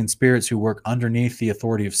the unclean spirits who work underneath the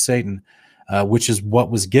authority of Satan, which is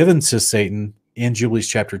what was given to Satan in Jubilees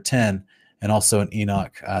chapter 10, and also in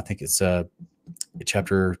Enoch. I think it's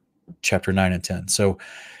chapter 9 and 10. So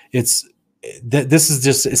this is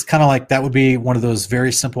just, it's kind of like, that would be one of those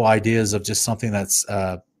very simple ideas of just something that's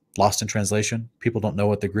lost in translation. People don't know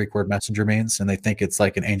what the Greek word messenger means, and they think it's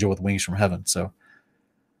like an angel with wings from heaven. So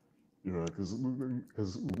yeah,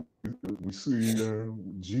 because we see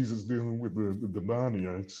Jesus dealing with the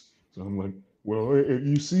demoniacs. So I'm like, well, if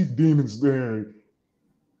you see demons there,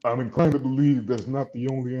 I'm inclined to believe that's not the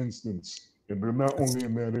only instance, and they're not only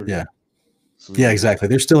in that area. Yeah. So, yeah, exactly.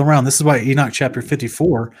 They're still around. This is why Enoch chapter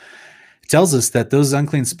 54 tells us that those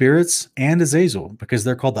unclean spirits and Azazel, because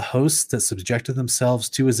they're called the hosts that subjected themselves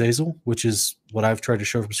to Azazel, which is what I've tried to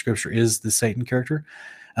show from Scripture is the Satan character,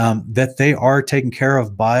 that they are taken care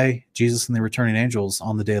of by Jesus and the returning angels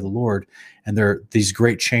on the day of the Lord. And they're these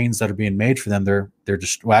great chains that are being made for them. They're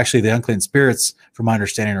just, well, actually, the unclean spirits, from my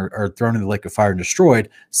understanding, are thrown in the lake of fire and destroyed.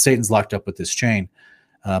 Satan's locked up with this chain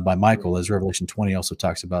by Michael, as Revelation 20 also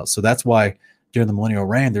talks about. So that's why during the millennial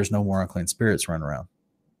reign, there's no more unclean spirits running around.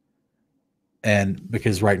 And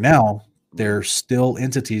because right now, there's still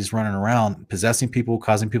entities running around, possessing people,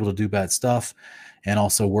 causing people to do bad stuff, and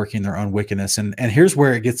also working their own wickedness. And here's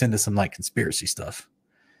where it gets into some like conspiracy stuff,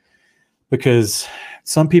 because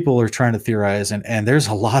some people are trying to theorize, and there's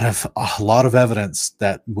a lot of evidence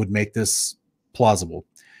that would make this plausible.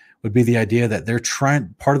 Would be the idea that they're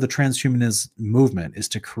trying, part of the transhumanist movement is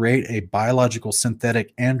to create a biological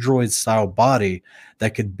synthetic android style body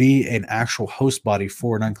that could be an actual host body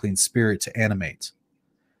for an unclean spirit to animate.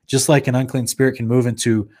 Just like an unclean spirit can move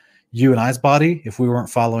into you and I's body if we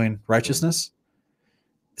weren't following righteousness.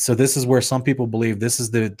 So this is where some people believe this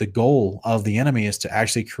is the goal of the enemy, is to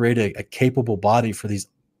actually create a capable body for these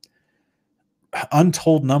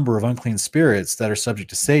untold number of unclean spirits that are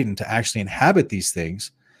subject to Satan to actually inhabit these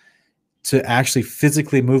things, to actually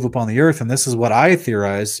physically move upon the earth. And this is what I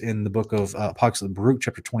theorize in the book of Apocalypse of Baruch,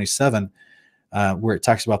 chapter 27, where it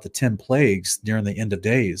talks about the 10 plagues during the end of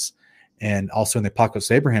days. And also in the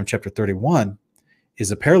Apocalypse of Abraham, chapter 31,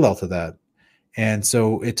 is a parallel to that. And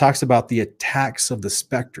so it talks about the attacks of the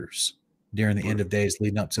specters during the end of days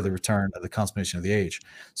leading up to the return of the consummation of the age.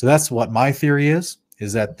 So that's what my theory is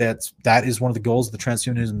that is one of the goals of the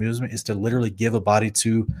transhumanism movement, is to literally give a body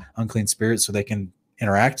to unclean spirits so they can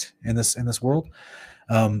interact in this world,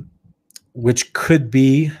 which could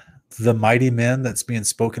be the mighty men that's being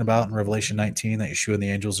spoken about in Revelation 19 that Yeshua and the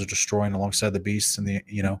angels are destroying alongside the beasts and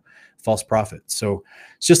the false prophet. So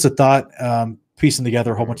it's just a thought, piecing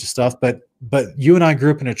together a whole bunch of stuff. But you and I grew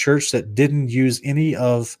up in a church that didn't use any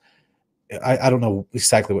of, I don't know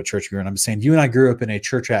exactly what church you're in. I'm saying you and I grew up in a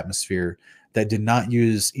church atmosphere that did not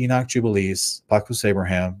use Enoch, Jubilees, Apocalypse of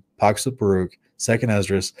Abraham, Apocalypse of Baruch, Second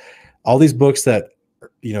Esdras, all these books that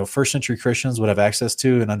first century Christians would have access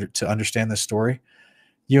to and to understand this story.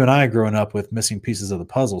 You and I are growing up with missing pieces of the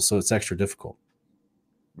puzzle, so it's extra difficult.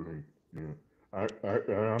 Right. Yeah.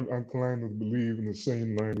 I'm inclined to believe in the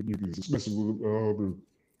same line with you, especially with all the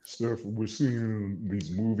stuff we're seeing in these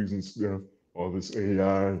movies and stuff, all this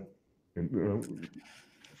AI, and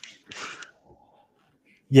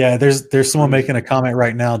yeah, there's someone making a comment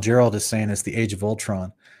right now. Gerald is saying it's the Age of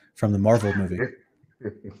Ultron from the Marvel movie.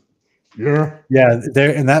 Yeah.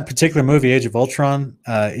 There in that particular movie, Age of Ultron,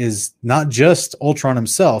 is not just Ultron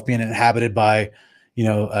himself being inhabited by,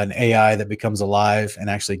 an AI that becomes alive and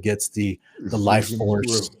actually gets the life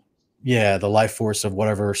force. Well. Yeah, the life force of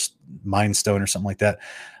whatever Mind Stone or something like that.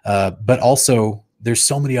 But also, there's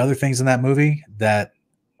so many other things in that movie that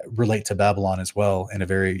relate to Babylon as well in a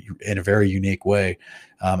very unique way.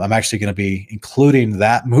 I'm actually going to be including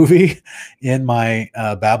that movie in my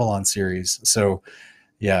Babylon series. So,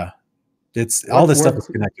 yeah. It's all this stuff is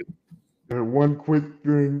connected. One quick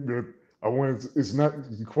thing that I wanted, it's not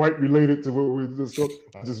quite related to what we just talked.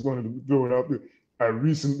 I just wanted to throw it out there. I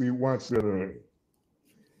recently watched that,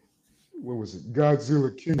 what was it?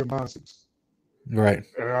 Godzilla King of Monsters. Right.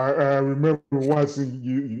 And I remember watching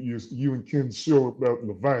you and Ken's show about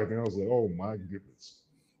Leviathan. I was like, oh my goodness.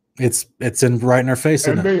 It's right in our face.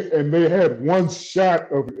 And they had one shot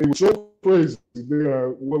of it. It was so crazy.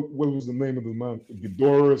 What was the name of the monster?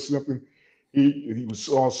 Ghidorah or something. he was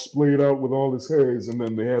all splayed out with all his hairs, and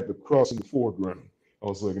then they had the cross in the foreground. I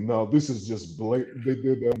was like, no, this is just blatant. They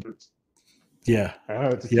did that on purpose. Yeah. I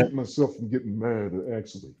had to keep myself from getting mad,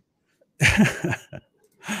 actually.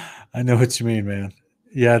 I know what you mean, man.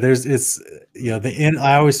 Yeah,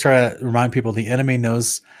 I always try to remind people the enemy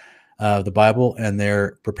knows the Bible, and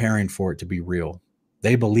they're preparing for it to be real.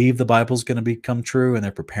 They believe the Bible's going to become true, and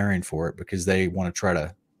they're preparing for it because they want to try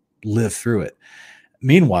to live through it.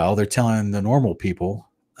 Meanwhile, they're telling the normal people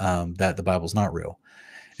that the Bible's not real.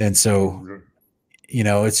 And so,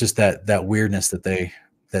 it's just that weirdness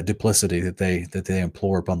that duplicity that they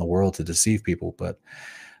implore upon the world to deceive people. But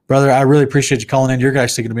brother, I really appreciate you calling in. You're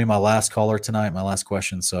actually going to be my last caller tonight, my last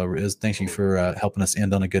question. So thank you for helping us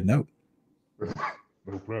end on a good note.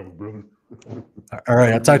 No problem, brother. All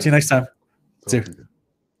right. I'll talk to you next time. See you.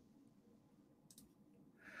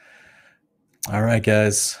 All right,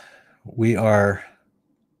 guys. We're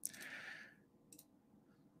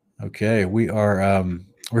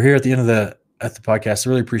here at the end of the podcast. I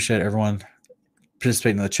really appreciate everyone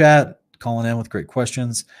participating in the chat, calling in with great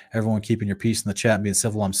questions, everyone keeping your peace in the chat and being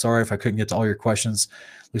civil. I'm sorry if I couldn't get to all your questions.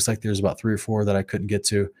 Looks like there's about 3 or 4 that I couldn't get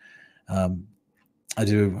to. I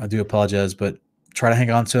do apologize, but try to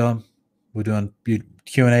hang on to them. We're doing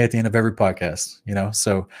Q&A at the end of every podcast,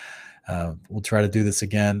 so we'll try to do this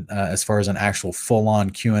again. As far as an actual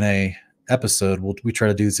full-on Q&A episode, we try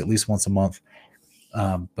to do this at least once a month.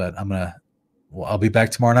 But I'll be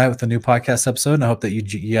back tomorrow night with a new podcast episode, and I hope that you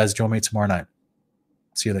guys join me tomorrow night.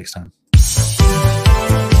 See you next time.